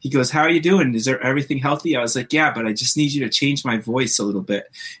he goes, how are you doing? Is there everything healthy? I was like, yeah, but I just need you to change my voice a little bit.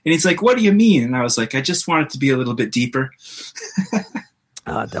 And he's like, what do you mean? And I was like, I just want it to be a little bit deeper.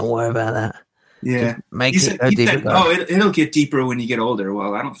 Oh, don't worry about that. Yeah. It'll get deeper when you get older.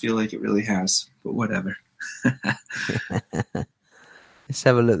 Well, I don't feel like it really has, but whatever. Let's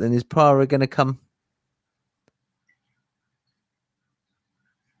have a look then. Is Pyra going to come?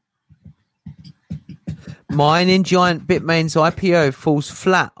 Mining giant Bitmain's IPO falls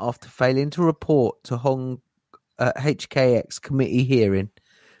flat after failing to report to HKX committee hearing.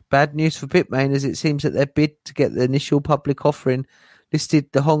 Bad news for Bitmain, as it seems that their bid to get the initial public offering listed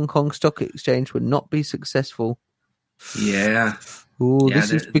the Hong Kong Stock Exchange would not be successful. Yeah.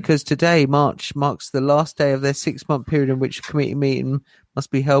 This is because today, March, marks the last day of their 6-month period in which a committee meeting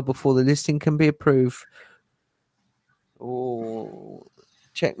must be held before the listing can be approved. Oh,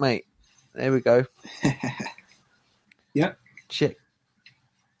 checkmate. There we go. Yep. Check.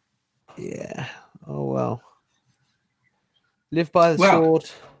 Yeah. Oh, well. Live by the sword.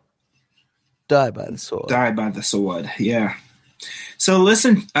 Die by the sword. Die by the sword, yeah. So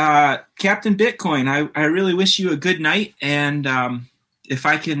listen, Captain Bitcoin, I really wish you a good night. And if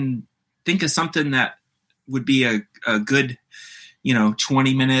I can think of something that would be a good,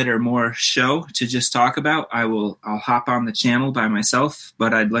 20-minute or more show to just talk about, I'll hop on the channel by myself.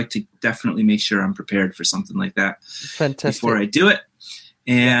 But I'd like to definitely make sure I'm prepared for something like that. Fantastic. Before I do it.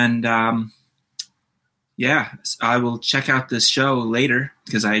 And I will check out this show later,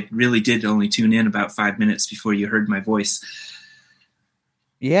 because I really did only tune in about 5 minutes before you heard my voice.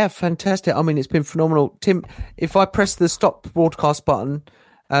 Yeah, fantastic. I mean, it's been phenomenal. Tim, if I press the stop broadcast button,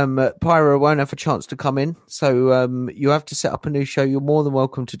 Pyro won't have a chance to come in, so you have to set up a new show. You're more than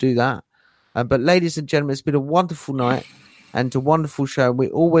welcome to do that. But ladies and gentlemen, it's been a wonderful night and a wonderful show. We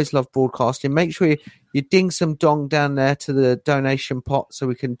always love broadcasting. Make sure you ding some dong down there to the donation pot so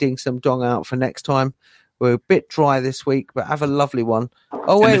we can ding some dong out for next time. We're a bit dry this week, but have a lovely one.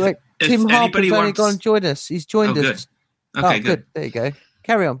 Oh, wait. Tim Harper's only gone and joined us. He's joined us. Good. Okay, good. There you go.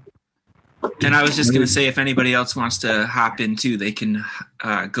 Carry on. And I was just going to say, if anybody else wants to hop in too, they can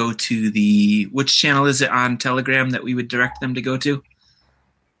go to which channel is it on Telegram that we would direct them to go to?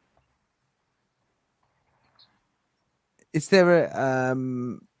 Is there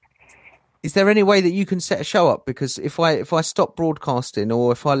any way that you can set a show up? Because if I stop broadcasting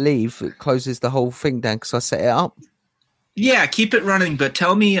or if I leave, it closes the whole thing down because I set it up. Yeah, keep it running, but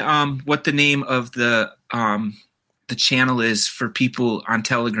tell me what the name of the channel is for people on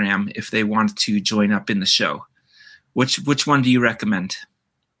Telegram if they want to join up in the show. Which one do you recommend?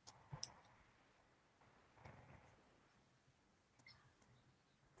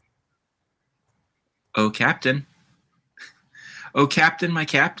 Oh, Captain. Oh, Captain, my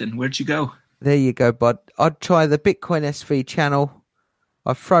Captain. Where'd you go? There you go, bud. I'd try the Bitcoin SV channel.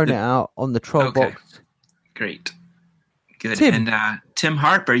 I've thrown it out on the troll box. Great. Good. Tim. And Tim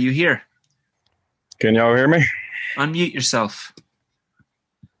Harp, are you here? Can y'all hear me? Unmute yourself.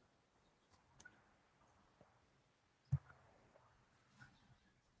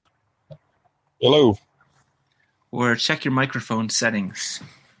 Hello. Or check your microphone settings.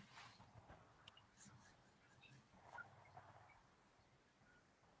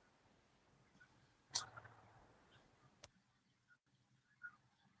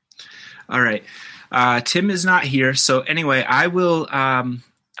 All right. Tim is not here, so anyway, I will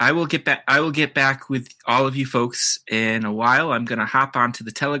get back. I will get back with all of you folks in a while. I'm going to hop onto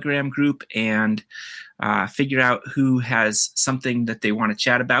the Telegram group and figure out who has something that they want to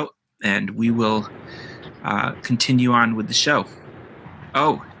chat about, and we will continue on with the show.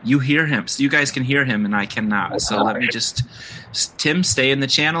 Oh, you hear him, so you guys can hear him, and I cannot. So let me just, Tim, stay in the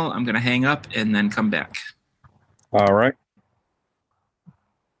channel. I'm going to hang up and then come back. All right.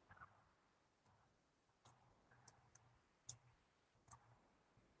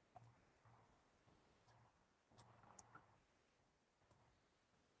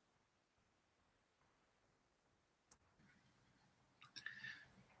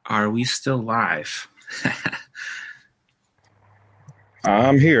 Are we still live?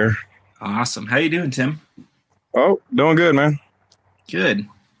 I'm here. Awesome. How you doing, Tim? Oh, doing good, man. Good.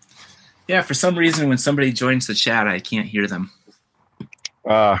 Yeah, for some reason, when somebody joins the chat, I can't hear them.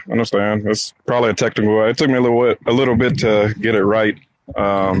 I understand. It's probably a technical. It took me a little bit to get it right.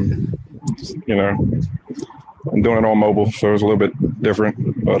 I'm doing it on mobile, so it's a little bit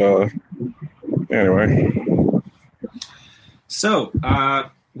different. But anyway. So,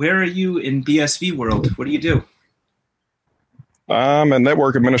 where are you in BSV world? What do you do? I'm a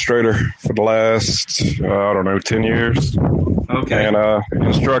network administrator for the last, 10 years. Okay. And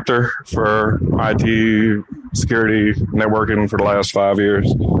instructor for IT security networking for the last 5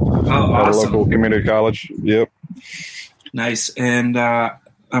 years. Oh, awesome. At a local community college. Yep. Nice. And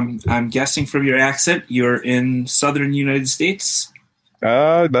I'm guessing from your accent, you're in southern United States?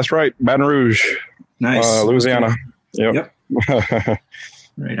 That's right. Baton Rouge. Nice. Louisiana. Yep.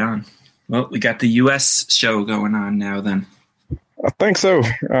 Right on. Well, we got the U.S. show going on now then. I think so.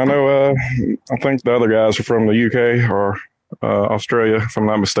 I know. I think the other guys are from the UK or Australia, if I'm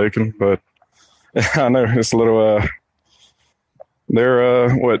not mistaken. But I know it's a little.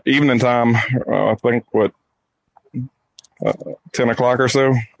 They're evening time? I think 10 o'clock or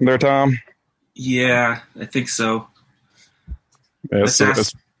so their time. Yeah, I think so. Yeah,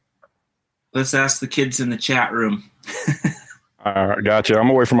 let's ask the kids in the chat room. All right, gotcha. I'm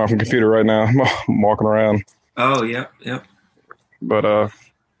away from my computer right now. I'm walking around. Oh, yep. But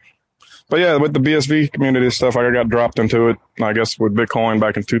yeah, with the BSV community stuff, I got dropped into it, I guess, with Bitcoin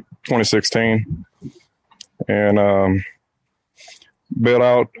back in 2016, and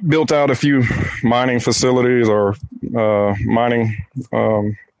built out a few mining facilities or mining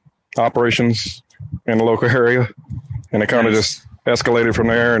operations in the local area, and it kind of just escalated from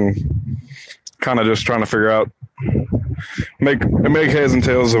there, and kind of just trying to figure out, make heads and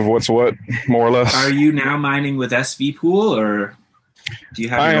tails of what's what, more or less. Are you now mining with SV Pool, or do you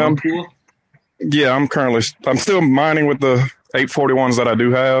have your own pool? Yeah, I'm still mining with the 841s that I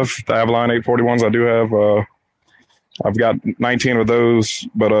do have, the Avalon 841s I do have. I've got 19 of those,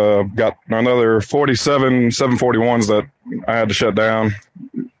 but I've got another 47 741s that I had to shut down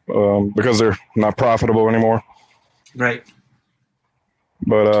because they're not profitable anymore. Right.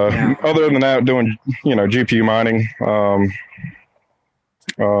 But other than that, doing GPU mining,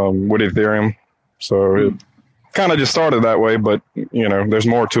 with Ethereum. So it kind of just started that way, but there's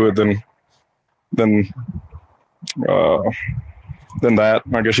more to it than that,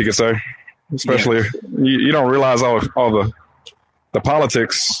 I guess you could say. Especially you don't realize all the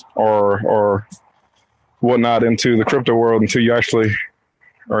politics or whatnot into the crypto world until you actually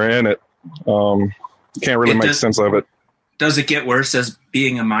are in it. You can't really make sense of it. Does it get worse as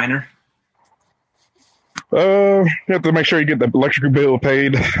being a miner? You have to make sure you get the electric bill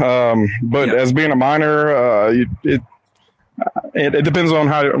paid. But as being a miner, it depends on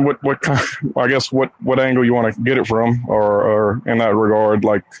what kind, I guess what angle you want to get it from, or in that regard,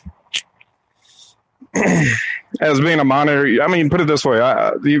 like as being a miner. I mean, put it this way: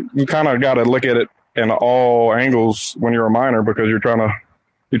 you kind of got to look at it in all angles when you're a miner, because you're trying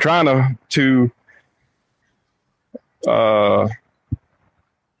to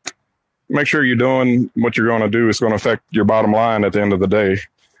make sure you're doing what you're going to do is going to affect your bottom line at the end of the day.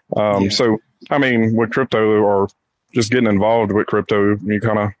 So, I mean, with crypto or just getting involved with crypto, you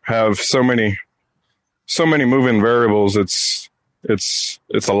kind of have so many moving variables. It's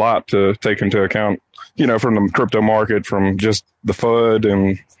a lot to take into account, from the crypto market, from just the FUD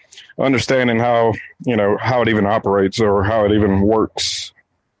and understanding how it even operates or how it even works,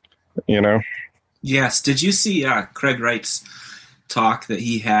 Yes. Did you see Craig Wright's talk that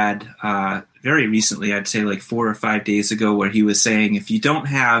he had very recently, I'd say like 4 or 5 days ago, where he was saying, if you don't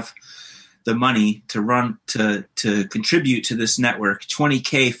have the money to contribute to this network,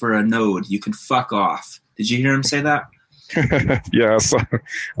 $20K for a node, you can fuck off. Did you hear him say that? Yeah, I saw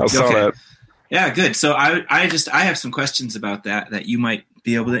that. Yeah, good. So I have some questions about that you might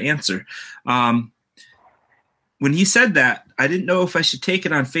be able to answer. When he said that, I didn't know if I should take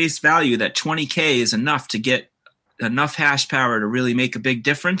it on face value that 20K is enough to get enough hash power to really make a big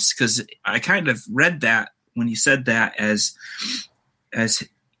difference, because I kind of read that when he said that as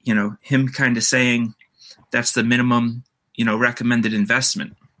him kind of saying that's the minimum recommended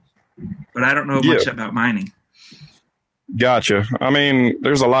investment. But I don't know much about mining. Gotcha. I mean,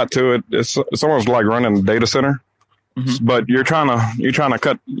 there's a lot to it. It's almost like running a data center, but you're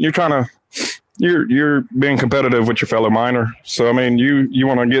being competitive with your fellow miner. So I mean, you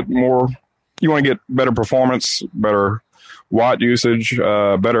want to get more. You want to get better performance, better watt usage,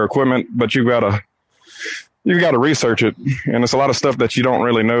 better equipment, but you've got to research it. And it's a lot of stuff that you don't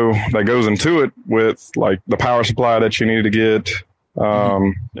really know that goes into it, with like the power supply that you need to get.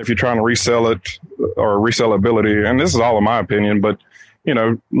 If you're trying to resell it or resellability, and this is all in my opinion, but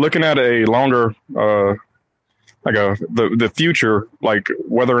looking at a longer, the future, like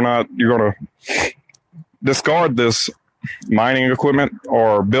whether or not you're going to discard this mining equipment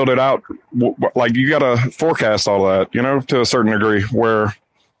or build it out, like you got to forecast all that, to a certain degree, where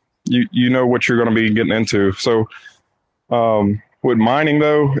you know what you're going to be getting into. So with mining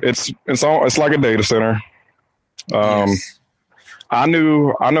though, it's like a data center. Yes. I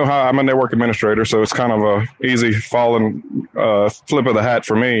know how I'm a network administrator, so it's kind of a easy flip of the hat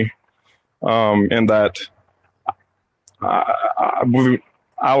for me. In that I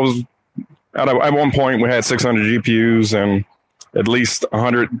was at one point we had 600 GPUs and at least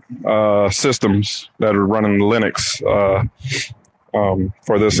 100 systems that are running Linux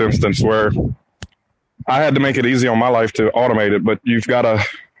for this instance, where I had to make it easy on my life to automate it, but you've got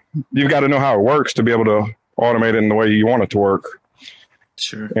to know how it works to be able to automate it in the way you want it to work.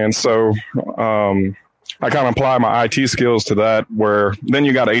 Sure. And so I kind of apply my IT skills to that, where then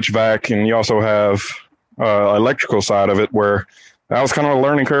you got HVAC and you also have electrical side of it, where that was kind of a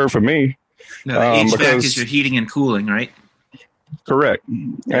learning curve for me. No, the HVAC is your heating and cooling, right? Correct.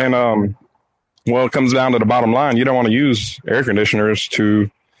 And it comes down to the bottom line. You don't want to use air conditioners to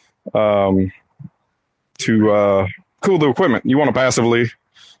cool the equipment. You want to passively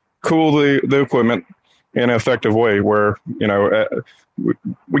cool the equipment in an effective way, where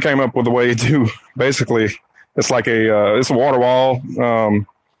we came up with a way to basically, it's like it's a water wall,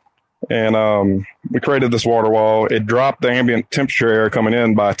 and we created this water wall. It dropped the ambient temperature air coming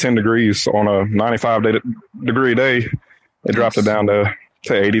in by 10 degrees on a 95-degree day. It dropped it down to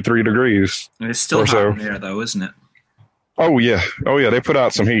 83 degrees. It's still hot in there, though, isn't it? Oh yeah. They put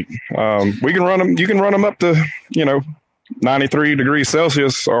out some heat. We can run them. You can run them up to 93 degrees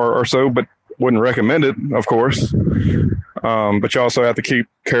Celsius or so, but wouldn't recommend it, of course. But you also have to keep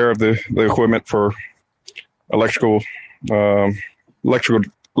care of the equipment for electrical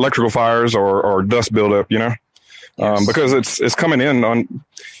fires or dust buildup, because it's coming in on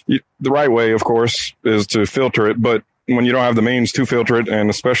the right way, of course, is to filter it. But when you don't have the means to filter it,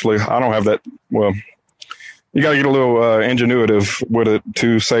 and especially I don't have that, well, you got to get a little ingenuitive with it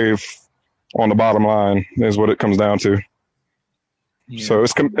to save on the bottom line, is what it comes down to. Yeah. So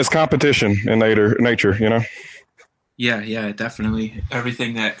it's competition in nature, you know? Yeah, definitely.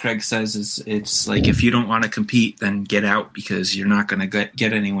 Everything that Craig says is, it's like, if you don't want to compete, then get out, because you're not going to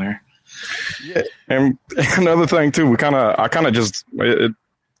get anywhere. Yeah. And another thing too, I kind of just, the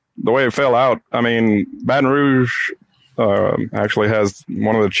way it fell out. I mean, Baton Rouge actually has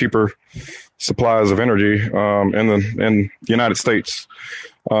one of the cheaper supplies of energy in the United States.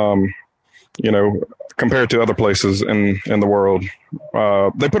 You know, compared to other places in the world.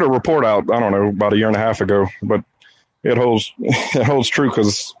 They put a report out, I don't know, about a year and a half ago, but it holds true,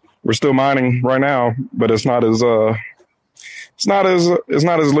 because we're still mining right now, but it's not as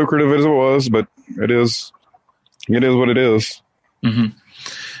lucrative as it was, but it is what it is. Mm-hmm.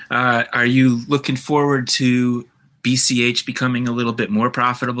 Are you looking forward to BCH becoming a little bit more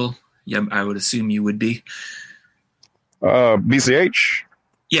profitable? Yeah, I would assume you would be. BCH?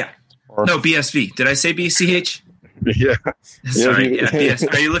 Yeah. No, BSV. Did I say BCH? Yeah. Sorry. Yeah,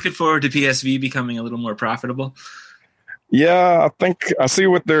 BSV. Are you looking forward to BSV becoming a little more profitable? Yeah, I think I see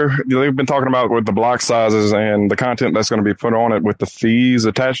what they've been talking about with the block sizes and the content that's going to be put on it with the fees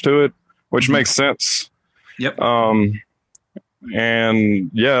attached to it, which makes sense. Yep. And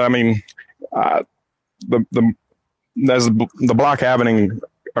yeah, I mean, as the block halvening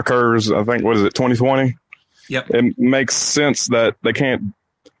occurs, I think, what is it, 2020? Yep. It makes sense that they can't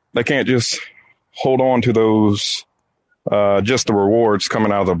just hold on to those, just the rewards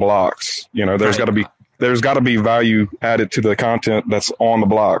coming out of the blocks. You know, there's got to be value added to the content that's on the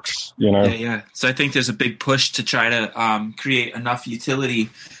blocks, you know? Yeah. So I think there's a big push to try to create enough utility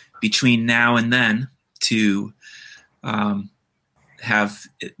between now and then to have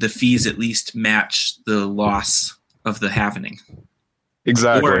the fees at least match the loss of the halvening.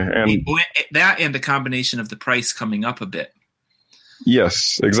 Exactly. And that, and the combination of the price coming up a bit.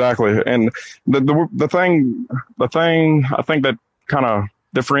 Yes, exactly. And the thing I think that kind of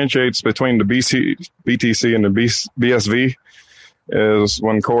differentiates between the BTC and the BSV is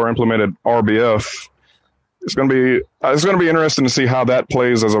when Core implemented RBF. It's going to be interesting to see how that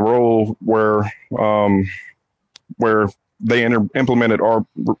plays as a role where they implemented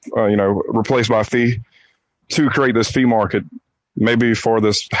replaced by fee to create this fee market, maybe for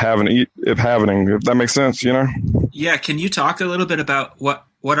this halvening, if that makes sense, you know? Yeah. Can you talk a little bit about what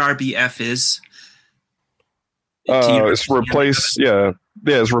RBF is? It's replaced. Yeah.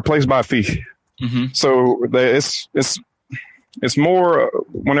 It's replaced by fee. Mm-hmm. So it's more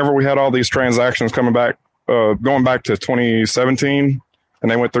whenever we had all these transactions going back to 2017,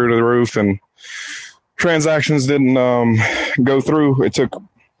 and they went through to the roof, and transactions didn't go through. It took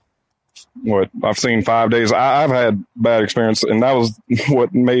I've seen 5 days. I've had bad experience, and that was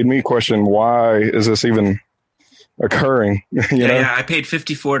what made me question, why is this even occurring? you know? Yeah. I paid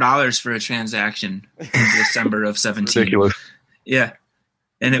 $54 for a transaction in December of 17. Ridiculous. Yeah.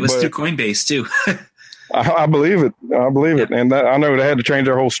 And it was through Coinbase too. I believe it. And I know they had to change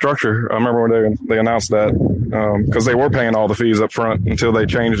their whole structure. I remember when they announced that, because they were paying all the fees up front until they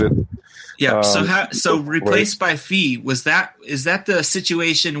changed it. Yeah. So replaced by fee, is that the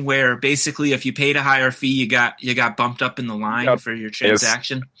situation where basically if you paid a higher fee, you got bumped up in the line for your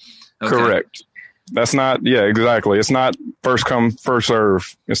transaction? Okay. Correct. That's not. Yeah, exactly. It's not first come, first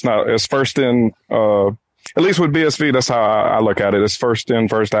serve. It's first in. At least with BSV, that's how I look at it. It's first in,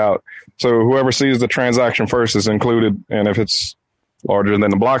 first out. So whoever sees the transaction first is included, and if it's larger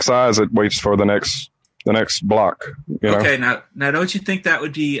than the block size, it waits for the next block. Okay, now don't you think that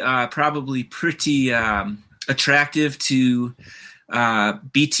would be probably pretty attractive to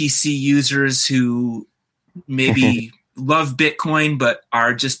BTC users who maybe love Bitcoin but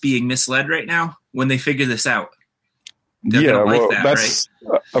are just being misled right now when they figure this out? They're that's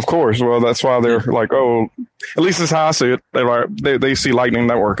right? Of course. Well, that's why they're like, oh, at least that's how I see it. They see Lightning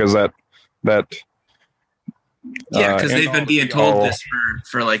Network as that. Yeah, because they've been being told this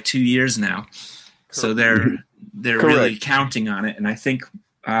for like 2 years now, so they're really counting on it. And I think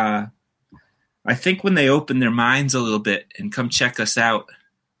when they open their minds a little bit and come check us out,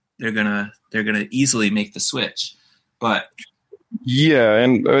 they're gonna easily make the switch. But yeah,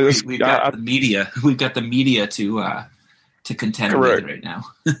 and we've got the media. We've got the media to contend with right now.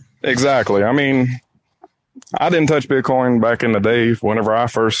 Exactly. I mean, I didn't touch Bitcoin back in the day whenever I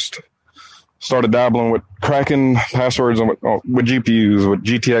first started dabbling with cracking passwords with GPUs, with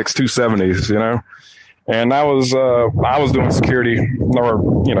GTX 270s, you know. And I was doing security,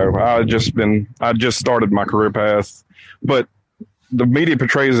 or, you know, I just started my career path, but the media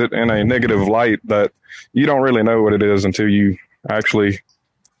portrays it in a negative light that you don't really know what it is until you actually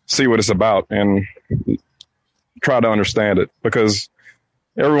see what it's about and try to understand it, because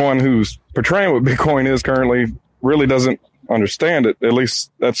everyone who's portraying what Bitcoin is currently really doesn't understand it. At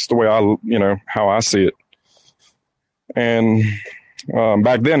least that's the way how I see it. And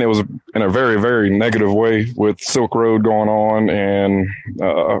back then it was in a very, very negative way with Silk Road going on and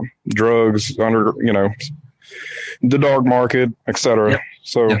drugs under, the dark market, etc. Yep.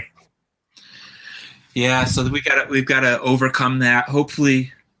 So, yep. Yeah. So we've got to overcome that.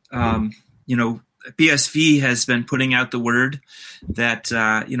 Hopefully, BSV has been putting out the word that,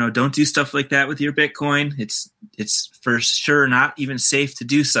 don't do stuff like that with your Bitcoin. It's for sure not even safe to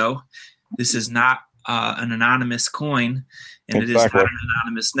do so. This is not an anonymous coin, and It is not an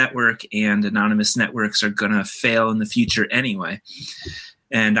anonymous network, and anonymous networks are going to fail in the future anyway.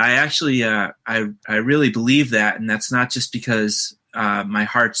 And I actually, I really believe that, and that's not just because my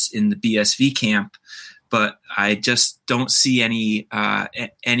heart's in the BSV camp, but I just don't see any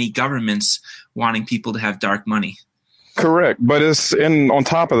governments wanting people to have dark money. Correct, but on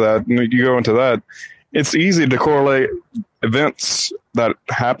top of that, you go into that, it's easy to correlate events that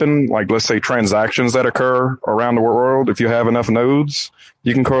happen, like let's say transactions that occur around the world. If you have enough nodes,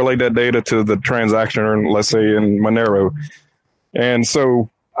 you can correlate that data to the transaction, let's say in Monero. And so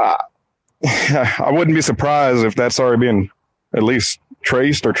I wouldn't be surprised if that's already been at least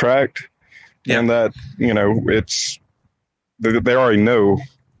traced or tracked. Yeah. And that, they already know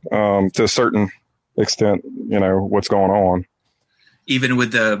to a certain extent, what's going on. Even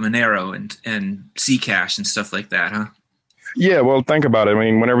with the Monero and Zcash and stuff like that, huh? Yeah, well, think about it. I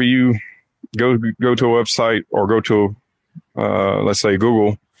mean, whenever you go to a website or go to, let's say,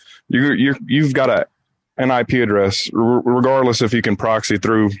 Google, you've got an IP address, regardless if you can proxy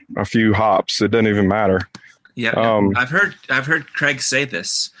through a few hops. It doesn't even matter. Yeah, I've heard Craig say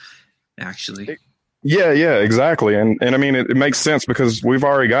this, actually. Yeah, exactly. And I mean, it makes sense because we've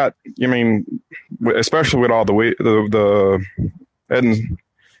already got, especially with all the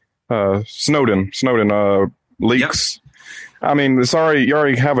Snowden leaks. Yep. I mean, you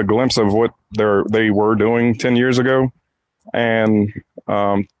already have a glimpse of what they were doing 10 years ago, and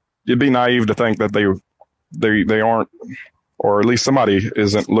it'd be naive to think that they aren't, or at least somebody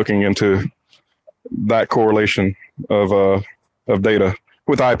isn't looking into that correlation of data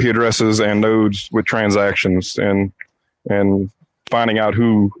with IP addresses and nodes with transactions and finding out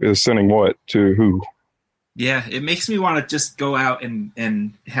who is sending what to who. Yeah, it makes me want to just go out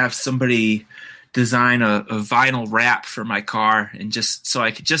and have somebody design a vinyl wrap for my car, and just so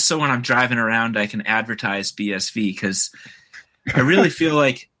when I'm driving around I can advertise BSV, because I really feel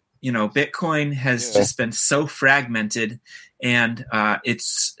like Bitcoin has just been so fragmented, and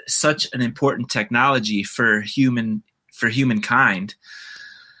it's such an important technology for humankind.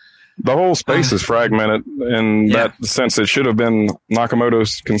 The whole space is fragmented in that sense. It should have been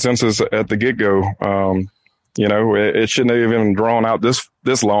Nakamoto's consensus at the get-go. It shouldn't have even drawn out this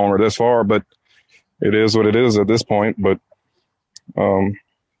long or this far, but it is what it is at this point. But,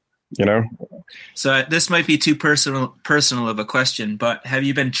 So this might be too personal of a question, but have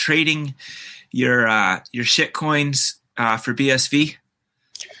you been trading your shit coins for BSV?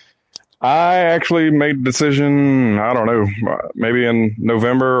 I actually made a decision, I don't know, maybe in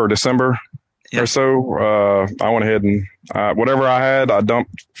November or December or so. I went ahead and whatever I had, I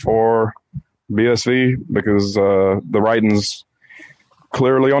dumped for BSV because the writing's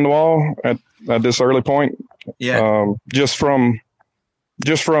clearly on the wall at this early point. Yeah. Just from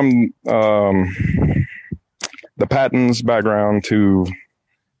the patents background to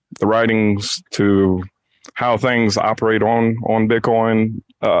the writings to how things operate on Bitcoin,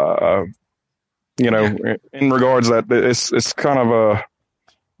 in regards that it's kind of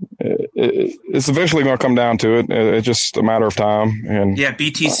it's eventually going to come down to it. It's just a matter of time. And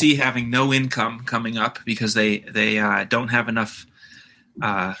BTC having no income coming up because they don't have enough.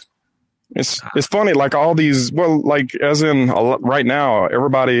 It's funny, like all these, as in right now,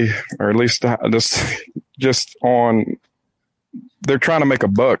 everybody, or at least just on, they're trying to make a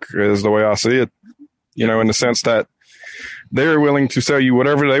buck is the way I see it, in the sense that they're willing to sell you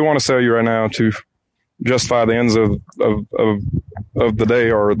whatever they want to sell you right now to justify the ends of the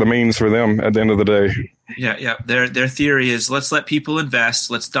day, or the means for them at the end of the day. Yeah. Their theory is, let's let people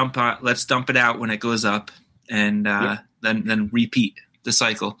invest. Let's dump it out when it goes up, and then repeat the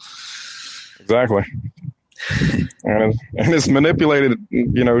cycle. Exactly. and it's manipulated,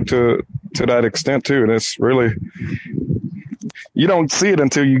 to that extent too. And it's really, you don't see it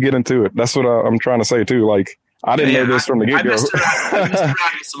until you get into it. That's what I'm trying to say too. Like, I didn't know this from the get-go. I messed around with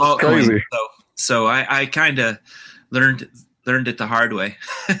some altcoins, crazy. So I kind of learned it the hard way.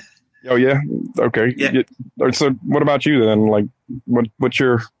 Oh yeah. Okay. Yeah. So what about you then? Like, what's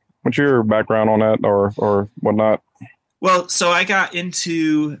your background on that or whatnot? Well, so I got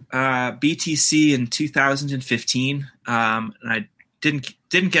into BTC in 2015, and I didn't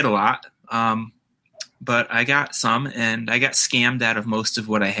get a lot, but I got some, and I got scammed out of most of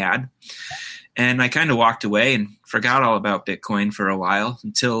what I had, and I kind of walked away and forgot all about Bitcoin for a while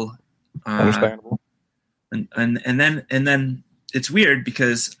until Understandable. And then it's weird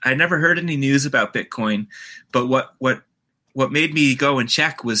because I never heard any news about Bitcoin, but what made me go and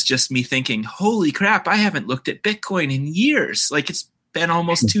check was just me thinking, holy crap, I haven't looked at Bitcoin in years. Like it's been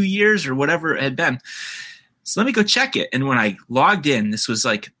almost 2 years or whatever it had been. So let me go check it. And when I logged in, this was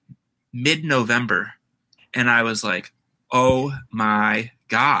like mid-November, and I was like, oh my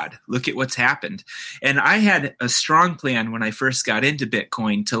God, look at what's happened. And I had a strong plan when I first got into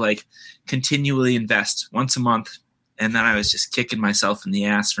Bitcoin to like continually invest once a month. And then I was just kicking myself in the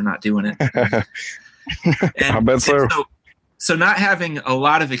ass for not doing it. I bet so. So not having a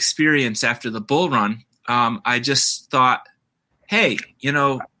lot of experience after the bull run, I just thought, hey,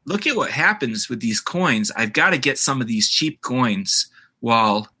 look at what happens with these coins. I've got to get some of these cheap coins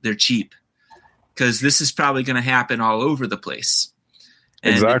while they're cheap, because this is probably going to happen all over the place.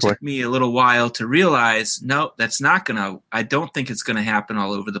 And exactly. It took me a little while to realize, no, I don't think it's going to happen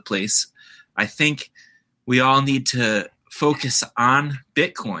all over the place. I think we all need to focus on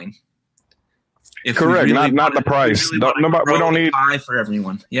Bitcoin. Correct. Really not the price. We don't need pie for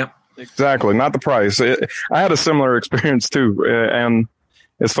everyone. Yep. Exactly. Not the price. I had a similar experience too. And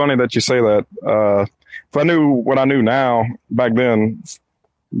it's funny that you say that. If I knew what I knew now back then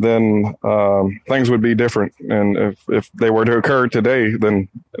things would be different. And if they were to occur today, then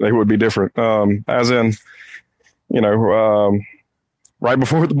they would be different. As in, right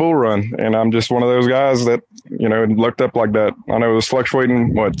before the bull run. And I'm just one of those guys that, looked up like that. I know it was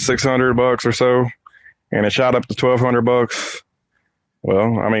fluctuating, $600 or so, and it shot up to $1,200.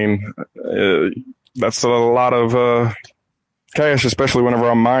 Well, I mean, that's a lot of cash, especially whenever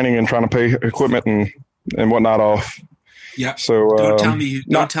I'm mining and trying to pay equipment and whatnot off. Yeah. So don't tell me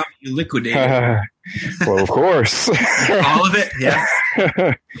you liquidated. Well, of course. All of it. Yeah.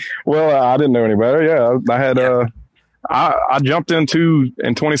 Well, I didn't know any better. Yeah. I had, I jumped in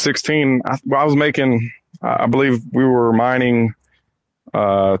 2016. I was making, I believe we were mining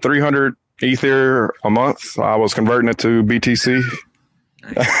 300 Ether a month. I was converting it to BTC.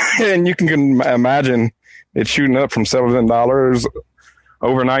 Nice. And you can imagine it shooting up from $7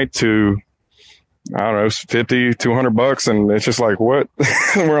 overnight to, I don't know, $50, $200. And it's just like, what?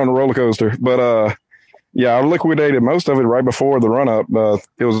 We're on a roller coaster. But, yeah, I liquidated most of it right before the run up.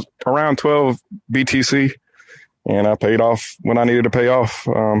 It was around 12 BTC. And I paid off when I needed to pay off.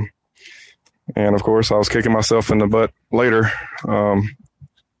 And of course, I was kicking myself in the butt later.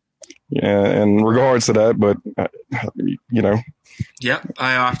 In regards to that, but Yep.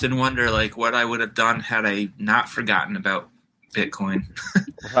 I often wonder what I would have done had I not forgotten about Bitcoin.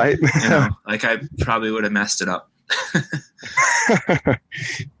 Right. I probably would have messed it up.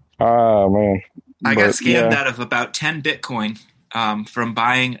 Oh man. I got scammed out of about 10 Bitcoin. From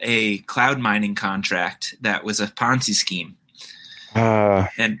buying a cloud mining contract that was a Ponzi scheme.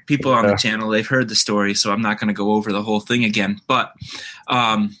 And people on the channel, they've heard the story, so I'm not going to go over the whole thing again. But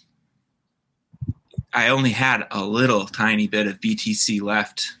I only had a little tiny bit of BTC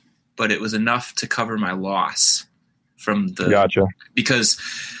left, but it was enough to cover my loss from the. Gotcha. Because,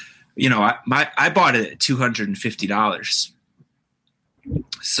 I bought it at $250.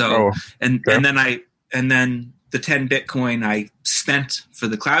 So, and then the 10 Bitcoin I spent for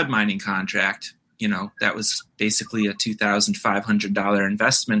the cloud mining contract, that was basically a $2,500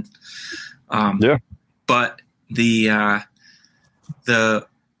 investment. But the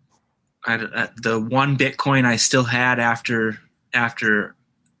one Bitcoin I still had after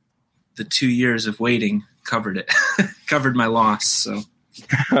the 2 years of waiting covered it, covered my loss. So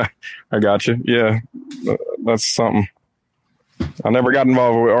I got you. Yeah, that's something. I never got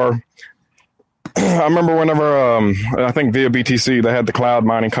involved with, or I remember whenever, I think via BTC, they had the cloud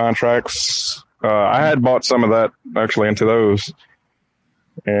mining contracts. I had bought some of that actually into those.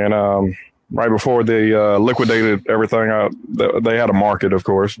 And right before they liquidated everything out, they had a market, of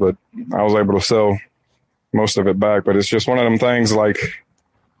course, but I was able to sell most of it back. But it's just one of them things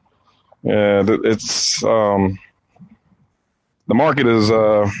it's the market is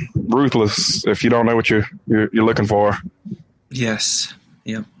ruthless if you don't know what you're looking for. Yes.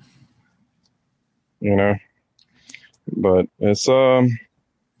 Yep. But it's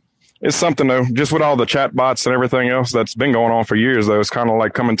something though, just with all the chat bots and everything else that's been going on for years though, it's kind of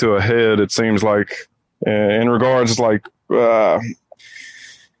like coming to a head. It seems like in regards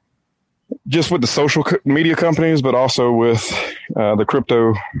just with the social media companies, but also with the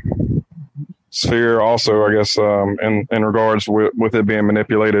crypto sphere also, I guess, in regards with it being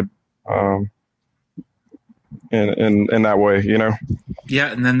manipulated in that way, you know.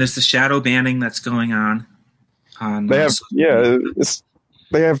 Yeah, and then there's the shadow banning that's going on. They have,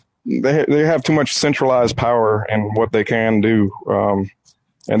 they have too much centralized power in what they can do,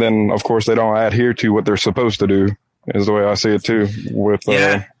 and then of course they don't adhere to what they're supposed to do. Is the way I see it too. With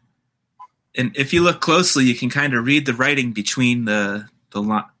and if you look closely, you can kind of read the writing between between the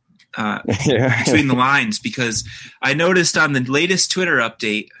lines, because I noticed on the latest Twitter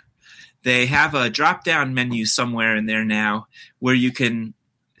update, they have a drop-down menu somewhere in there now where you can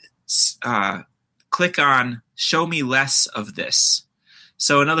click on show me less of this.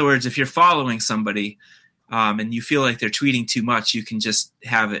 So in other words, if you're following somebody and you feel like they're tweeting too much, you can just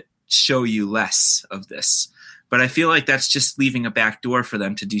have it show you less of this. But I feel like that's just leaving a back door for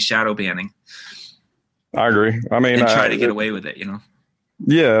them to do shadow banning. I agree. I mean, and try to get away with it, you know?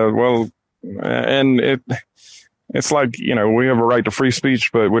 Yeah, well, and it's like, you know, we have a right to free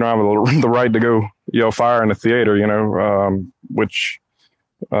speech, but we don't have the right to go yell fire in the theater, you know, which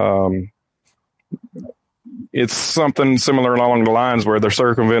it's something similar along the lines where they're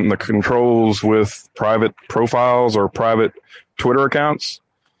circumventing the controls with private profiles or private Twitter accounts.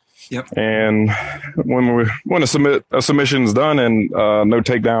 Yep. And when a submission is done and no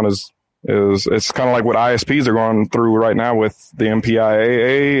takedown is it's kind of like what ISPs are going through right now with the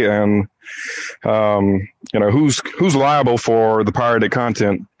MPIAA and you know, who's liable for the pirated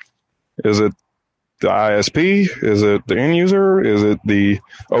content? Is it the ISP? Is it the end user? Is it the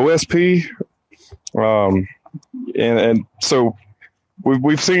OSP? And so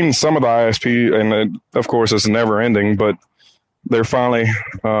we've seen some of the ISP, and of course it's never ending, but they're finally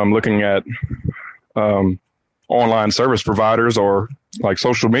looking at online service providers or like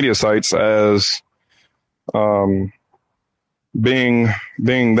social media sites as being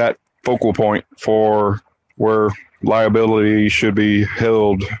that focal point for where liability should be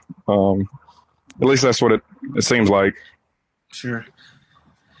held. At least that's what it seems like. Sure.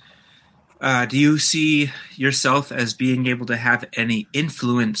 Do you see yourself as being able to have any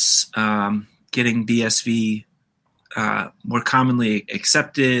influence getting BSV more commonly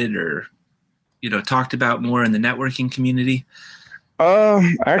accepted or, you know, talked about more in the networking community?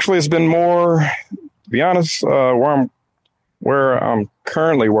 Actually, it's been more, to be honest, where I'm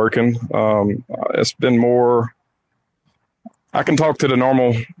currently working. It's been more, I can talk to the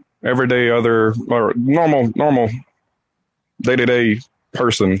normal, everyday normal day-to-day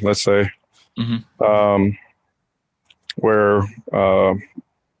person, let's say, where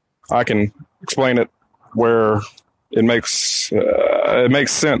I can explain it where it makes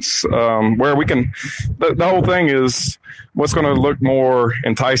sense. Where we can, the whole thing is what's going to look more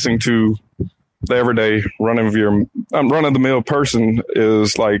enticing to the everyday run-of-the-mill person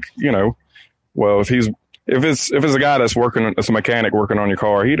is like, you know, well, if it's a guy that's working as a mechanic working on your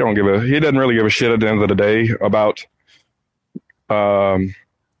car, he doesn't really give a shit at the end of the day about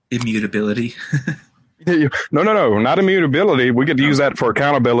immutability. No, not immutability. We could use that for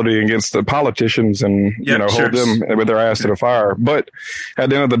accountability against the politicians and hold them with their ass to the fire. But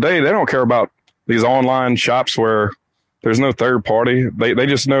at the end of the day, they don't care about these online shops where there's no third party. They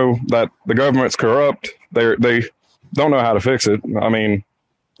just know that the government's corrupt. They don't know how to fix it. I mean,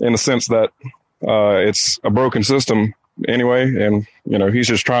 in the sense that it's a broken system anyway, and you know he's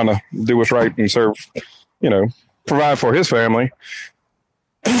just trying to do what's right and serve, provide for his family.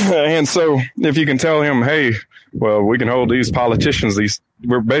 And so if you can tell him, hey, well, we can hold these politicians,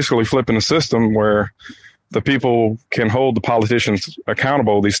 we're basically flipping the system where the people can hold the politicians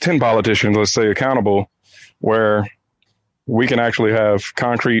accountable, these 10 politicians, let's say, accountable, where we can actually have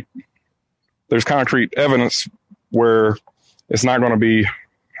concrete evidence where it's not going to be,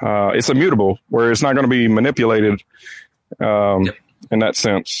 it's immutable, where it's not going to be manipulated in that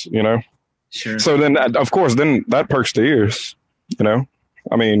sense, Sure. So then, of course, then that perks the ears,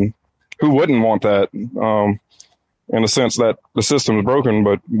 I mean, who wouldn't want that in the sense that the system is broken,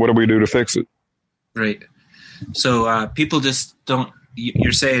 but what do we do to fix it? Right. So people just don't,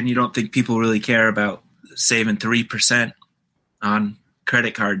 you're saying you don't think people really care about saving 3% on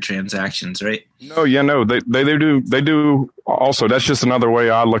credit card transactions, right? No, they do also. That's just another way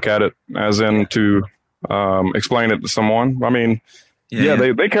I look at it, as in to explain it to someone. I mean,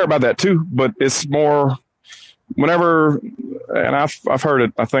 they care about that too, but it's more whenever, and I've heard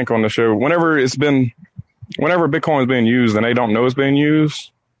it, I think, on the show, whenever Bitcoin is being used and they don't know it's being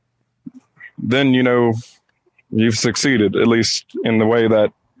used, then, you've succeeded, at least in the way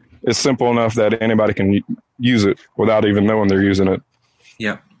that it's simple enough that anybody can use it without even knowing they're using it.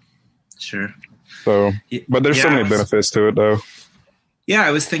 Yeah, sure. So, but there's so many benefits to it, though. Yeah,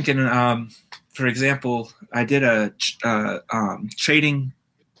 I was thinking, for example, I did a trading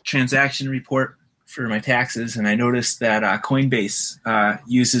transaction report for my taxes, and I noticed that Coinbase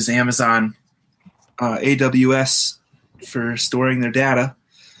uses Amazon AWS for storing their data.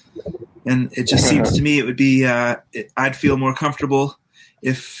 And it just seems to me it would be I'd feel more comfortable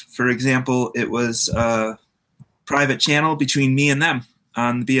if, for example, it was a private channel between me and them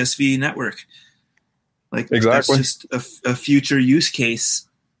on the BSV network. Like, exactly. That's just a future use case.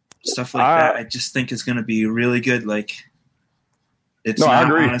 Stuff like that I just think is going to be really good. Like, it's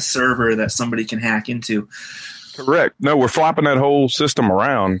not on a server that somebody can hack into. Correct. No, we're flopping that whole system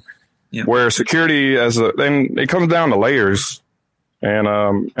around where security and it comes down to layers. And,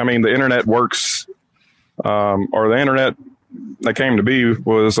 I mean, the internet works, or the internet that came to be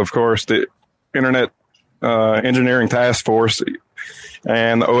was, of course, the Internet Engineering Task Force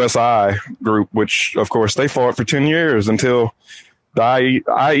and the OSI group, which, of course, they fought for 10 years until the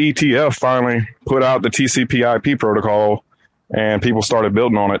IETF finally put out the TCP/IP protocol and people started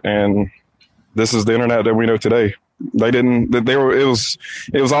building on it. And this is the internet that we know today. It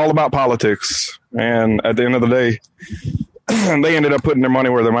was all about politics. And at the end of the day, they ended up putting their money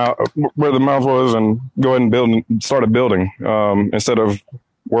where the mouth was and go ahead and started building, instead of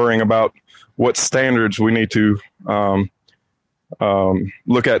worrying about what standards we need to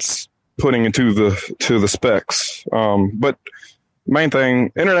look at putting into the specs. But main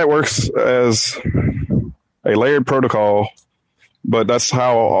thing, internet works as a layered protocol, but that's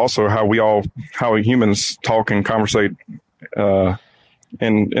how humans talk and conversate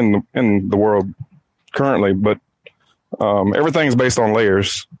in the world currently. But everything's based on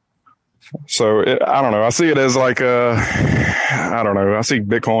layers. So I don't know. I see it as like I don't know. I see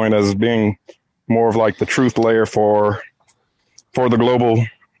Bitcoin as being more of like the truth layer for the global,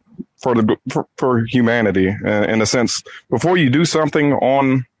 for humanity, in a sense. Before you do something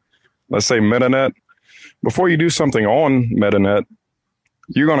on, let's say, MetaNet,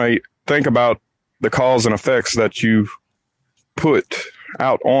 you're going to think about the cause and effects that you put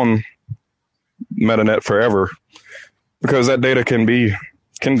out on MetaNet forever, because that data can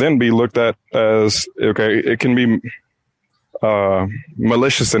then be looked at as, okay, it can be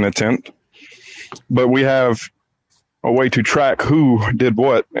malicious in intent, but we have a way to track who did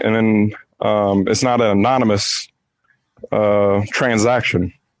what, and then it's not an anonymous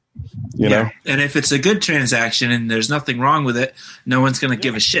transaction, you know? And if it's a good transaction and there's nothing wrong with it, no one's going to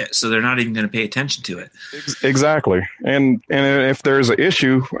give a shit, so they're not even going to pay attention to it. Exactly. And if there's an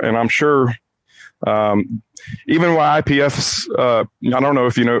issue, and I'm sure even with IPFs, I don't know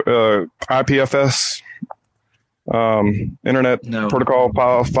if you know IPFS, Internet Protocol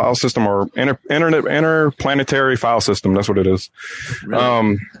File System, or Interplanetary File System. That's what it is.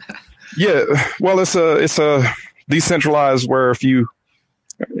 Really? Yeah. Well, it's a decentralized, where if you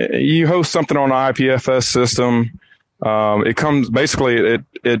host something on an IPFS system, it comes basically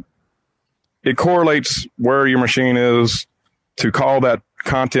it correlates where your machine is to call that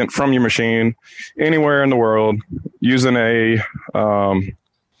content from your machine anywhere in the world using a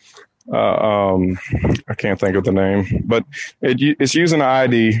I can't think of the name, but it's using an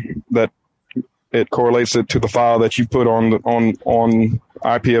ID that it correlates it to the file that you put on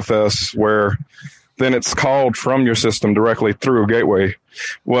IPFS, where then it's called from your system directly through a gateway.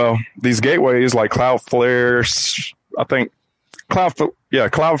 Well, these gateways like Cloudflare, I think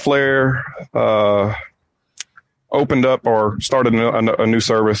Cloudflare opened up or started a new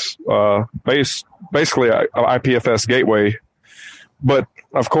service, basically a IPFS gateway. But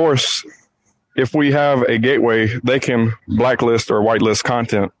of course, if we have a gateway, they can blacklist or whitelist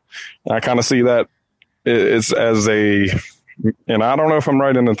content. I kind of see that it's as and I don't know if I'm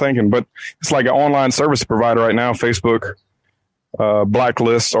right in the thinking, but it's like an online service provider right now. Facebook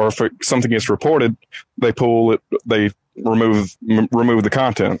blacklists, or if something gets reported, they pull it, they remove the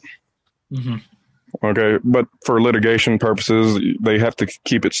content. Mm-hmm. Okay, but for litigation purposes, they have to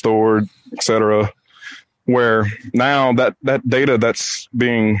keep it stored, etc. Where now that data that's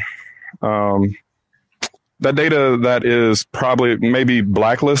being that data that is probably maybe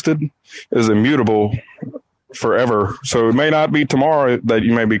blacklisted is immutable forever. So it may not be tomorrow that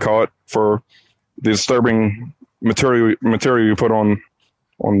you may be caught for the disturbing material you put on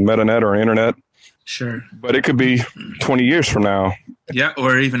MetaNet or internet. Sure. But it could be 20 years from now. Yeah,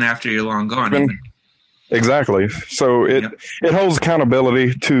 or even after you're long gone. Even. Exactly. So it holds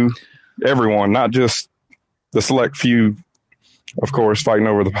accountability to everyone, not just the select few, of course, fighting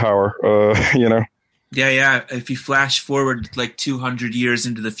over the power, you know. Yeah. If you flash forward like 200 years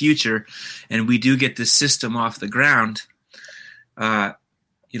into the future and we do get this system off the ground,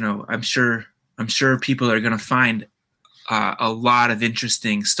 you know, I'm sure people are going to find a lot of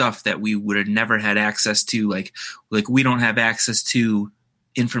interesting stuff that we would have never had access to. Like we don't have access to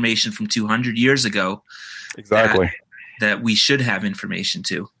information from 200 years ago. Exactly. That we should have information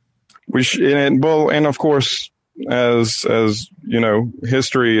to. We should, and of course, as you know,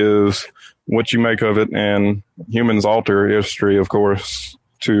 history is what you make of it, and humans alter history, of course,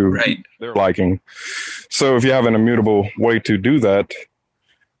 to their liking. So if you have an immutable way to do that,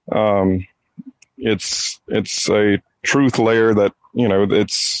 it's a truth layer that, you know,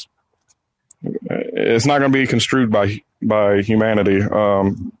 it's not going to be construed by humanity,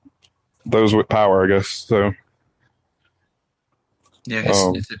 those with power, I guess. So yeah,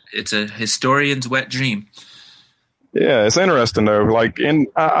 it's a historian's wet dream. Yeah, it's interesting though. Like,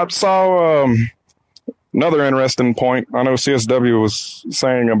 I saw another interesting point. I know CSW was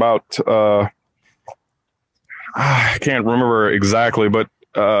saying about I can't remember exactly, but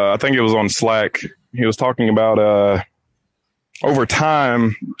I think it was on Slack. He was talking about over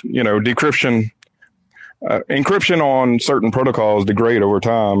time, you know, encryption on certain protocols degrade over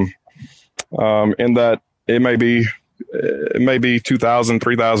time, in that it may be 2,000,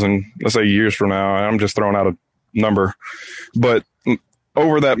 3,000, let's say, years from now. I'm just throwing out a number, but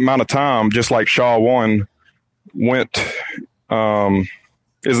over that amount of time, just like SHA-1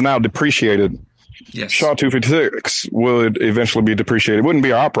 is now depreciated. Yes. SHA-256 would eventually be depreciated. It wouldn't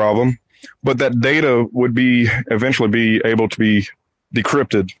be our problem, but that data would eventually be able to be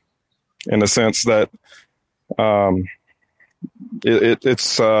decrypted, in the sense that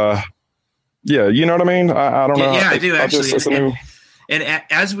it's yeah, you know what I mean? I don't know. Yeah, I do actually. And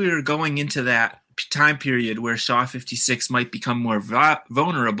as we were going into that time period where SHA-56 might become more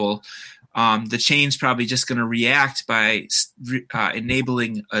vulnerable, the chain's probably just going to react by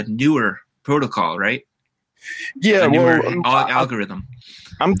enabling a newer protocol, right? Yeah, algorithm.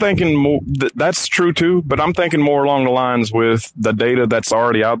 I'm thinking more. That's true too, but I'm thinking more along the lines with the data that's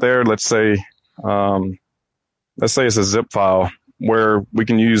already out there. Let's say it's a zip file where we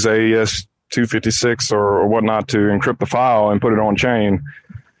can use AES-256 or whatnot to encrypt the file and put it on chain.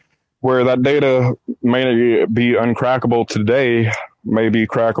 Where that data may be uncrackable today, may be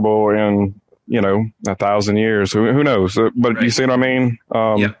crackable in, you know, 1,000 years. Who knows? But You see what I mean?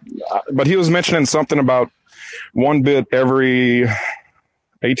 But he was mentioning something about 1 bit every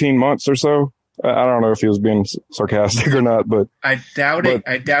 18 months or so. I don't know if he was being sarcastic or not, but I doubt it.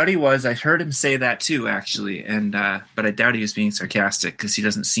 I doubt he was. I heard him say that too, actually, and but I doubt he was being sarcastic, because he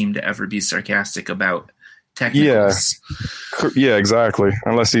doesn't seem to ever be sarcastic about technicals. Yeah, exactly.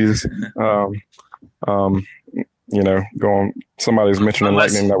 Unless he's, you know, somebody's mentioning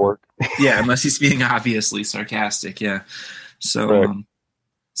Lightning Network. Yeah, unless he's being obviously sarcastic. Yeah. So, right.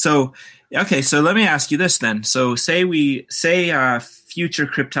 Okay. So let me ask you this then. So say future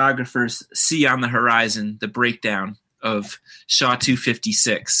cryptographers see on the horizon the breakdown of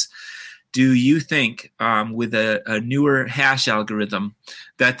SHA-256. Do you think, with a newer hash algorithm,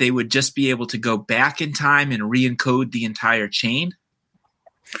 that they would just be able to go back in time and re-encode the entire chain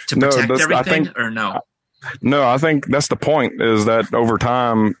to protect everything, or no? No, I think that's the point, is that over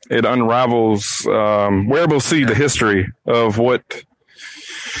time it unravels. We're able to see the history of what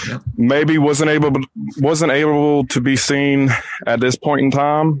maybe wasn't able to be seen at this point in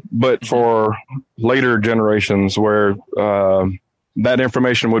time, but for later generations where that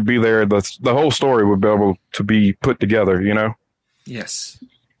information would be there, the whole story would be able to be put together, you know? Yes.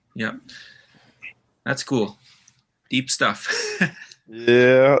 Yep. That's cool. Deep stuff.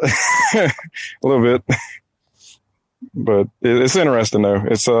 Yeah, a little bit. But it's interesting though.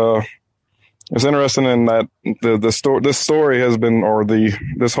 It's interesting in that this story has been, or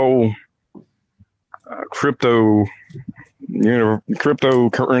this whole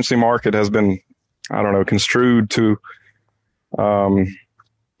cryptocurrency market has been, I don't know, construed to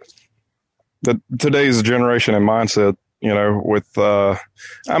today's generation and mindset, you know, with, I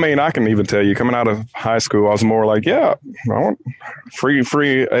mean, I can even tell you, coming out of high school, I was more like, yeah, I want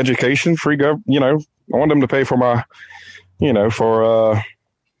free education, you know, I want them to pay for my, you know, for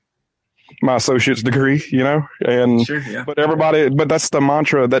my associate's degree, you know, and sure, yeah. But that's the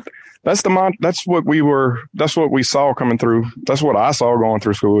mantra that's what we saw coming through. That's what I saw going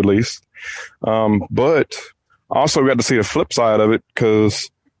through school, at least. But also got to see the flip side of it,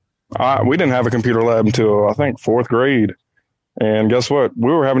 because we didn't have a computer lab until I think 4th grade. And guess what?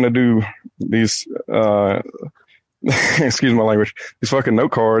 We were having to do these, excuse my language, these fucking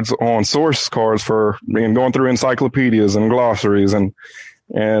note cards on source cards and going through encyclopedias and glossaries, and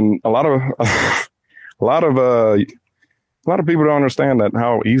a lot of people don't understand that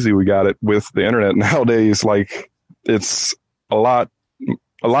how easy we got it with the internet nowadays. Like, it's a lot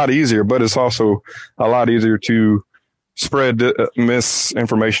easier, but it's also a lot easier to spread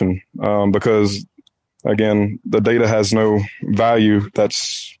misinformation because, again, the data has no value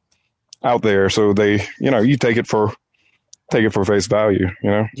that's out there. So they, you take it for face value,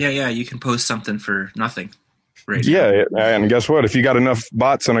 Yeah. You can post something for nothing. Right. Yeah. Now. And guess what? If you got enough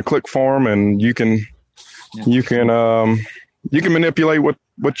bots and a click farm, and you can manipulate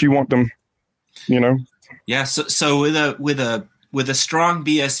what you want them, Yeah. So with a strong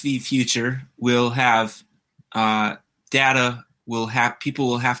BSV future, we'll have data. People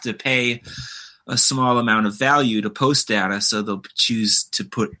will have to pay a small amount of value to post data, so they'll choose to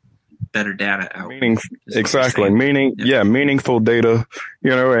put better data out. Meaningful data,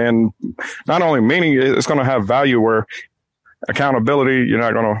 and not only meaning, it's going to have value where accountability,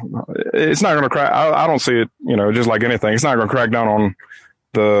 it's not going to crack. I don't see it, just like anything, it's not going to crack down on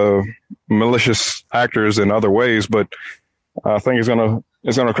the malicious actors in other ways, but I think it's going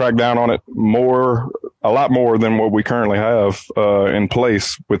to crack down on it a lot more than what we currently have in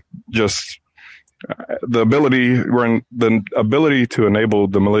place, with just the ability to enable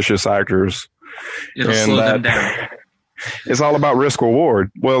the malicious actors. It'll slow them down. It's all about risk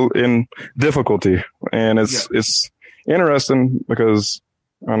reward. Well, in difficulty, and it's interesting because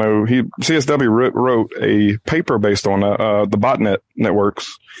I know CSW wrote a paper based on the botnet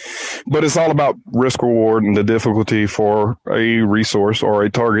networks, but it's all about risk reward and the difficulty for a resource or a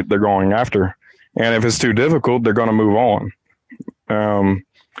target they're going after. And if it's too difficult, they're going to move on.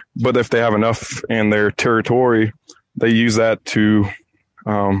 But if they have enough in their territory, they use that to,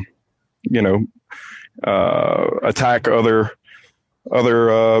 attack other,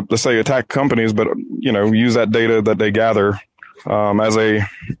 let's say attack companies, but, use that data that they gather as a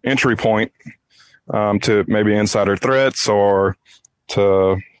entry point to maybe insider threats or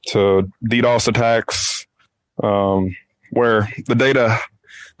to DDoS attacks, where the data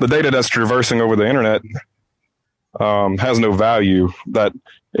that's traversing over the internet has no value, that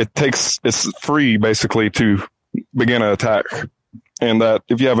it's free basically to begin an attack, and that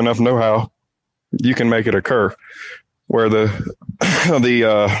if you have enough know-how, you can make it occur. Where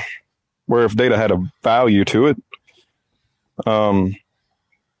where if data had a value to it, the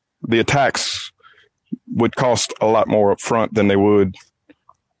attacks would cost a lot more upfront than they would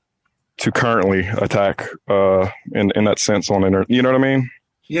to currently attack in that sense on internet. You know what I mean?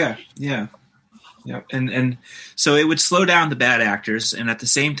 Yeah. And so it would slow down the bad actors, and at the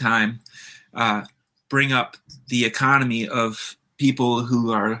same time bring up the economy of people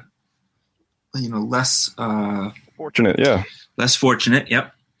who are less fortunate. Yeah. Less fortunate.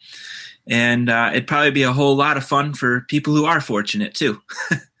 Yep. And it'd probably be a whole lot of fun for people who are fortunate too.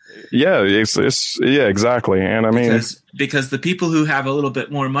 Yeah, exactly. And I mean, because the people who have a little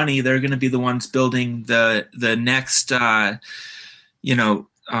bit more money, they're going to be the ones building the next,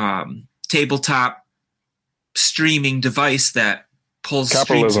 tabletop streaming device that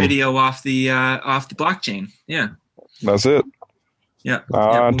streams video off the blockchain. Yeah, that's it. Yeah,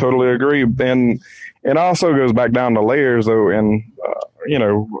 I totally agree. And it also goes back down to layers, though. And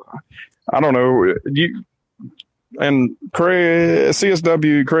I don't know, and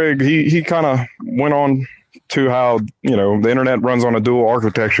Craig, he kind of went on to how, the internet runs on a dual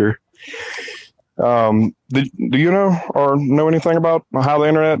architecture. Do you know or know anything about how the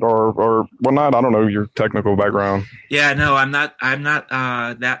internet or whatnot? I don't know your technical background. Yeah, no, I'm not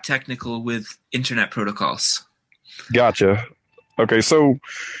that technical with internet protocols. Gotcha. Okay. So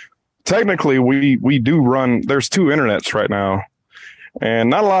technically we do run, there's two internets right now, and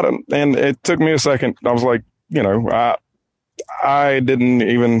not a lot of, and it took me a second. I was like, it didn't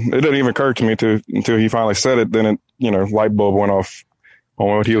even occur to me until he finally said it. Then it, light bulb went off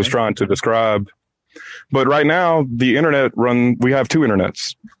on what he was trying to describe. But right now, the internet we have two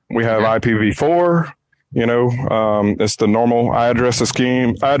internets. We have IPv4, it's the normal address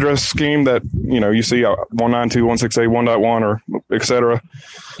scheme that, you see 192.168.1.1 or et cetera.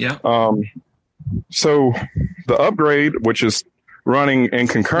 Yeah. So the upgrade, which is running in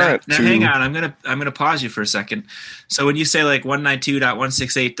concurrent. Now hang on, I'm gonna pause you for a second. So when you say like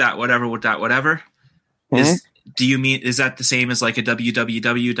 192.168.whatever, is that the same as like a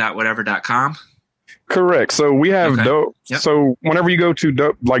www.whatever.com? Correct. So we have So whenever you go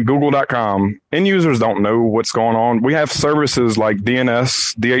to like google.com, end users don't know what's going on. We have services like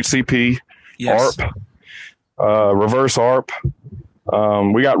DNS, DHCP, ARP, reverse ARP.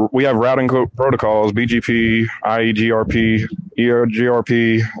 We have routing protocols, BGP, IEGRP,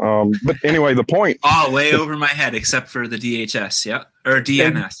 ERGRP. But anyway, the point. All way over my head, except for the DHS, or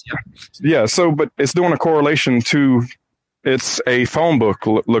DNS, Yeah. So, but it's doing a correlation to, it's a phone book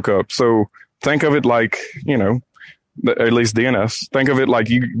lookup. So think of it like, at least DNS. Think of it like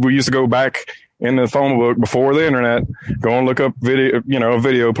we used to go back in the phone book before the internet, go and look up video, a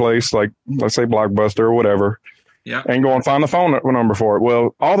video place like, let's say Blockbuster or whatever, and go and find the phone number for it.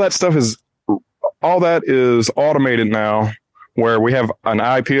 Well, all that is automated now, where we have an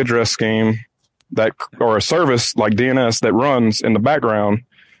IP address scheme or a service like DNS that runs in the background,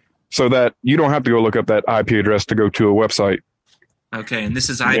 so that you don't have to go look up that IP address to go to a website. Okay, and this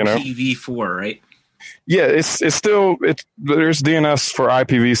is IPv4, right? Yeah, there's DNS for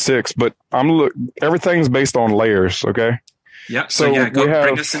IPv6, but everything's based on layers. Okay. Yeah. So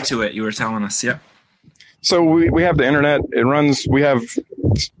bring us into it. You were telling us. Yeah. So we have the internet. It runs.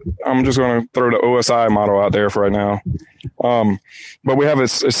 I'm just going to throw the OSI model out there for right now. But we have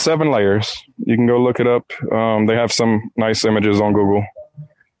it's 7 layers. You can go look it up. They have some nice images on Google.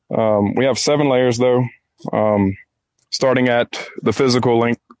 We have 7 layers though, starting at the physical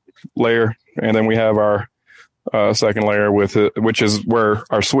link layer. And then we have our second layer which is where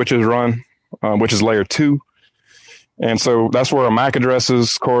our switches run, which is layer 2. And so that's where our MAC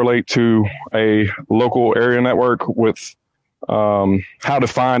addresses correlate to a local area network with how to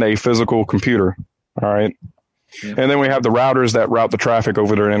find a physical computer. All right. Yep. And then we have the routers that route the traffic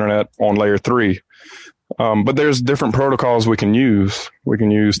over the internet on layer 3. But there's different protocols we can use. We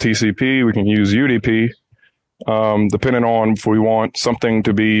can use TCP. We can use UDP, depending on if we want something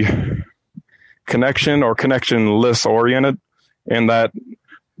to be connection or connectionless oriented, and that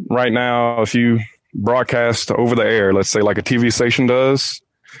right now, if you broadcast over the air, let's say like a TV station does,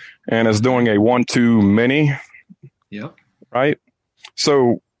 and it's doing a 1-2 mini, right?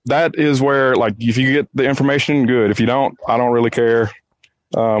 So that is where, like, if you get the information, good. If you don't, I don't really care.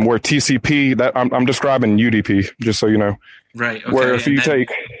 Where TCP, that I'm describing UDP, just so you know, right? Okay. Where if you take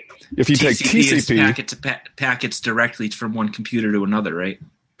TCP, is packets directly from one computer to another, right?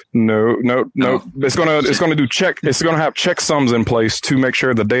 No. It's gonna do check. It's gonna have checksums in place to make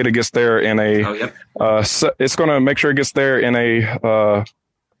sure the data gets there in a. It's gonna make sure it gets there in a.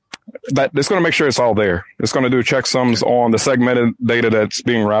 It's gonna make sure it's all there. It's gonna do checksums on the segmented data that's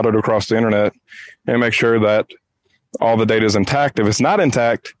being routed across the internet, and make sure that all the data is intact. If it's not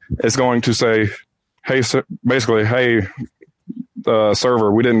intact, it's going to say, "Hey, basically, hey,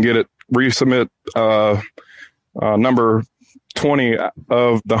 server, we didn't get it. Resubmit number 20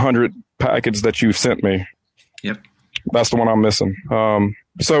 of the 100 packets that you've sent me." Yep. That's the one I'm missing.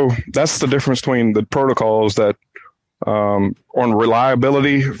 So that's the difference between the protocols that on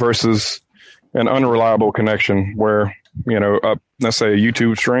reliability versus an unreliable connection where, let's say a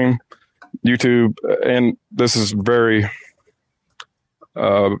YouTube stream, and this is very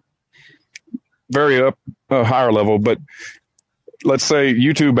up a higher level, but let's say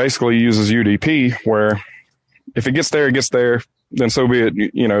YouTube basically uses UDP, where if it gets there, it gets there. Then so be it.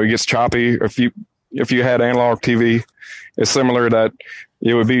 It gets choppy. If you had analog TV, it's similar that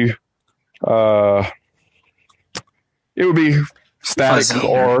it would be static fuzzy,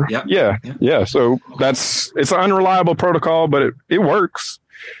 or yeah. So it's an unreliable protocol, but it works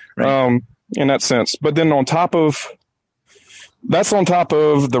in that sense. But then on top of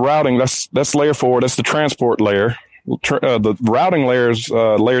the routing, that's layer 4. That's the transport layer. The routing layer is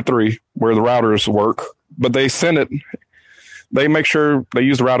layer 3, where the routers work. But they send it. They make sure they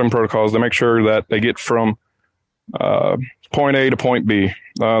use the routing protocols. They make sure that they get from point A to point B.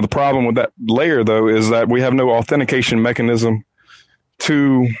 The problem with that layer, though, is that we have no authentication mechanism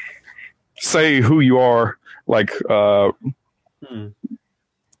to say who you are. Like,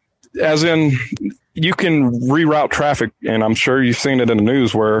 as in, you can reroute traffic, and I'm sure you've seen it in the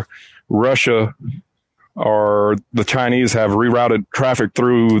news where Russia or the Chinese have rerouted traffic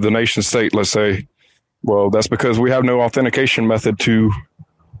through the nation state, let's say. Well, that's because we have no authentication method to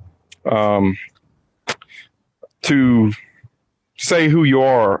say who you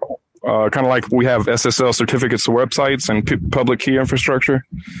are. Kind of like we have SSL certificates to websites and public key infrastructure.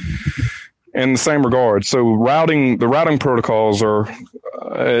 In the same regard, so the routing protocols are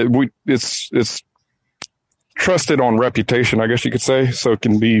it's trusted on reputation, I guess you could say. So it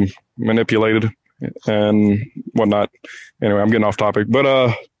can be manipulated and whatnot. Anyway, I'm getting off topic,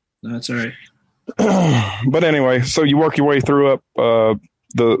 but that's all right. But anyway, so you work your way through up the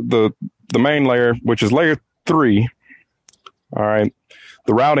main layer, which is layer 3. All right,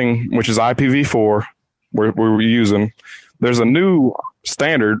 the routing, which is IPv4, we're using. There's a new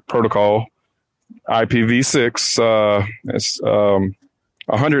standard protocol, IPv6. It's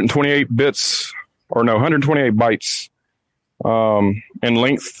 128 bits, or no, 128 bytes in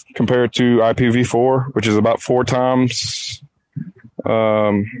length compared to IPv4, which is about 4 times. If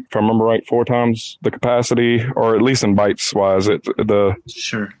I remember right, 4 times the capacity, or at least in bytes wise.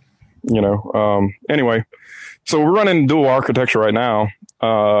 Sure. Anyway, so we're running dual architecture right now.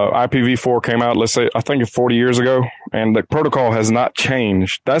 IPv4 came out, let's say, I think 40 years ago, and the protocol has not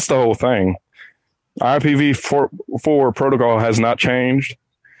changed. That's the whole thing. IPv4 protocol has not changed.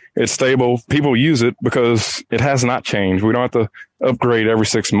 It's stable. People use it because it has not changed. We don't have to upgrade every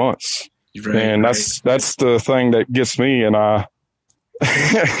 6 months. Right. That's the thing that gets me, and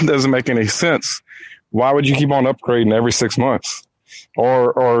it doesn't make any sense. Why would you keep on upgrading every 6 months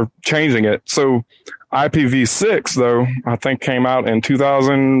or changing it? So IPv6, though, I think came out in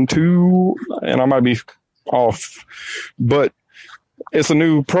 2002, and I might be off, but it's a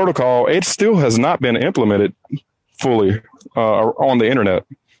new protocol. It still has not been implemented fully on the internet.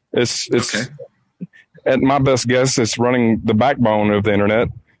 It's okay. At my best guess, it's running the backbone of the internet,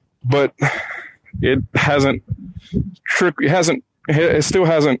 but it still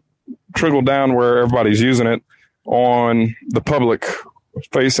hasn't trickled down where everybody's using it on the public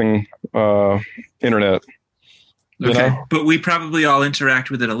facing internet. Okay, but we probably all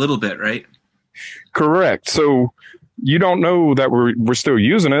interact with it a little bit, right? Correct. So you don't know that we're still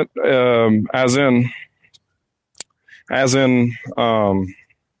using it, as in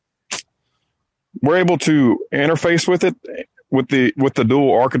we're able to interface with it with the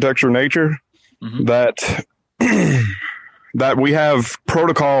dual architecture nature, that that we have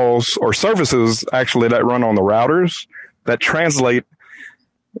protocols or services actually that run on the routers that translate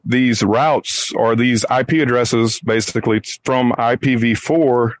these routes or these IP addresses basically from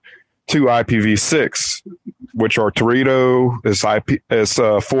IPv4 to IPv6, which are Teredo, is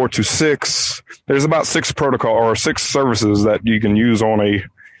 4 to 6. There's about 6 protocol or 6 services that you can use on a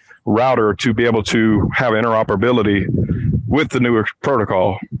router to be able to have interoperability with the newer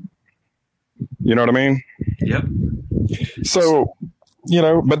protocol. You know what I mean? Yep. So,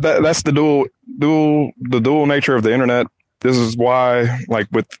 but that's the dual nature of the internet. This is why, like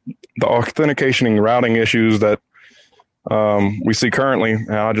with the authentication and routing issues that we see currently,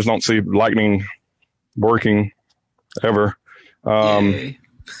 and I just don't see Lightning working ever. I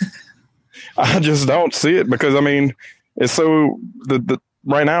just don't see it because it's so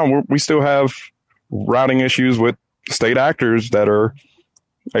right now we still have routing issues with state actors that are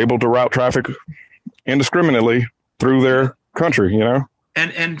able to route traffic indiscriminately through their country,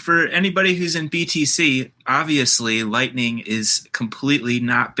 And for anybody who's in BTC, obviously Lightning is completely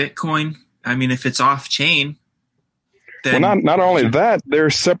not Bitcoin. If it's off chain, then not only that, they're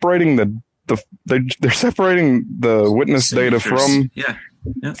separating they're separating the witness data from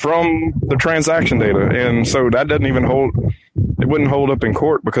the transaction data, and so that doesn't even hold. It wouldn't hold up in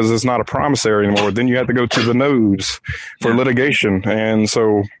court because it's not a promissory anymore. Then you have to go to the nodes for litigation, and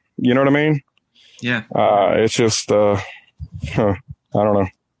so you know what I mean? Yeah. It's just I don't know.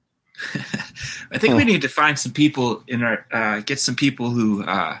 I think we need to find some people in our get some people who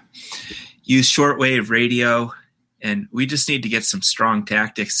use shortwave radio, and we just need to get some strong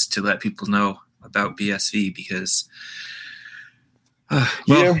tactics to let people know about BSV because.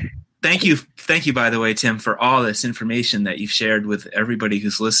 Thank you, by the way, Tim, for all this information that you've shared with everybody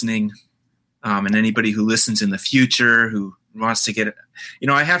who's listening, and anybody who listens in the future who wants to get.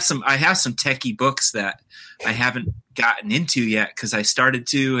 I have some techie books that I haven't gotten into yet because I started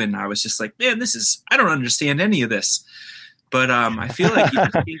to, and I was just like, man, I don't understand any of this. But I feel like you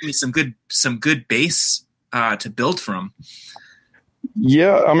just gave me some good base to build from.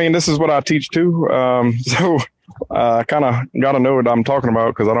 Yeah, this is what I teach too. So. I kind of got to know what I'm talking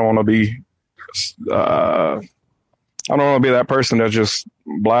about because I don't want to be, that person that's just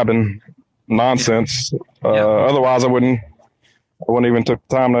blabbing nonsense. Otherwise, I wouldn't even took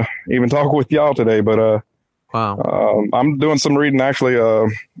the time to even talk with y'all today. But wow, I'm doing some reading actually.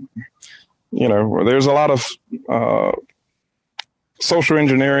 There's a lot of social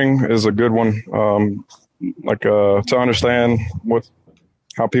engineering is a good one, to understand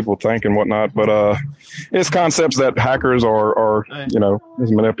how people think and whatnot, but it's concepts that hackers are is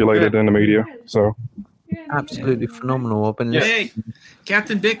manipulated in the media. So absolutely phenomenal. I've been Hey,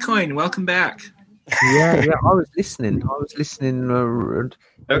 Captain Bitcoin, welcome back. Yeah, I was listening.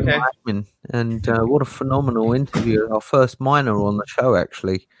 Okay. And what a phenomenal interview! Our first miner on the show,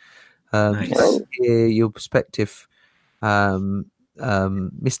 actually. Nice. To hear your perspective, Mr.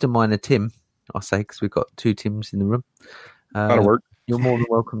 Miner Tim. I say because we've got 2 Tims in the room. That'll work. You're more than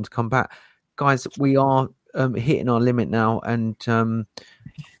welcome to come back. Guys, we are hitting our limit now, and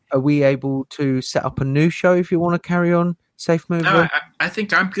are we able to set up a new show if you want to carry on? Safe Move? No, I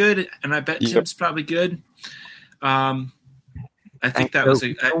think I'm good, and I bet Tim's probably good. I think that was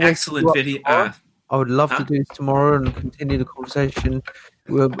an excellent video. I would love to do this tomorrow and continue the conversation.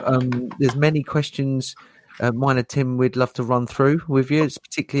 There's many questions Miner Tim, we'd love to run through with you. It's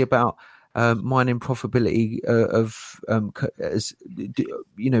particularly about mining profitability as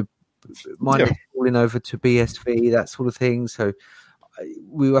miners falling over to BSV, that sort of thing. So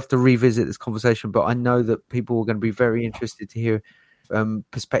we'll have to revisit this conversation, but I know that people are going to be very interested to hear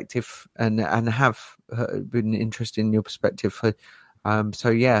perspective and have been interested in your perspective. So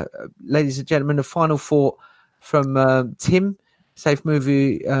yeah, ladies and gentlemen, a final thought from Tim, Safe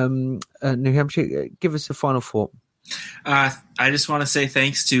Movie, New Hampshire. Give us a final thought. I just want to say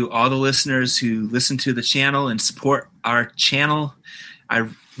thanks to all the listeners who listen to the channel and support our channel. I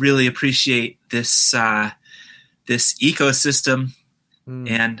really appreciate this ecosystem.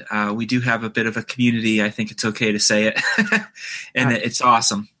 And we do have a bit of a community. I think it's okay to say it. And it's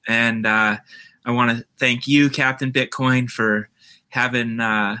awesome. And I want to thank you, Captain Bitcoin, for having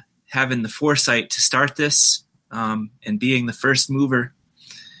the foresight to start this and being the first mover.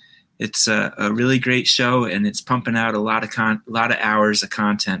 It's a really great show, and it's pumping out a lot of hours of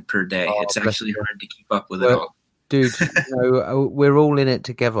content per day. It's actually hard to keep up with it all. Dude, we're all in it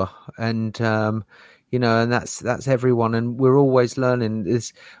together. And and that's everyone, and we're always learning.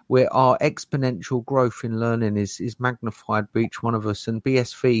 Our exponential growth in learning is magnified by each one of us, and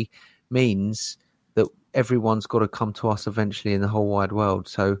BSV means that everyone's got to come to us eventually in the whole wide world.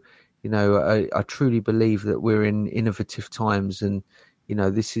 So, I truly believe that we're in innovative times, and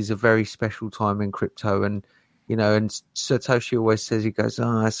this is a very special time in crypto. And and Satoshi always says, he goes,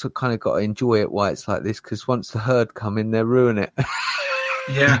 I kind of got to enjoy it while it's like this, because once the herd come in, they ruin it.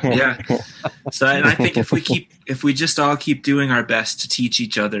 Yeah. So, and I think if we just all keep doing our best to teach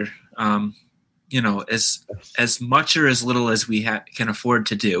each other, as much or as little as we can afford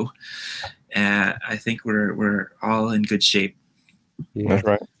to do, I think we're all in good shape. Yeah, that's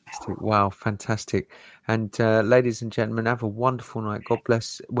right. Wow, fantastic. And ladies and gentlemen, have a wonderful night. God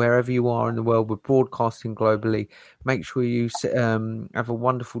bless wherever you are in the world. We're broadcasting globally. Make sure you have a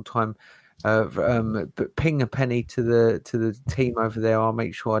wonderful time. Ping a penny to the team over there. I'll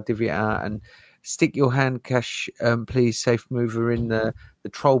make sure I divvy it out, and stick your hand cash, please, Safe Mover, in the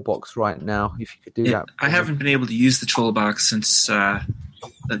troll box right now. If you could do that. I haven't been able to use the troll box since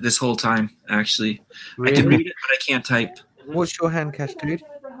this whole time. Actually, really? I can read it, but I can't type. What's your hand cash, dude?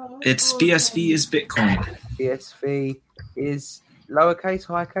 It's BSV is Bitcoin. BSV is lowercase,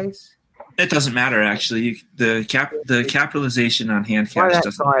 high case. It doesn't matter, actually. The capitalization on hand cash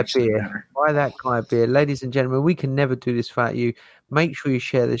doesn't matter. Buy that guy a beer. Ladies and gentlemen, we can never do this without you. Make sure you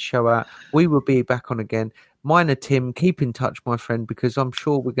share this show out. We will be back on again. Miner Tim, keep in touch, my friend, because I'm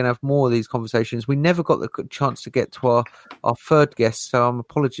sure we're going to have more of these conversations. We never got the chance to get to our third guest, so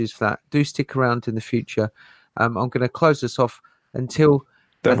apologies for that. Do stick around in the future. I'm going to close this off until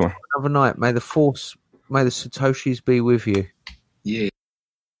another night. May the Satoshis be with you.